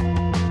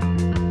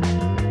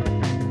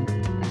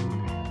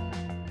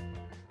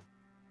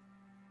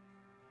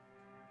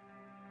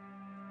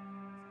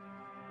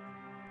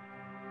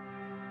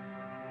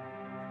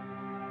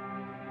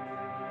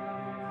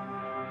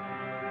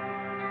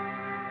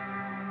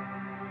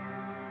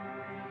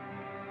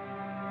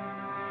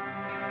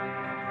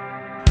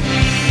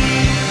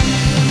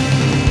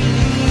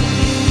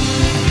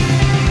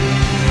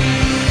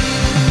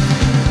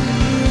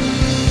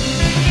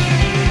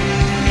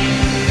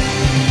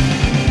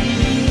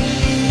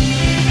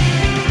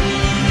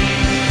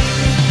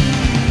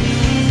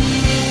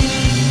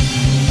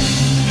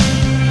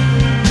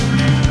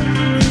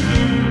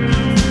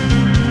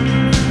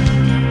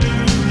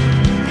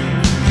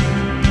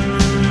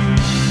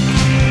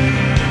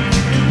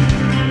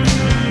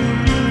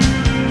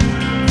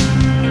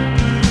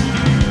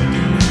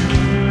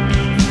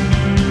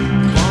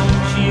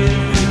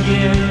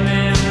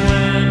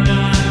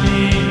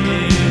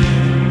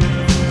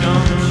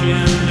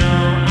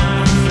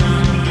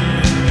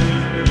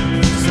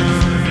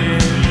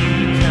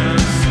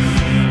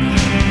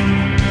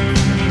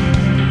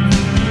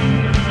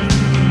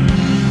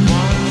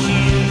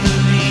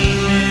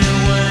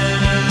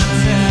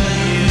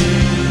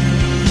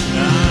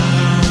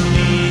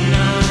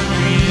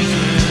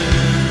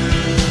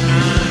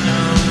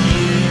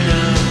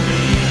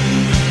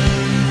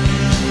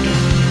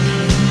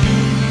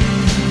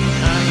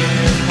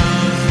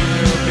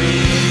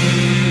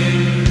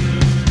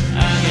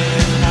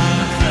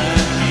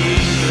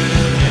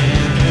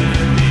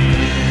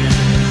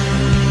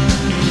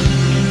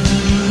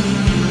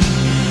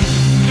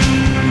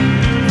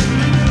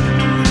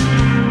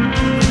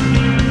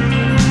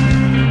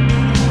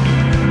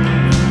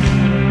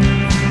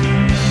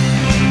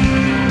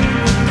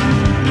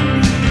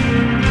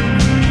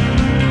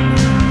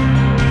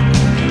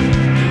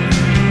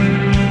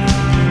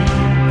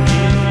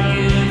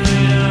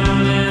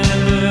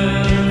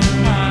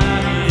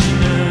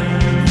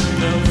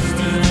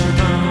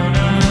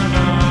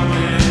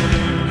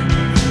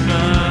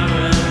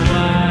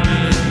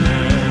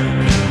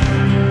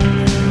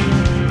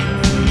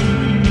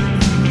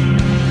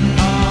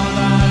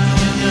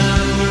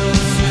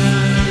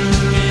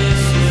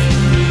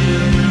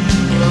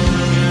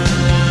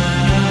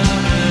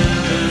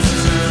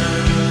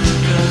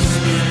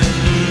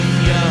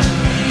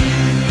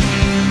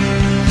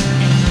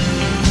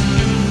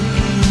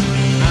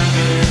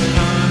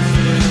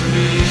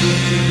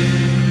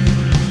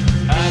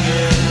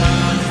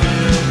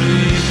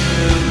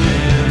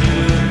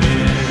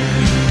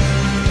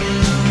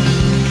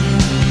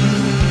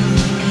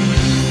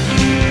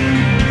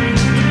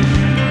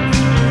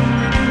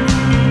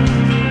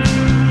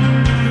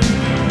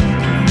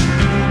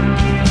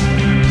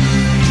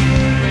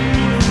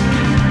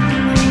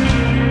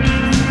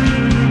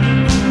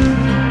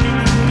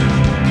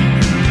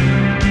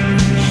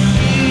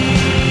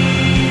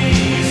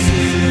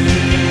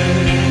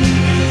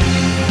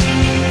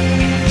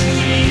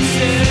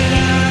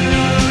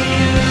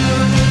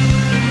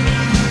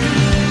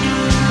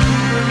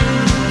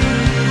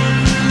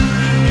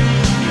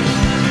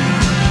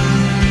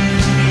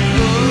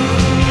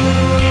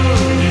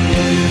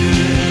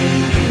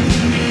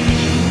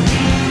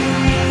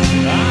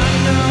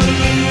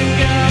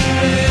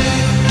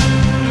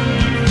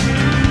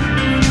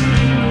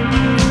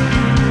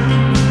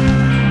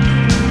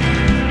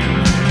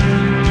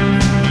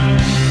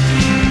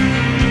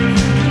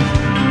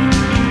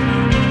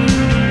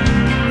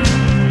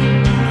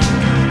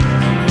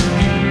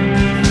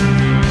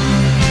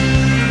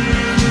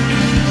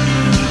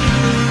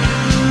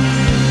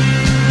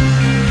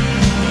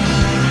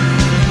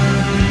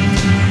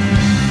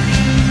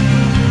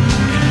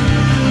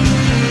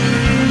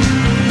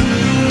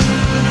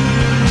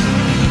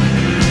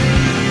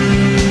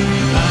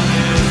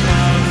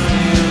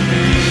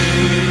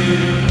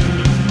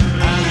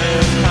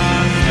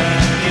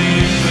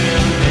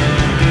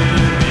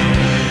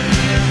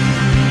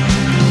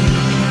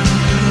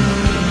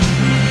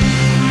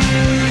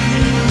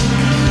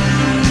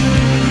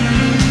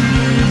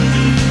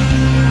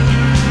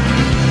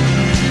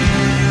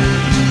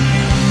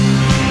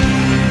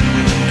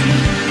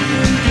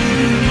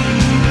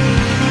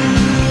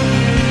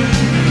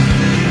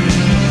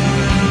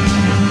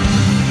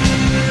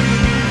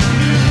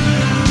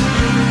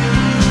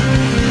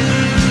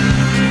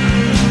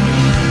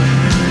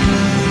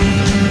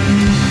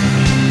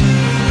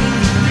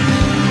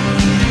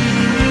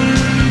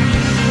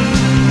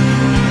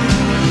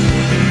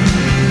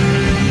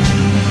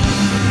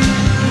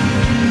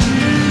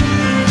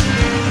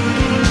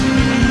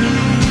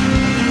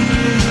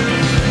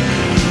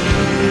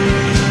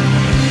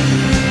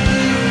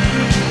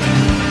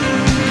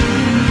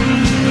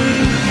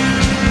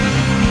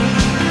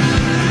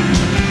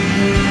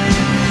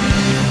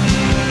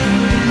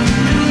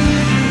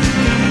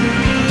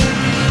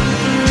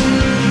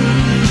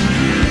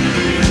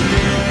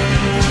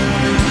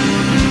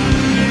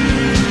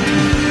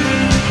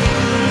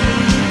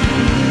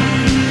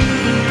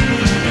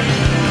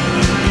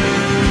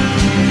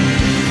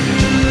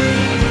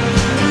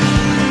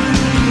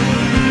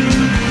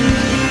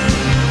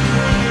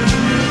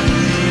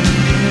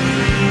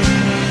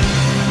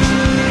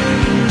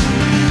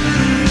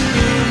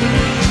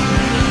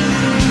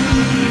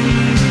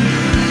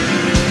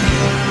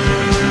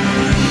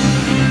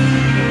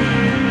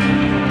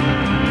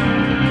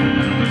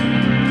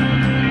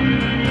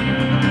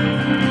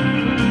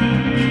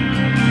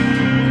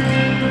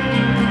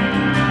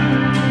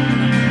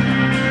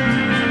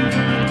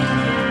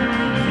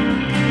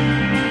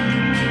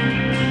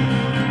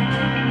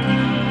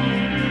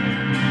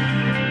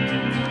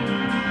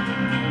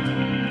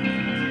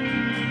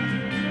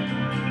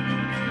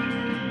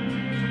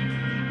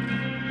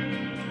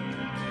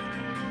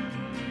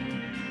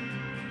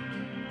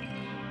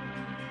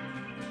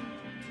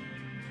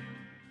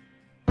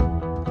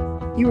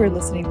 You are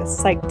listening to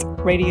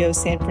Psyched Radio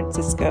San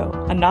Francisco,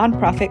 a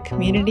nonprofit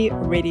community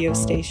radio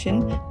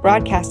station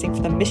broadcasting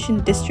from the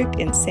Mission District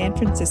in San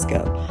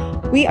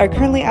Francisco. We are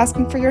currently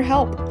asking for your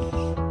help.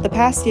 The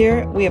past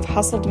year, we have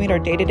hustled to meet our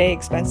day-to-day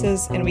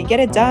expenses, and we get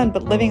it done,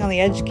 but living on the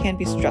edge can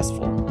be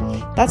stressful.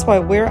 That's why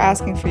we're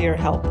asking for your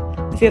help.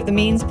 If you have the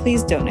means,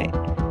 please donate.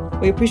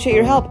 We appreciate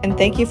your help, and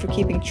thank you for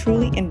keeping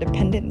truly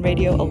independent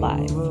radio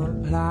alive.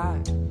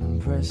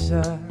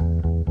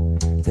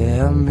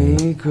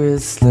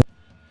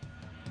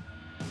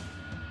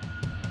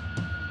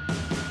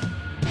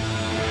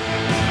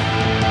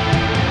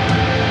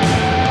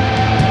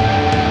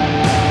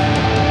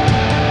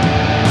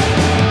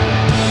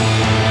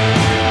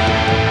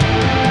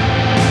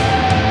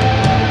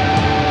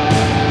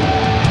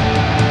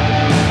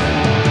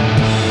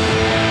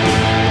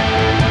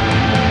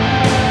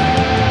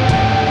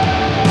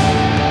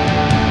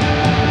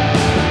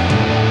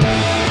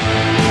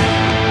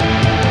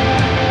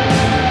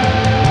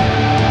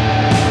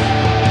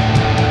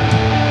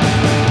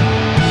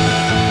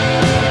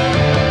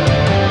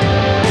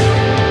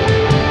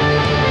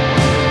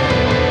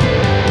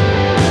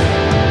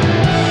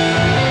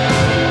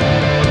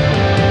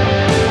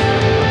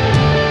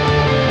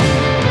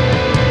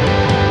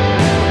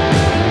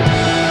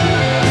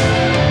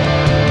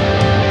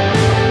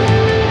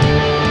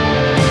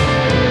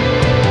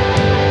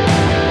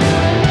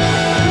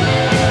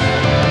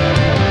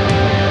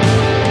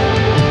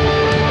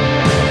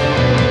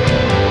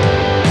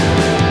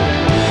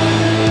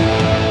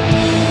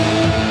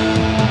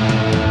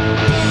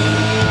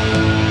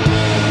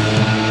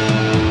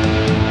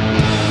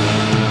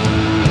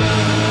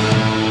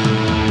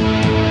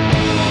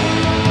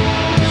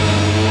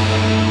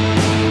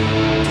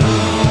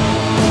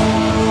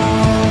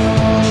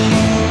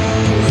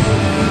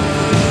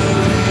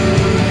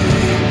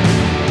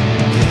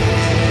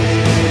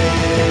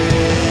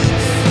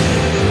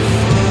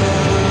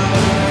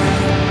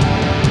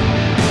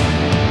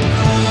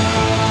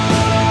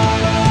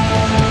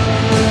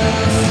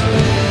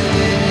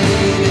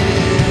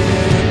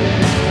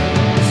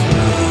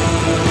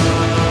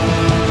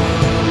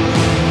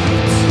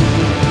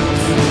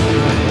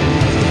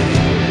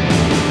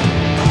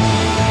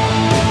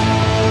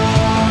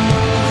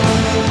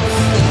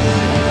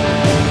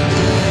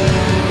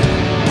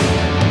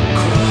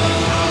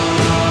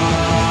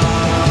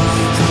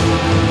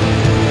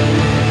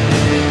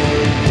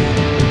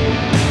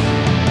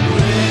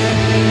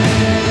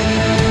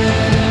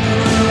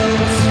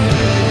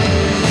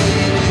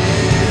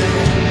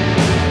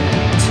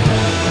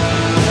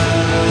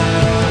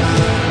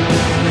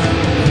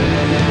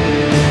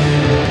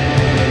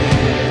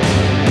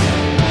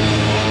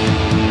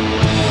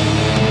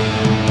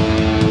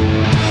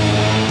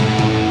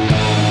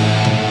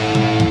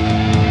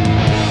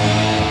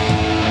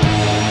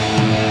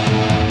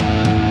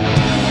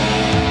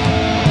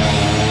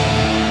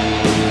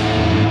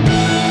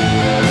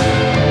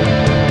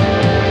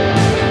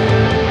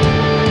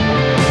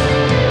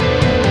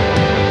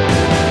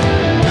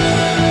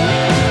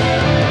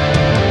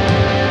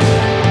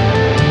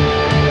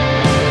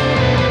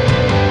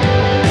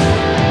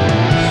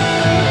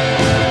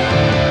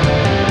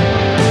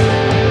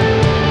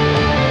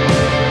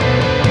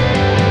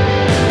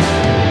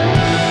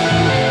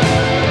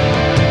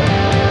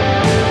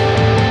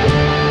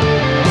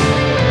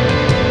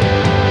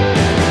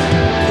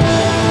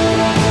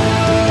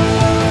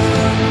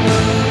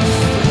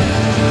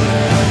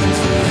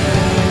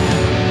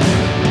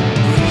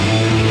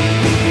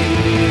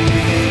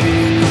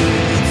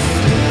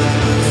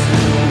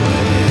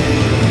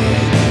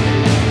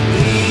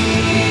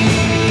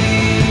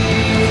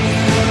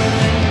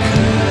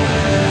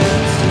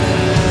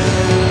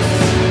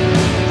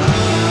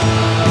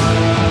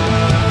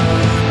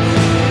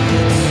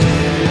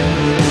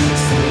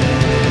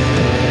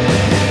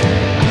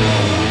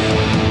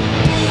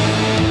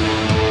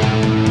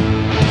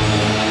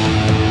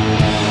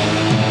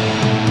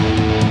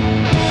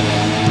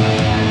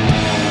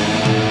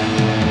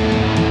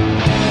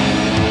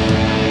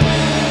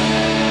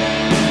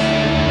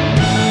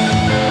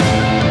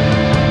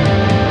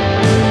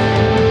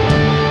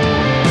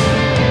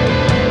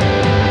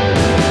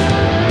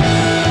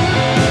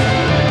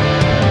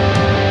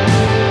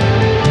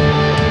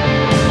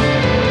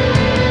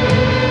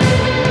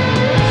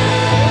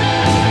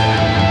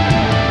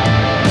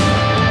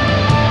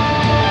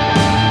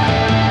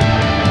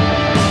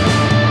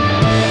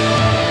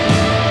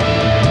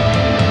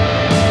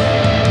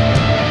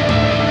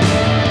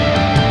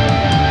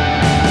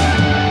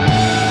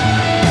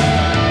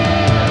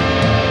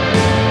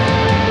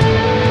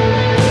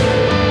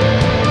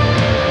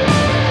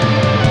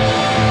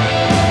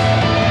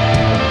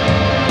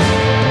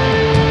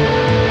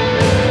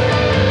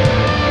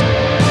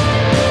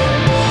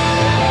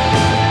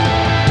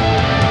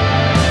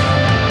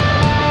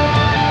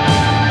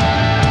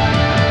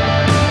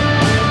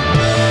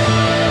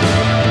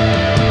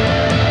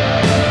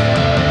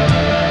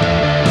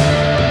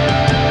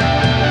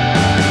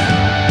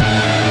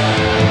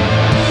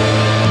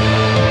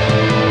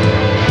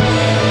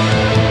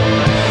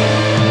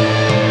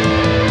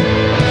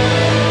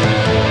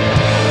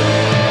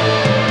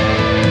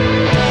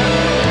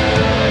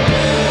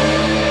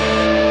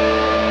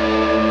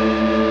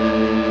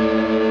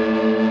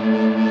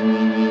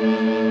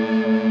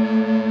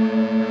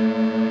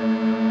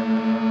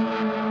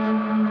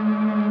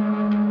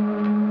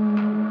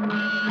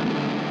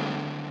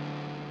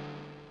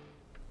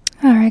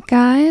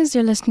 guys,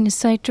 you're listening to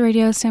Psyched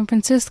Radio San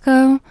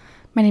Francisco.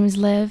 My name is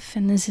Liv,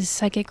 and this is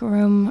Psychic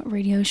Room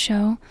Radio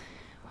Show.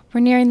 We're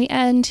nearing the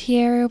end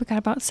here. We got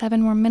about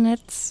 7 more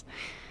minutes.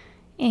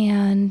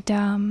 And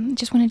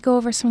just wanted to go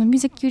over some of the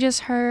music you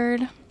just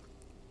heard.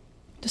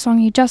 The song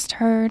you just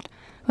heard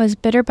was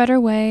Bitter Better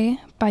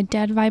Way by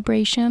Dead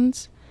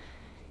Vibrations.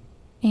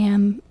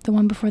 And the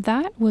one before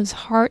that was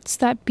Hearts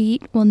That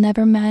Beat Will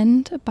Never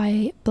Mend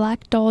by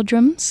Black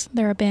Doldrums.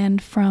 They're a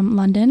band from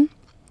London.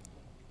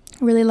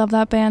 Really love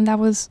that band. That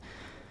was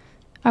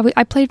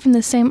I played from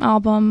the same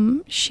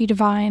album, She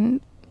Divine,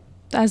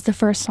 as the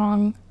first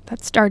song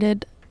that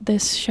started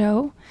this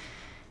show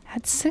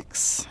at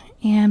 6.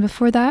 And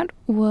before that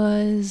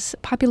was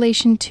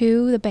Population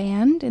 2, the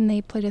band, and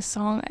they played a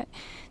song.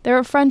 They're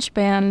a French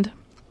band,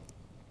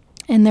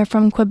 and they're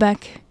from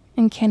Quebec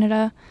in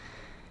Canada.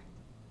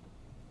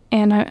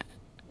 And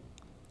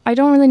I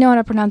don't really know how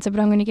to pronounce it, but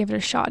I'm going to give it a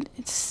shot.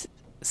 It's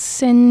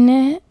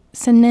Senes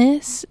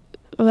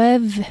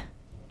Rev.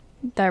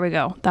 There we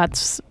go.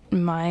 That's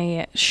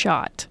my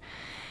shot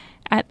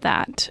at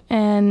that.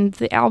 And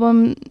the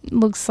album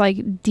looks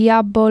like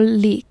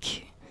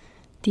Diabolique.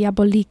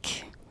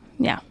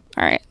 Yeah.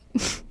 All right.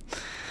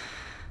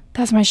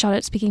 That's my shot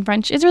at speaking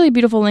French. It's a really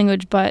beautiful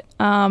language, but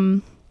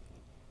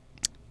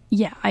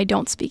yeah, I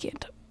don't speak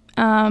it.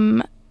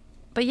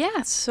 But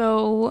yeah,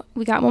 so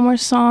we got one more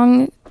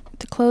song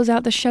to close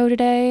out the show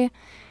today,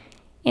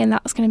 and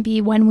that's going to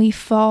be When We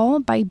Fall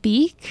by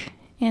Beak.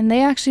 And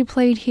they actually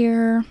played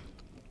here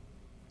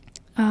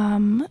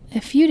a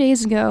few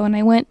days ago, and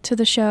I went to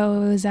the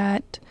show. It was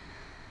at,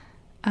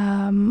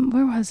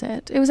 where was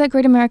it? It was at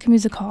Great American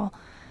Music Hall,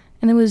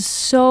 and it was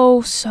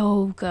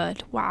so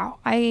good. Wow.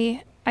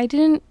 I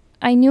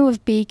knew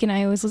of Beak, and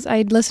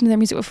I'd listened to their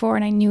music before,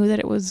 and I knew that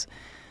it was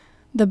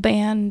the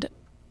band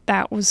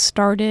that was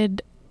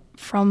started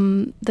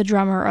from the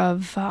drummer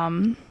of,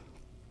 from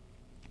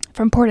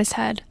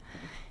Portishead,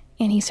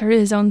 and he started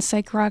his own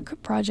psych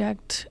rock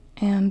project,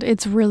 and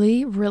it's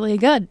really, really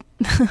good.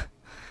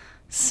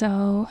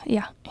 So,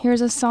 yeah,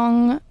 here's a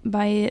song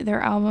by their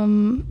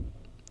album.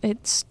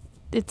 It's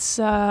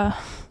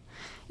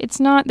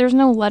not, there's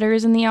no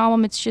letters in the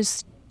album, it's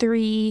just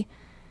 3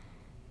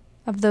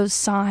 of those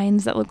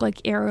signs that look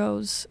like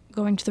arrows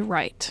going to the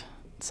right.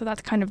 So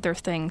that's kind of their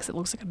thing, because it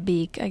looks like a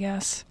beak, I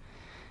guess.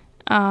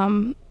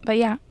 But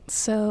yeah,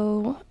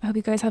 so I hope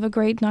you guys have a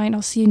great night.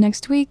 I'll see you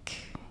next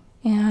week,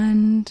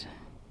 and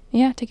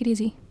yeah, take it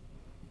easy.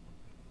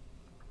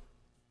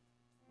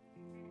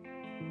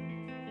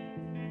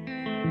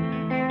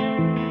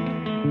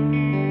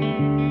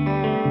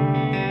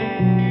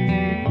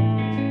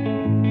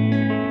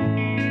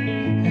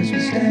 As we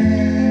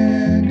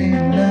stand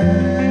in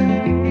line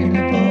in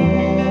the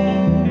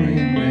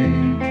pouring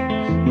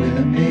rain, where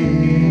the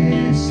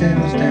mist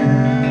settles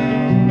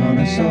down on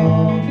us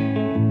all,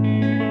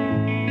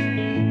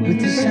 with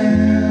the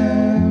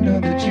sound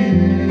of the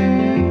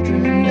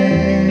children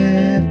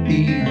left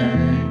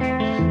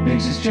behind,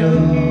 makes us choke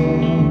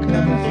on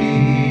the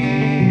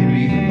fear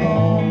even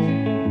more.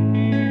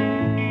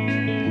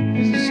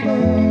 As the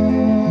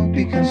smoke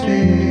becomes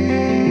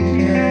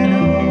thick and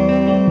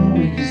all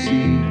we can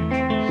see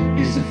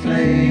is the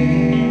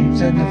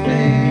flames and the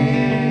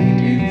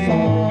fading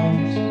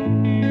forms.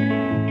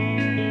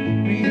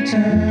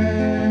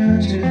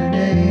 Return to the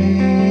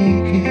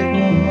naked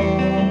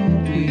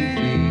warmth we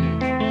feel,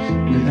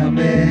 with our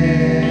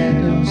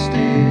medals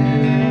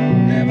still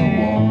never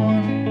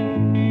worn.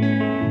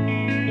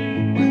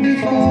 When we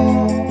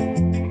fall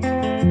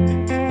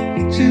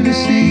to the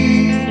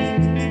sea,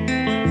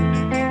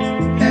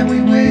 and we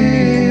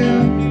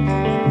will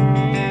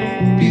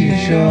be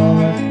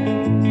assured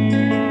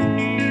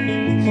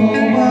for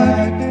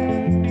what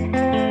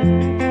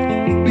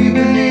we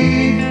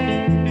believe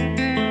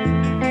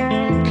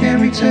can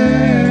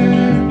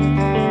return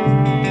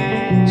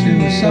to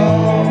us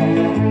all,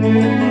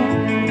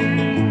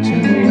 to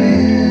the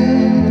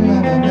will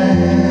of our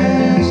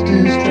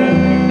master's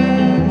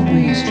drums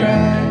we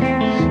strive,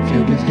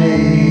 filled with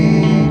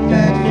hate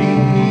that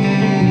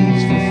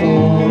feeds for 4,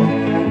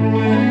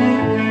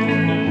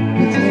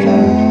 with the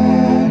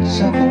thoughts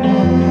of the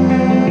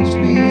ones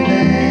we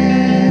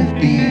left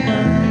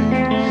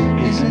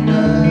behind is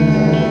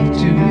enough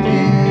to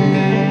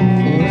live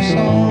for us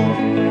all.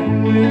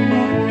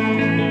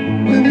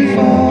 When we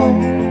fall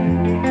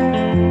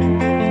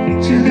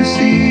to the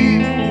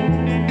sea,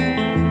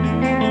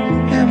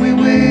 and we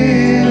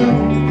will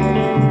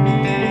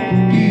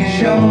be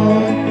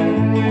assured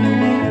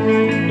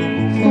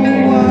for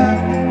what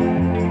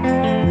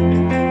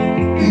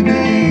we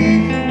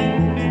believe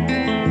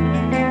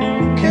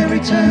can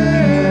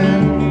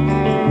return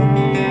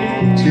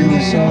to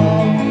us all.